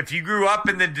 Now, if you grew up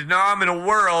in the denominational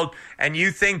world and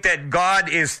you think that God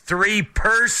is three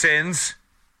persons,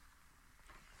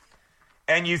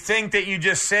 and you think that you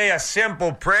just say a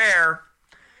simple prayer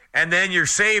and then you're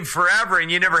saved forever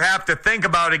and you never have to think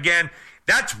about it again,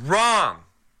 that's wrong.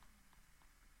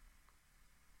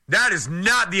 That is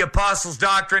not the apostles'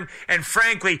 doctrine, and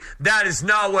frankly, that is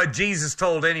not what Jesus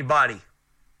told anybody.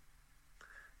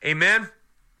 Amen?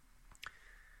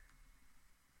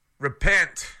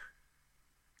 Repent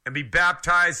and be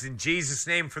baptized in Jesus'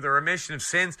 name for the remission of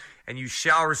sins, and you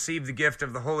shall receive the gift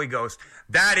of the Holy Ghost.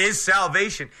 That is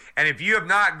salvation. And if you have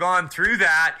not gone through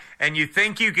that and you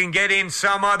think you can get in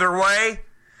some other way,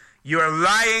 you are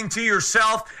lying to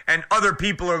yourself and other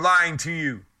people are lying to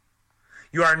you.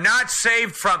 You are not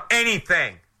saved from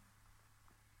anything.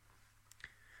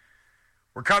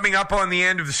 We're coming up on the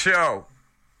end of the show.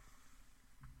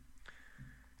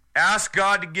 Ask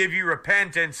God to give you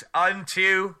repentance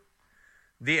unto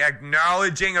the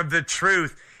acknowledging of the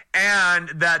truth, and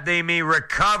that they may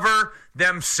recover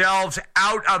themselves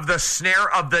out of the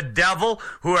snare of the devil,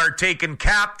 who are taken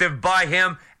captive by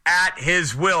him at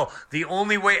his will. The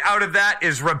only way out of that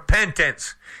is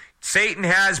repentance. Satan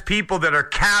has people that are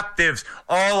captives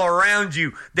all around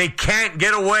you. They can't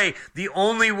get away. The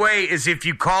only way is if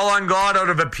you call on God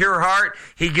out of a pure heart.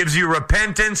 He gives you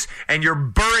repentance, and you're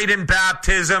buried in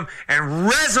baptism and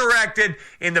resurrected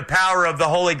in the power of the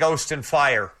Holy Ghost and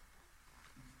fire.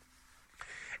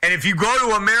 And if you go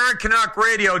to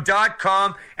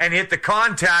Americanuckradio.com and hit the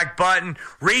contact button,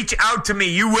 reach out to me.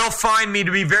 You will find me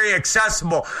to be very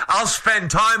accessible. I'll spend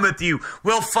time with you.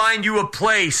 We'll find you a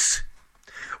place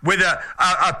with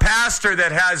a pastor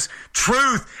that has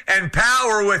truth and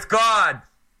power with God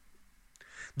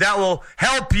that will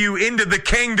help you into the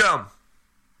kingdom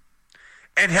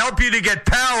and help you to get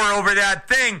power over that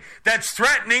thing that's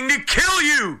threatening to kill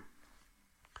you.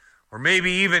 Or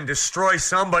maybe even destroy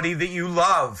somebody that you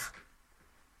love.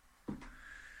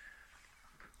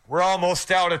 We're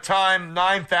almost out of time.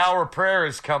 9th hour prayer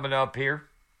is coming up here.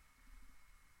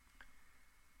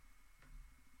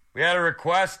 We had a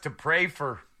request to pray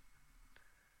for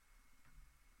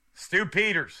Stu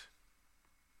Peters,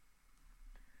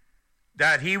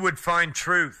 that he would find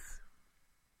truth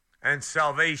and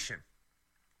salvation.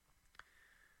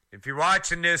 If you're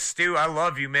watching this, Stu, I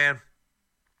love you, man.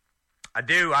 I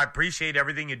do. I appreciate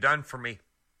everything you've done for me.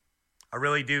 I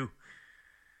really do.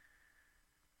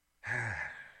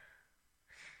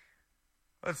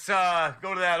 Let's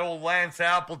go to that old Lance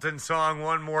Appleton song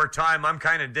one more time. I'm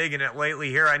kind of digging it lately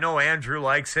here. I know Andrew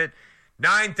likes it.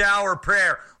 9th hour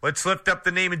prayer. Let's lift up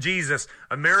the name of Jesus.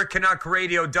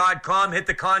 Americanuckradio.com. Hit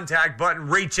the contact button.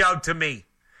 Reach out to me.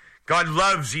 God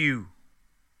loves you.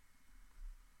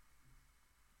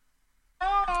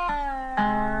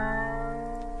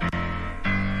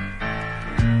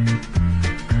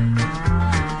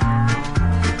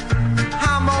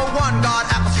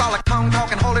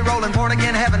 Tongue-talking, holy rolling,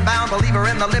 born-again, heaven-bound, believer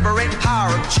in the liberating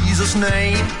power of Jesus'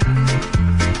 name.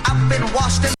 I've been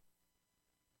washed in...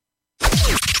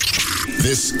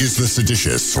 This is the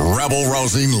seditious,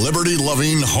 rabble-rousing,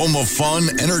 liberty-loving, home of fun,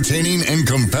 entertaining, and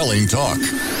compelling talk.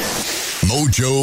 Mojo